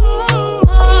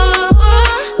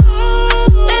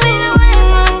 Baby, no waste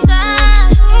my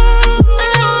time. I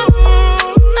know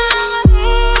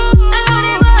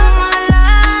they buzz my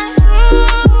line.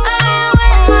 I know they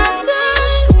waste my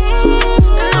time.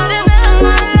 I know they buzz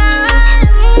my line.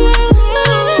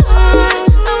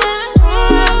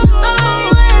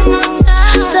 Waste no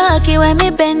time. Suck it when me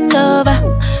bend over.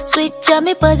 Switch up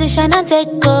me position and take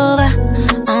over.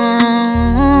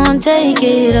 Take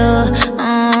it all.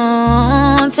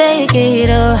 Take it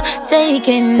all.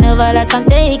 Taking over like I'm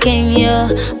taking you.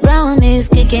 Brown is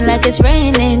kicking like it's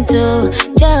raining too.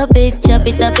 Chop it up,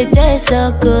 it tastes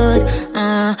so good.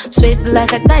 Sweet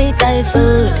like a Thai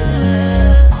food.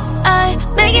 I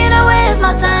beg you to waste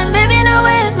my time, baby, no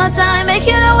waste my time. Make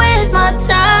you no waste my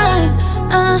time.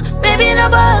 Baby, no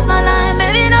buzz my line,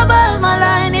 baby, no buzz my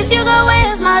line. If you go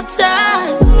waste my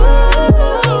time.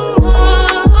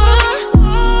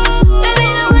 Baby,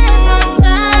 no waste my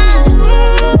time.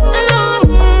 I know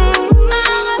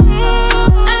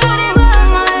they buzz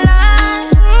my line.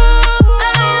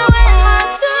 Baby, no waste my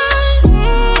time.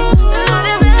 I know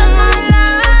they buzz my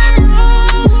line.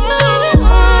 Baby,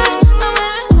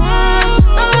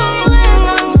 waste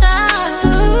no time.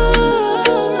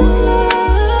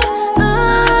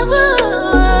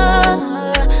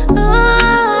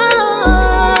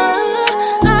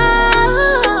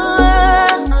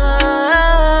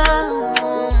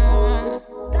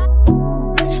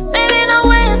 Baby, don't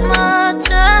waste my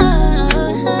time.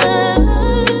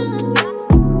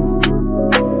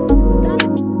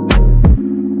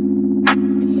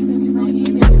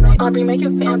 Aubrey, make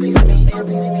it fancy for me.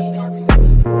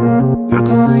 Girl,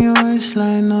 come on your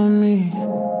waistline on me.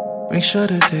 Make sure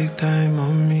to take time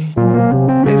on me.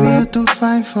 Maybe you're too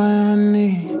fine for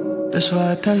honey. That's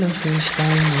why I tell her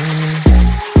FaceTime on me.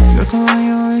 Girl, come on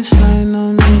your waistline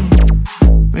on me.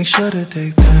 Make sure to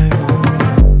take time on me.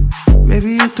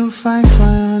 Baby, you're too fine for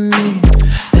honey.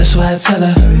 That's why I tell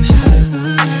her FaceTime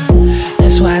on me.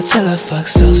 That's why I tell her fuck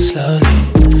so slowly.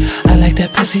 I like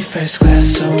that pussy first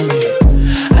class only.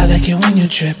 I like it when you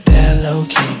drip that low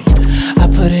key. I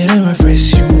put it in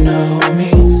reverse, you know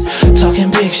me. Talking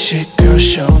big shit, girl,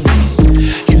 show me.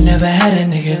 You never had a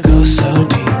nigga go so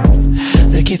deep.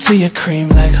 Lick it to your cream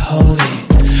like holy.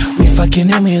 We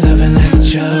fucking and we loving like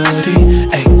Jody.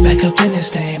 Ay, back up in this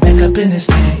thing, back up in this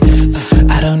thing.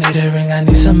 I don't need a ring, I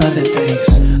need some other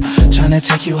things. Tryna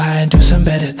take you high and do some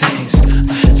better things.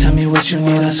 Tell me what you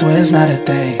need, I swear it's not a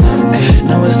thing. Ay,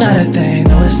 no, it's not a thing,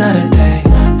 no, it's not a thing.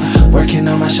 Working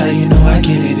on my shot, you know I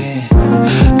get it in.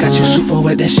 Got you super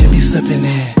wet, that shit be slipping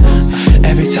in.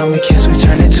 Every time we kiss, we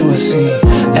turn it to a scene.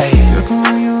 Ay. Girl, come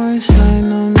on your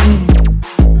waistline on me.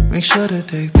 Make sure to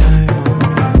take time on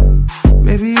me.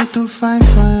 Baby, you're too fine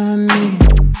for honey.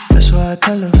 That's why I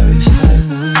tell her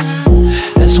FaceTime on me.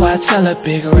 That's why I tell her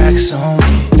big racks on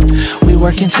me. We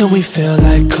work until we feel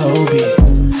like Kobe.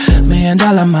 $1 million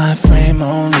mind frame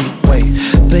only. Wait,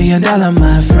 $1 billion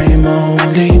mind frame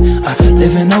only.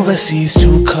 Living overseas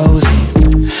too cozy.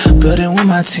 Building with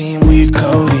my team, we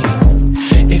Cody.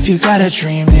 If you got a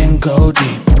dream, then go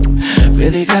deep.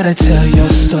 Really gotta tell your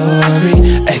story.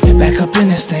 Ay, back up in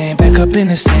this thing, back up in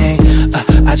this thing.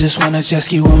 I just wanna jet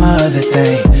ski with my other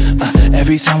thing.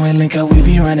 Every time we link up, we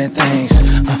be running things.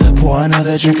 Pour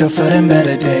another drink up for them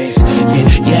better days.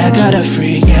 Yeah, I got a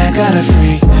freak, yeah, I got a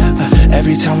freak.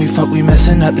 Every time we fuck, we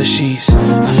messing up the sheets.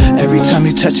 Every time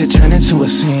you touch it, turn into a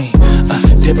scene.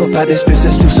 Dip up out this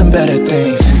business, do some better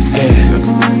things. Yeah. Look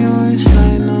on your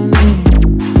waistline on me.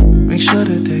 Make sure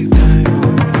to take time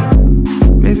on me.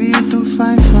 Maybe you do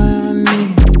fine on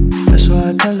me. That's why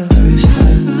I tell her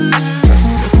FaceTime on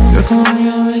me. Look on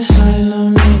your waistline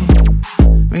on me.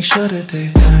 Make sure to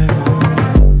take time on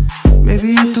me. Maybe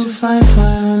you do fine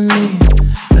on me.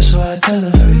 That's why I tell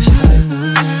her FaceTime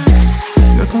on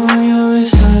me. Look on your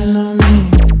waistline on me.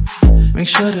 Make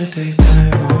sure to take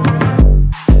time on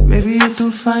me. Maybe you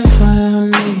do fine on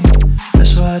me.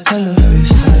 That's why I tell her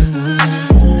FaceTime on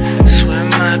me. Swim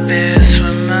my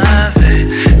babe,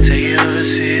 take you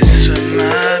overseas, swim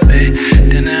my babe.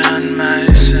 Dinner on my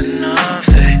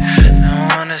Sanofi. No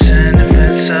one is in the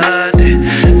Versace.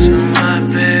 Swim my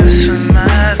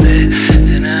babe,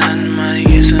 dinner on my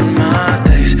use and my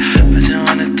days. But you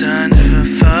wanna turn to a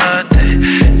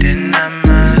 40. Didn't I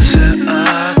mess it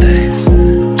all day?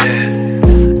 Yeah.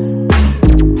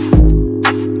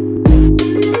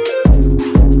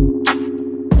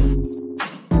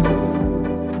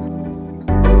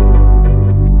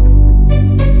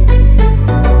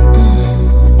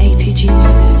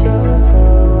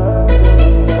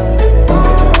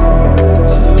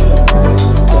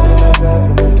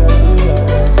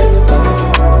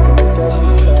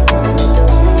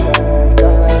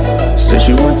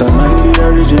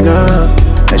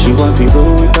 And she want to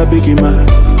roll with a biggie man.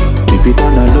 Keep it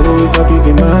on the low with a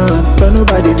biggie man. But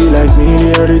nobody be like me,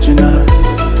 the original.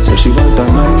 So she want a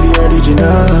man, the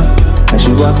original. And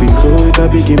she want to roll with a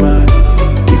biggie man.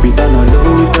 Keep it on the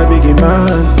low with a biggie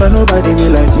man. But nobody be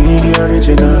like me, the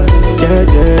original. Yeah,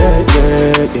 yeah,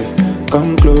 yeah, yeah.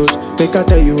 Come close, make I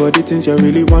tell you all the things you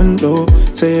really want, though.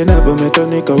 Say you never met a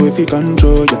nigga with he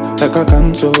control you, like a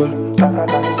console.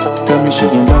 Tell me she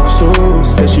in love so,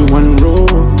 say she want roll,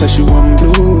 say she want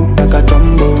blue, like a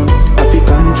trombone. I feel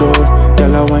control,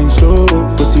 tell her wine slow,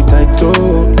 pussy tight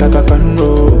toe, like a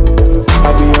conroll.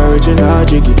 I be original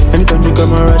jiggy, anytime she come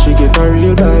around she get a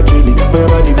real bad feeling. But your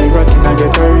body be rocking, I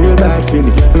get a real bad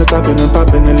feeling. And I stopping and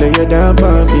popping and lay you down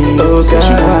for me. Oh, say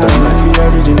she want a man be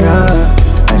original,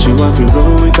 and she want to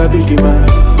roll with a biggie man.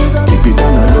 Keep it on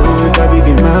the low with a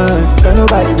biggie man. But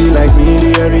nobody be like me,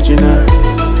 the original.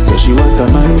 So she want a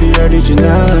man, the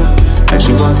original. And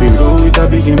she want to roll with a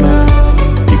biggie man.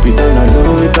 Keep it on the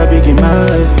low with a biggie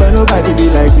man. But nobody be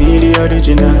like me, the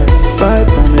original. Fight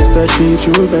promise that she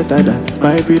true better than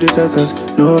my predecessors.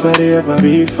 Nobody ever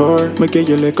before. Make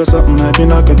you like or something, I've been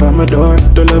knocking on my door.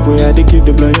 The love we had to keep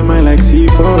the blow your mind like C4.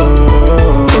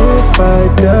 If I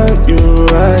tell you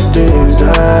I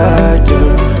desire you,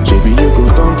 baby you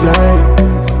could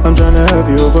comply. I'm tryna have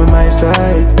you over my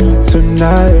side.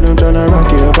 Tonight I'm tryna rock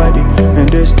your body. And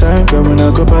this time, girl, when I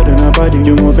go bad in her body,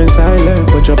 you moving silent,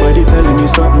 but your body telling me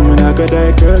something. When I got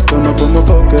that curse, gonna put my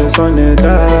focus on the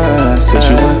dark. So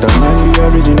she want a man, the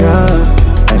original.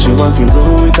 And she want to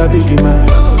roll with a biggie man.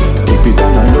 Keep it on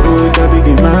the low with a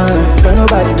biggie man. But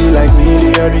nobody be like me,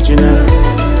 the original.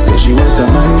 So she want a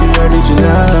man, the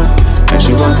original. And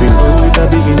she want to roll with a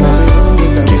biggie man.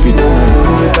 Keep it on the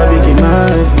low with a biggie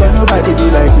man. But nobody be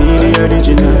like me, the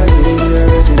original. The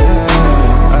original.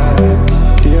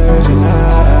 The original.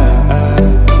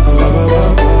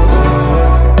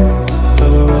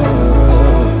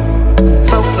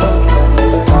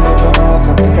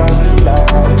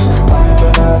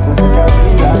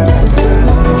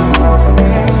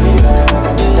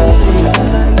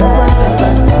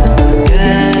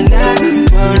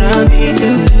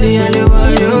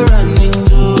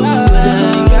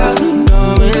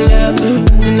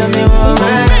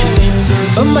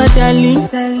 Oh my darling,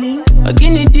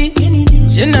 Guinea,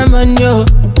 Shenaman yo.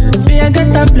 Me I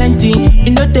got a plenty,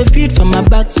 you know the feed for my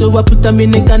back, so I put them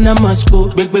in the Ghana Moscow.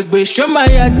 Big, show my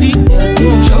yati,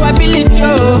 show ability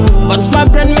yo. Bust my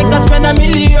brand, make us spend $1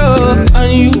 million on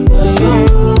you.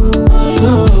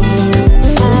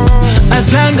 As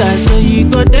long as you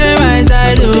go there my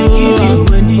side, oh. They give you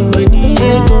money,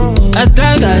 yeah, go. As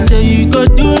long as you go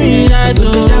do me nice,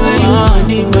 oh. Shower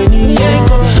you money, yeah,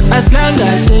 go. As long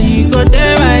as you go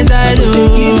there my side, oh. They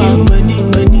give you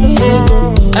money, yeah,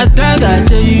 go. As long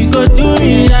as you go do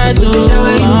me nice, oh.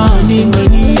 Shower you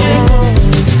money, yeah, go.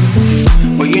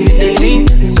 Well, you need the lean,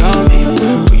 call me.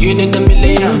 Well, you need $1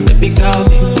 million, baby, call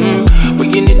me. Well,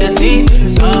 you need the lean,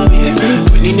 call me.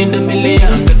 Well, you need $1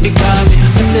 million, baby, call me.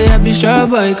 I say I be sure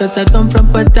convoy, cause I come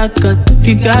from Port Harcourt. If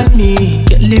you got me,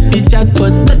 get lippy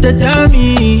jackpot, not the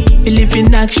dummy. Believe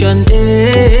in action,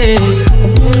 eh.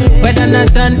 Whether on a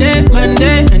Sunday,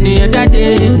 Monday, any other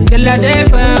day, till I day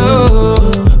for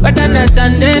you. Whether on a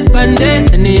Sunday, Monday,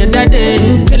 any other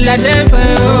day, till I day for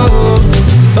you.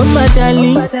 Oh my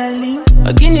darling,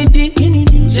 oh guinea,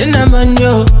 cinnamon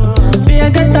yo. Me I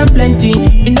got a plenty,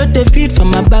 you know the feed for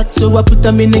my back, so I put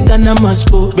them in the Ghana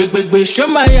Moscow. Big, show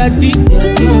my yati,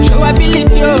 show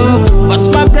ability oh. What's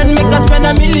my brand make us spend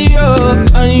 $1 million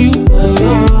on you,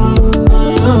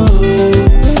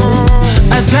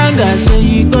 As long as say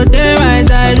you go there my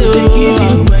side, oh. They give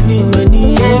you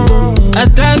money, yeah, go. As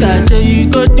long as say you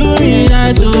go do me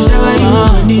nice, oh. Shower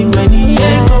you money,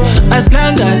 yeah, go. As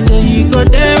long as say you go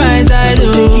there my side,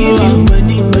 oh. They give you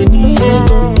money, yeah,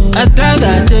 go. As long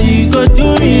as say you go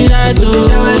do me nice, oh.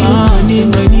 Shower you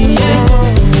money, yeah, go.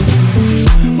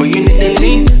 When you need the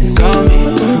team, call me.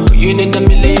 When you need $1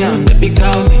 million, baby,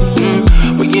 call me.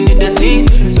 When you need the team,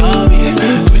 call me.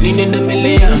 When you need $1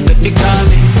 million, baby, call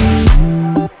me.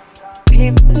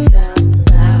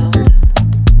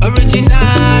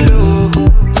 Original,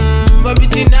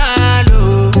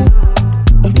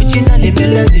 original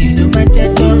melody, you might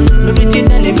get on.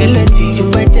 Original melody, you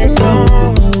might get on.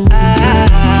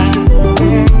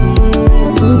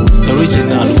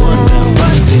 Original wonder,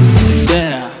 what's in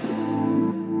there?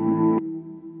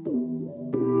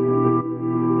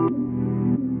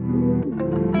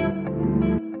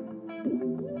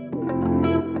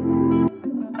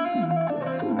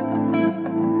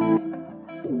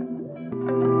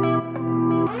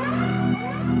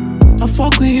 I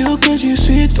fuck with you cause you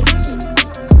sweet though.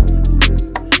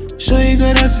 So you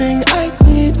got everything I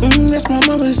need, that's my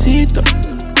mamacita.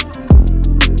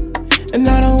 And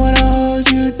I don't wanna hold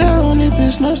you down if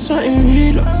it's not something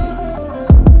real.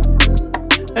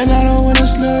 And I don't wanna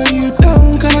slow you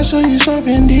down, can I show you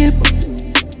something deeper?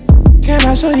 Can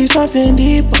I show you something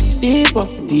deeper?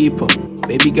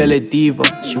 Baby girl a diva,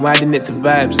 she riding it to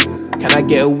vibes. Can I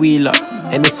get a wheeler?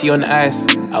 Hennessy on ice.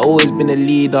 I always been a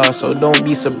leader, so don't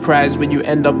be surprised when you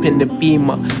end up in the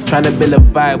Beamer. Tryna build a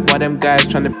vibe while them guys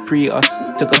tryna pre us.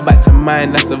 Took her back to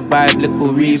mine, that's a vibe,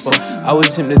 little reaper. I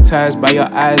was hypnotized by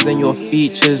your eyes and your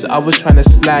features. I was tryna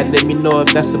slide, let me know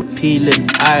if that's appealing.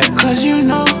 Cause you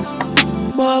know,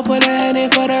 boy, put a Henny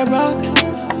for the rock.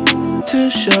 2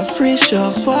 shot, 3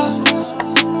 shot,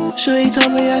 4. Sure he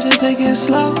told me I should take it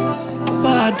slow,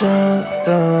 but I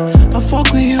don't. I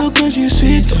fuck with you cause you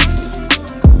sweet.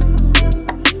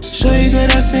 So you got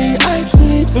everything I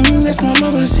need, that's my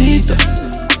mamacita.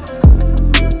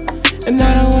 And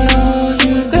I don't wanna hold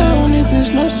you down if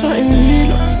it's not something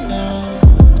real.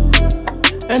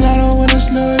 And I don't wanna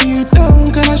slow you down,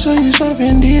 can I show you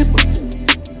something deeper?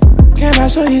 Can I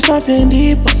show you something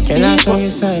deeper? Can I show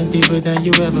you something deeper than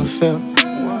you ever felt?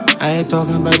 I ain't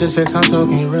talking about the sex, I'm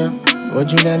talking real.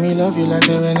 Would you let me love you like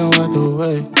there ain't no other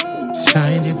way?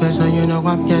 Shine the best so you know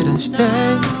I'm here to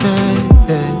stay,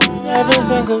 every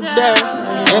single day.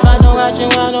 If I know what you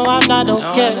want, no, I'm not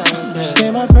okay.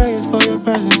 Say my prayers for your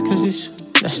presence, cause it's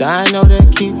that's how I know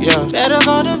that keep you. Better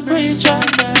go to preacher.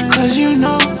 Cause you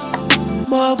know,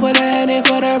 boy, put a Henny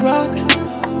for the rock.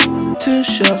 2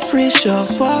 shot, 3 shot,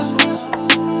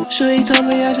 4. Sure he told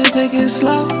me I should take it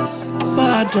slow,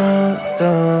 but I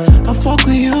don't. I fuck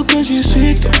with you cause you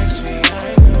sweet.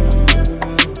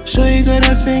 So you got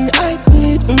everything I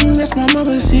need, that's my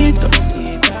mamacita.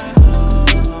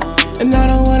 And I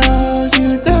don't wanna hold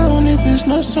you down if it's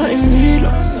not something real.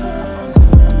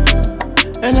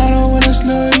 And I don't wanna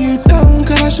slow you down,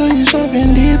 can I show you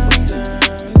something deeper?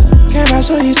 Can I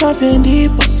show you something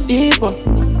deeper?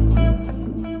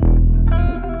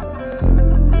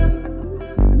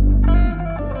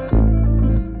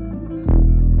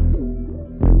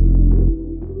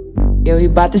 Yeah, we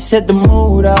bout to set the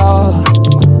mood off.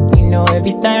 You know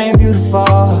everything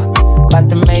beautiful. About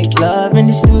to make love in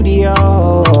the studio.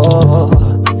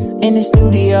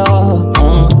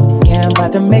 Yeah, I'm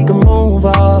about to make a move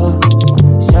off.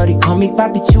 Shorty call me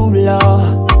Papi Chulo.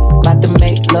 About to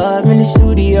make love in the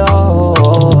studio.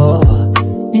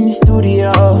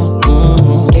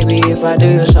 Baby, if I do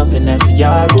you something, that's a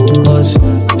yahoo boss.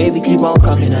 Baby, keep on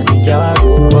coming, that's a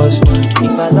yahoo boss.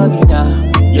 If I love you now,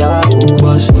 yahoo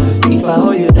boss. If I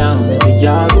hold you down, that's a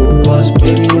yahoo boss.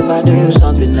 Baby, if I do you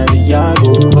something, that's a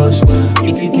yahoo boss.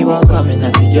 If you keep on coming,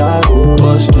 that's a yahoo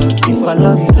boss. If I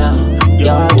love you now,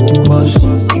 yahoo boss.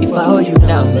 If I hold you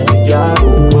down, that's a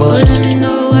yahoo boss. Let me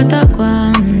know what I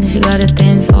want. If you got a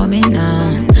thing for me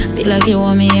now, be like you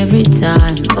want me every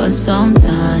time, but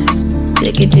sometimes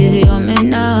take it easy on me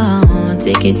now.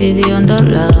 Take it easy on the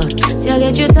love. Till I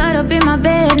get you tied up in my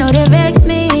bed, no they vex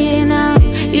me now.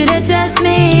 You dey test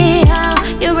me, how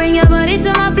you bring your body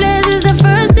to my place is the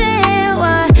first day.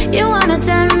 Why you wanna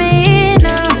tell me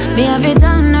no? Me have you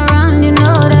turn around, you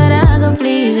know that I go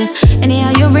please you.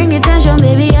 Anyhow you bring the tension,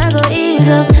 baby, I go ease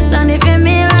up. Don't you feel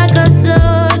me like a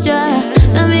soldier?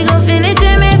 Let me go feel it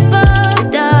in me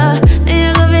folder. Then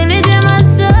you go feel it in my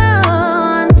soul.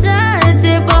 I'm tired,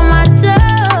 tip on my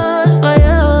toes for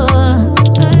you.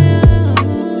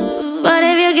 But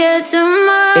if you get too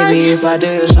much, baby, if I do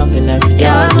you something that's a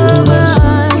job,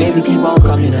 baby, keep on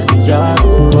coming as a job,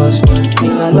 boss.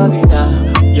 If I love you now,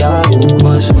 job,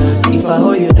 boss. If I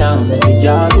hold you down, that's a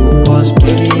job, boss.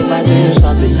 Baby, if I do you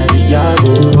something that's a job,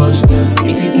 boss.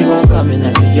 If you keep on coming,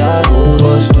 that's a job,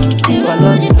 boss. If I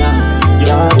love you now,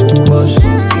 job, boss.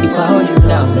 If I hold you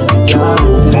down, that's a job,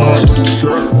 boss.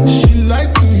 She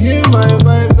like to hear my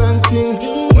vibes and ting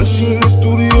when she in the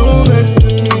studio next to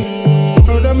me.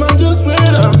 Heard that man just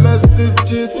read her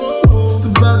messages. It's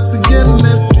about to get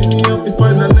messy. Me up to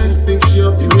find the next thing she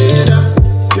up the radar.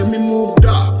 Get me moved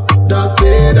up, dark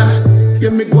later.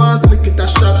 Get me go and slick it a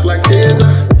shot like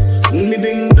taser. Swing me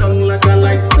ding dong like a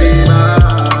lightsaber.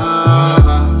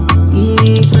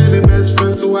 Say the best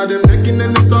friends, so I them necking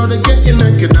and they started getting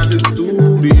naked at the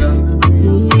studio.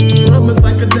 I'm a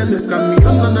psychedelic, got me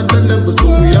on another level, so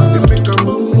we have to make a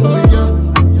move, yeah.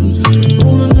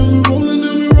 Rolling and we rolling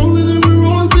and we rolling and we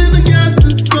rolling, say the gas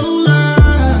is so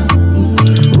loud.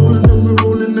 Rolling and we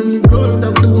rolling and we going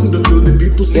out the window till the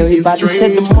people see it about to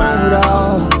set the mood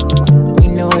off.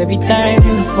 You know everything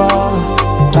beautiful.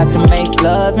 About to make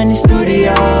love in the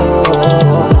studio.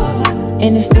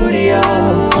 In the studio.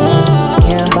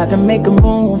 Yeah, I'm about to make a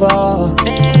move off.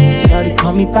 Shorty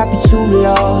call me Papi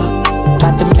Chulo.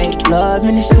 About to make love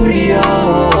in the studio.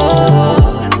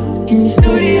 In the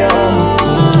studio.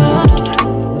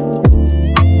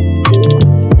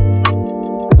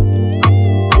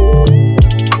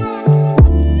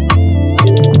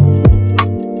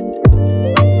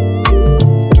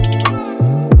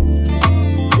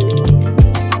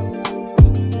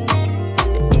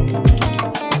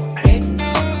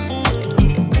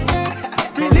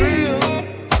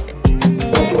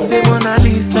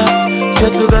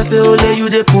 Say ole you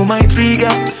dey pull my trigger.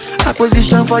 I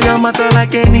position for your matter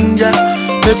like a ninja.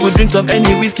 Make we drink some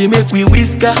any whiskey, make we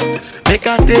whisker. Make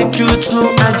I take you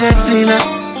to Argentina.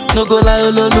 No go lie,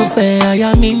 ololufe, I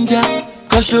am ninja.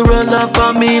 Cause you roll up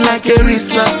on me like a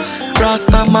Rizzler.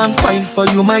 Rasta man fight for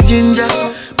you, my ginger.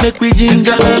 Make we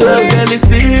ginger, love girl is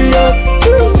serious.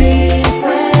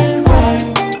 Different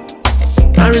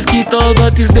vibe. I risk it all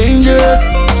but it's dangerous.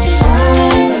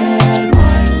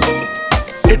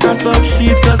 It a stop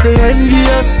shit cause they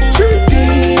envious. Deep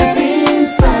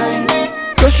inside,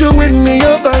 cause you win me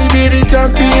up, I be the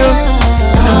champion.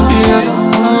 Champion.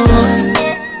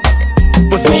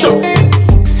 What's the show?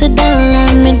 Sit down,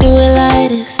 let me do it like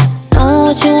this. Know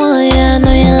what you want, yeah, I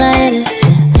know you like this,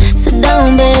 yeah. Sit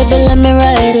down, baby, let me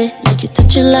ride it. Make you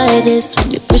touch it like this.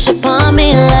 When you push upon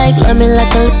me like, love me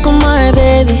like a little more,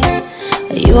 baby.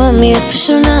 You want me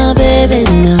official now, baby,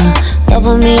 nah. Love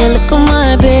on me a little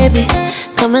more, baby.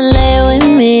 Come and lay with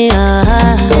me,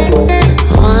 One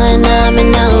night, me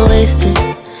not wasted.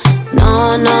 No, I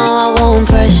won't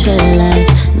pressure like.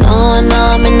 No,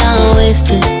 me not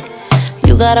wasted.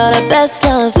 You got all the best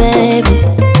love, baby.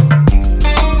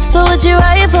 So would you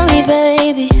ride for me,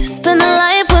 baby? Spend a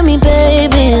life with me,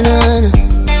 baby, nah.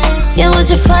 Yeah, would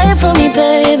you fight for me,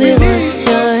 baby? What's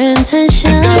your intention?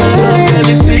 This kind of love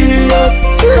really serious.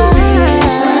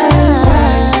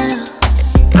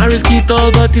 I risk it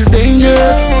all but it's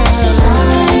dangerous.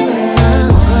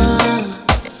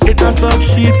 It a stop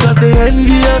shit cause they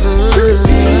envious.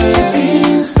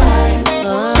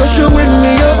 Cause you win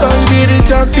me up and be the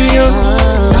champion.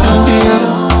 Champion.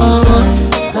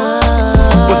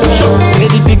 What's the show? Say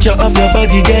the picture of your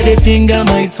body, get a finger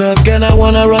my top. Girl, I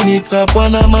wanna run it up,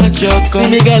 wanna match your cup. See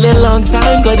me girl a long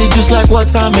time, got it just like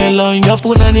watermelon. Your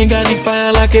punani got the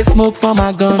fire like a smoke from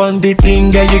a gun. On the thing,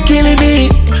 girl, you killing me.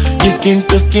 You skin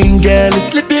to skin, girl, it's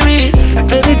slippery.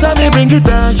 Anytime I bring it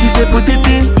down, she say put it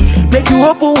in. Make you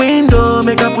open window,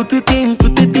 make her put it in,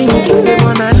 put it in. She say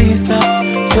Mona Lisa.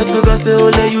 Swear to God, say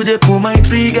ole you dey pull my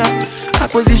trigger. I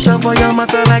position for your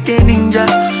matter like a ninja.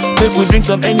 Make we drink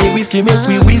some any whiskey, make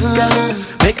we whisker.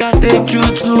 Make I take you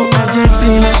to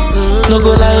Argentina. No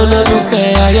go lie,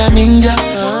 ololufe, I am ninja.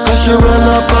 Cause you roll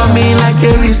up on me like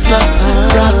a Rizzler.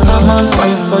 Rasta man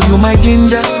fight for you, my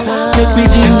ginger. Make me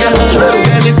ginger,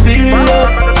 girl is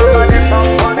serious.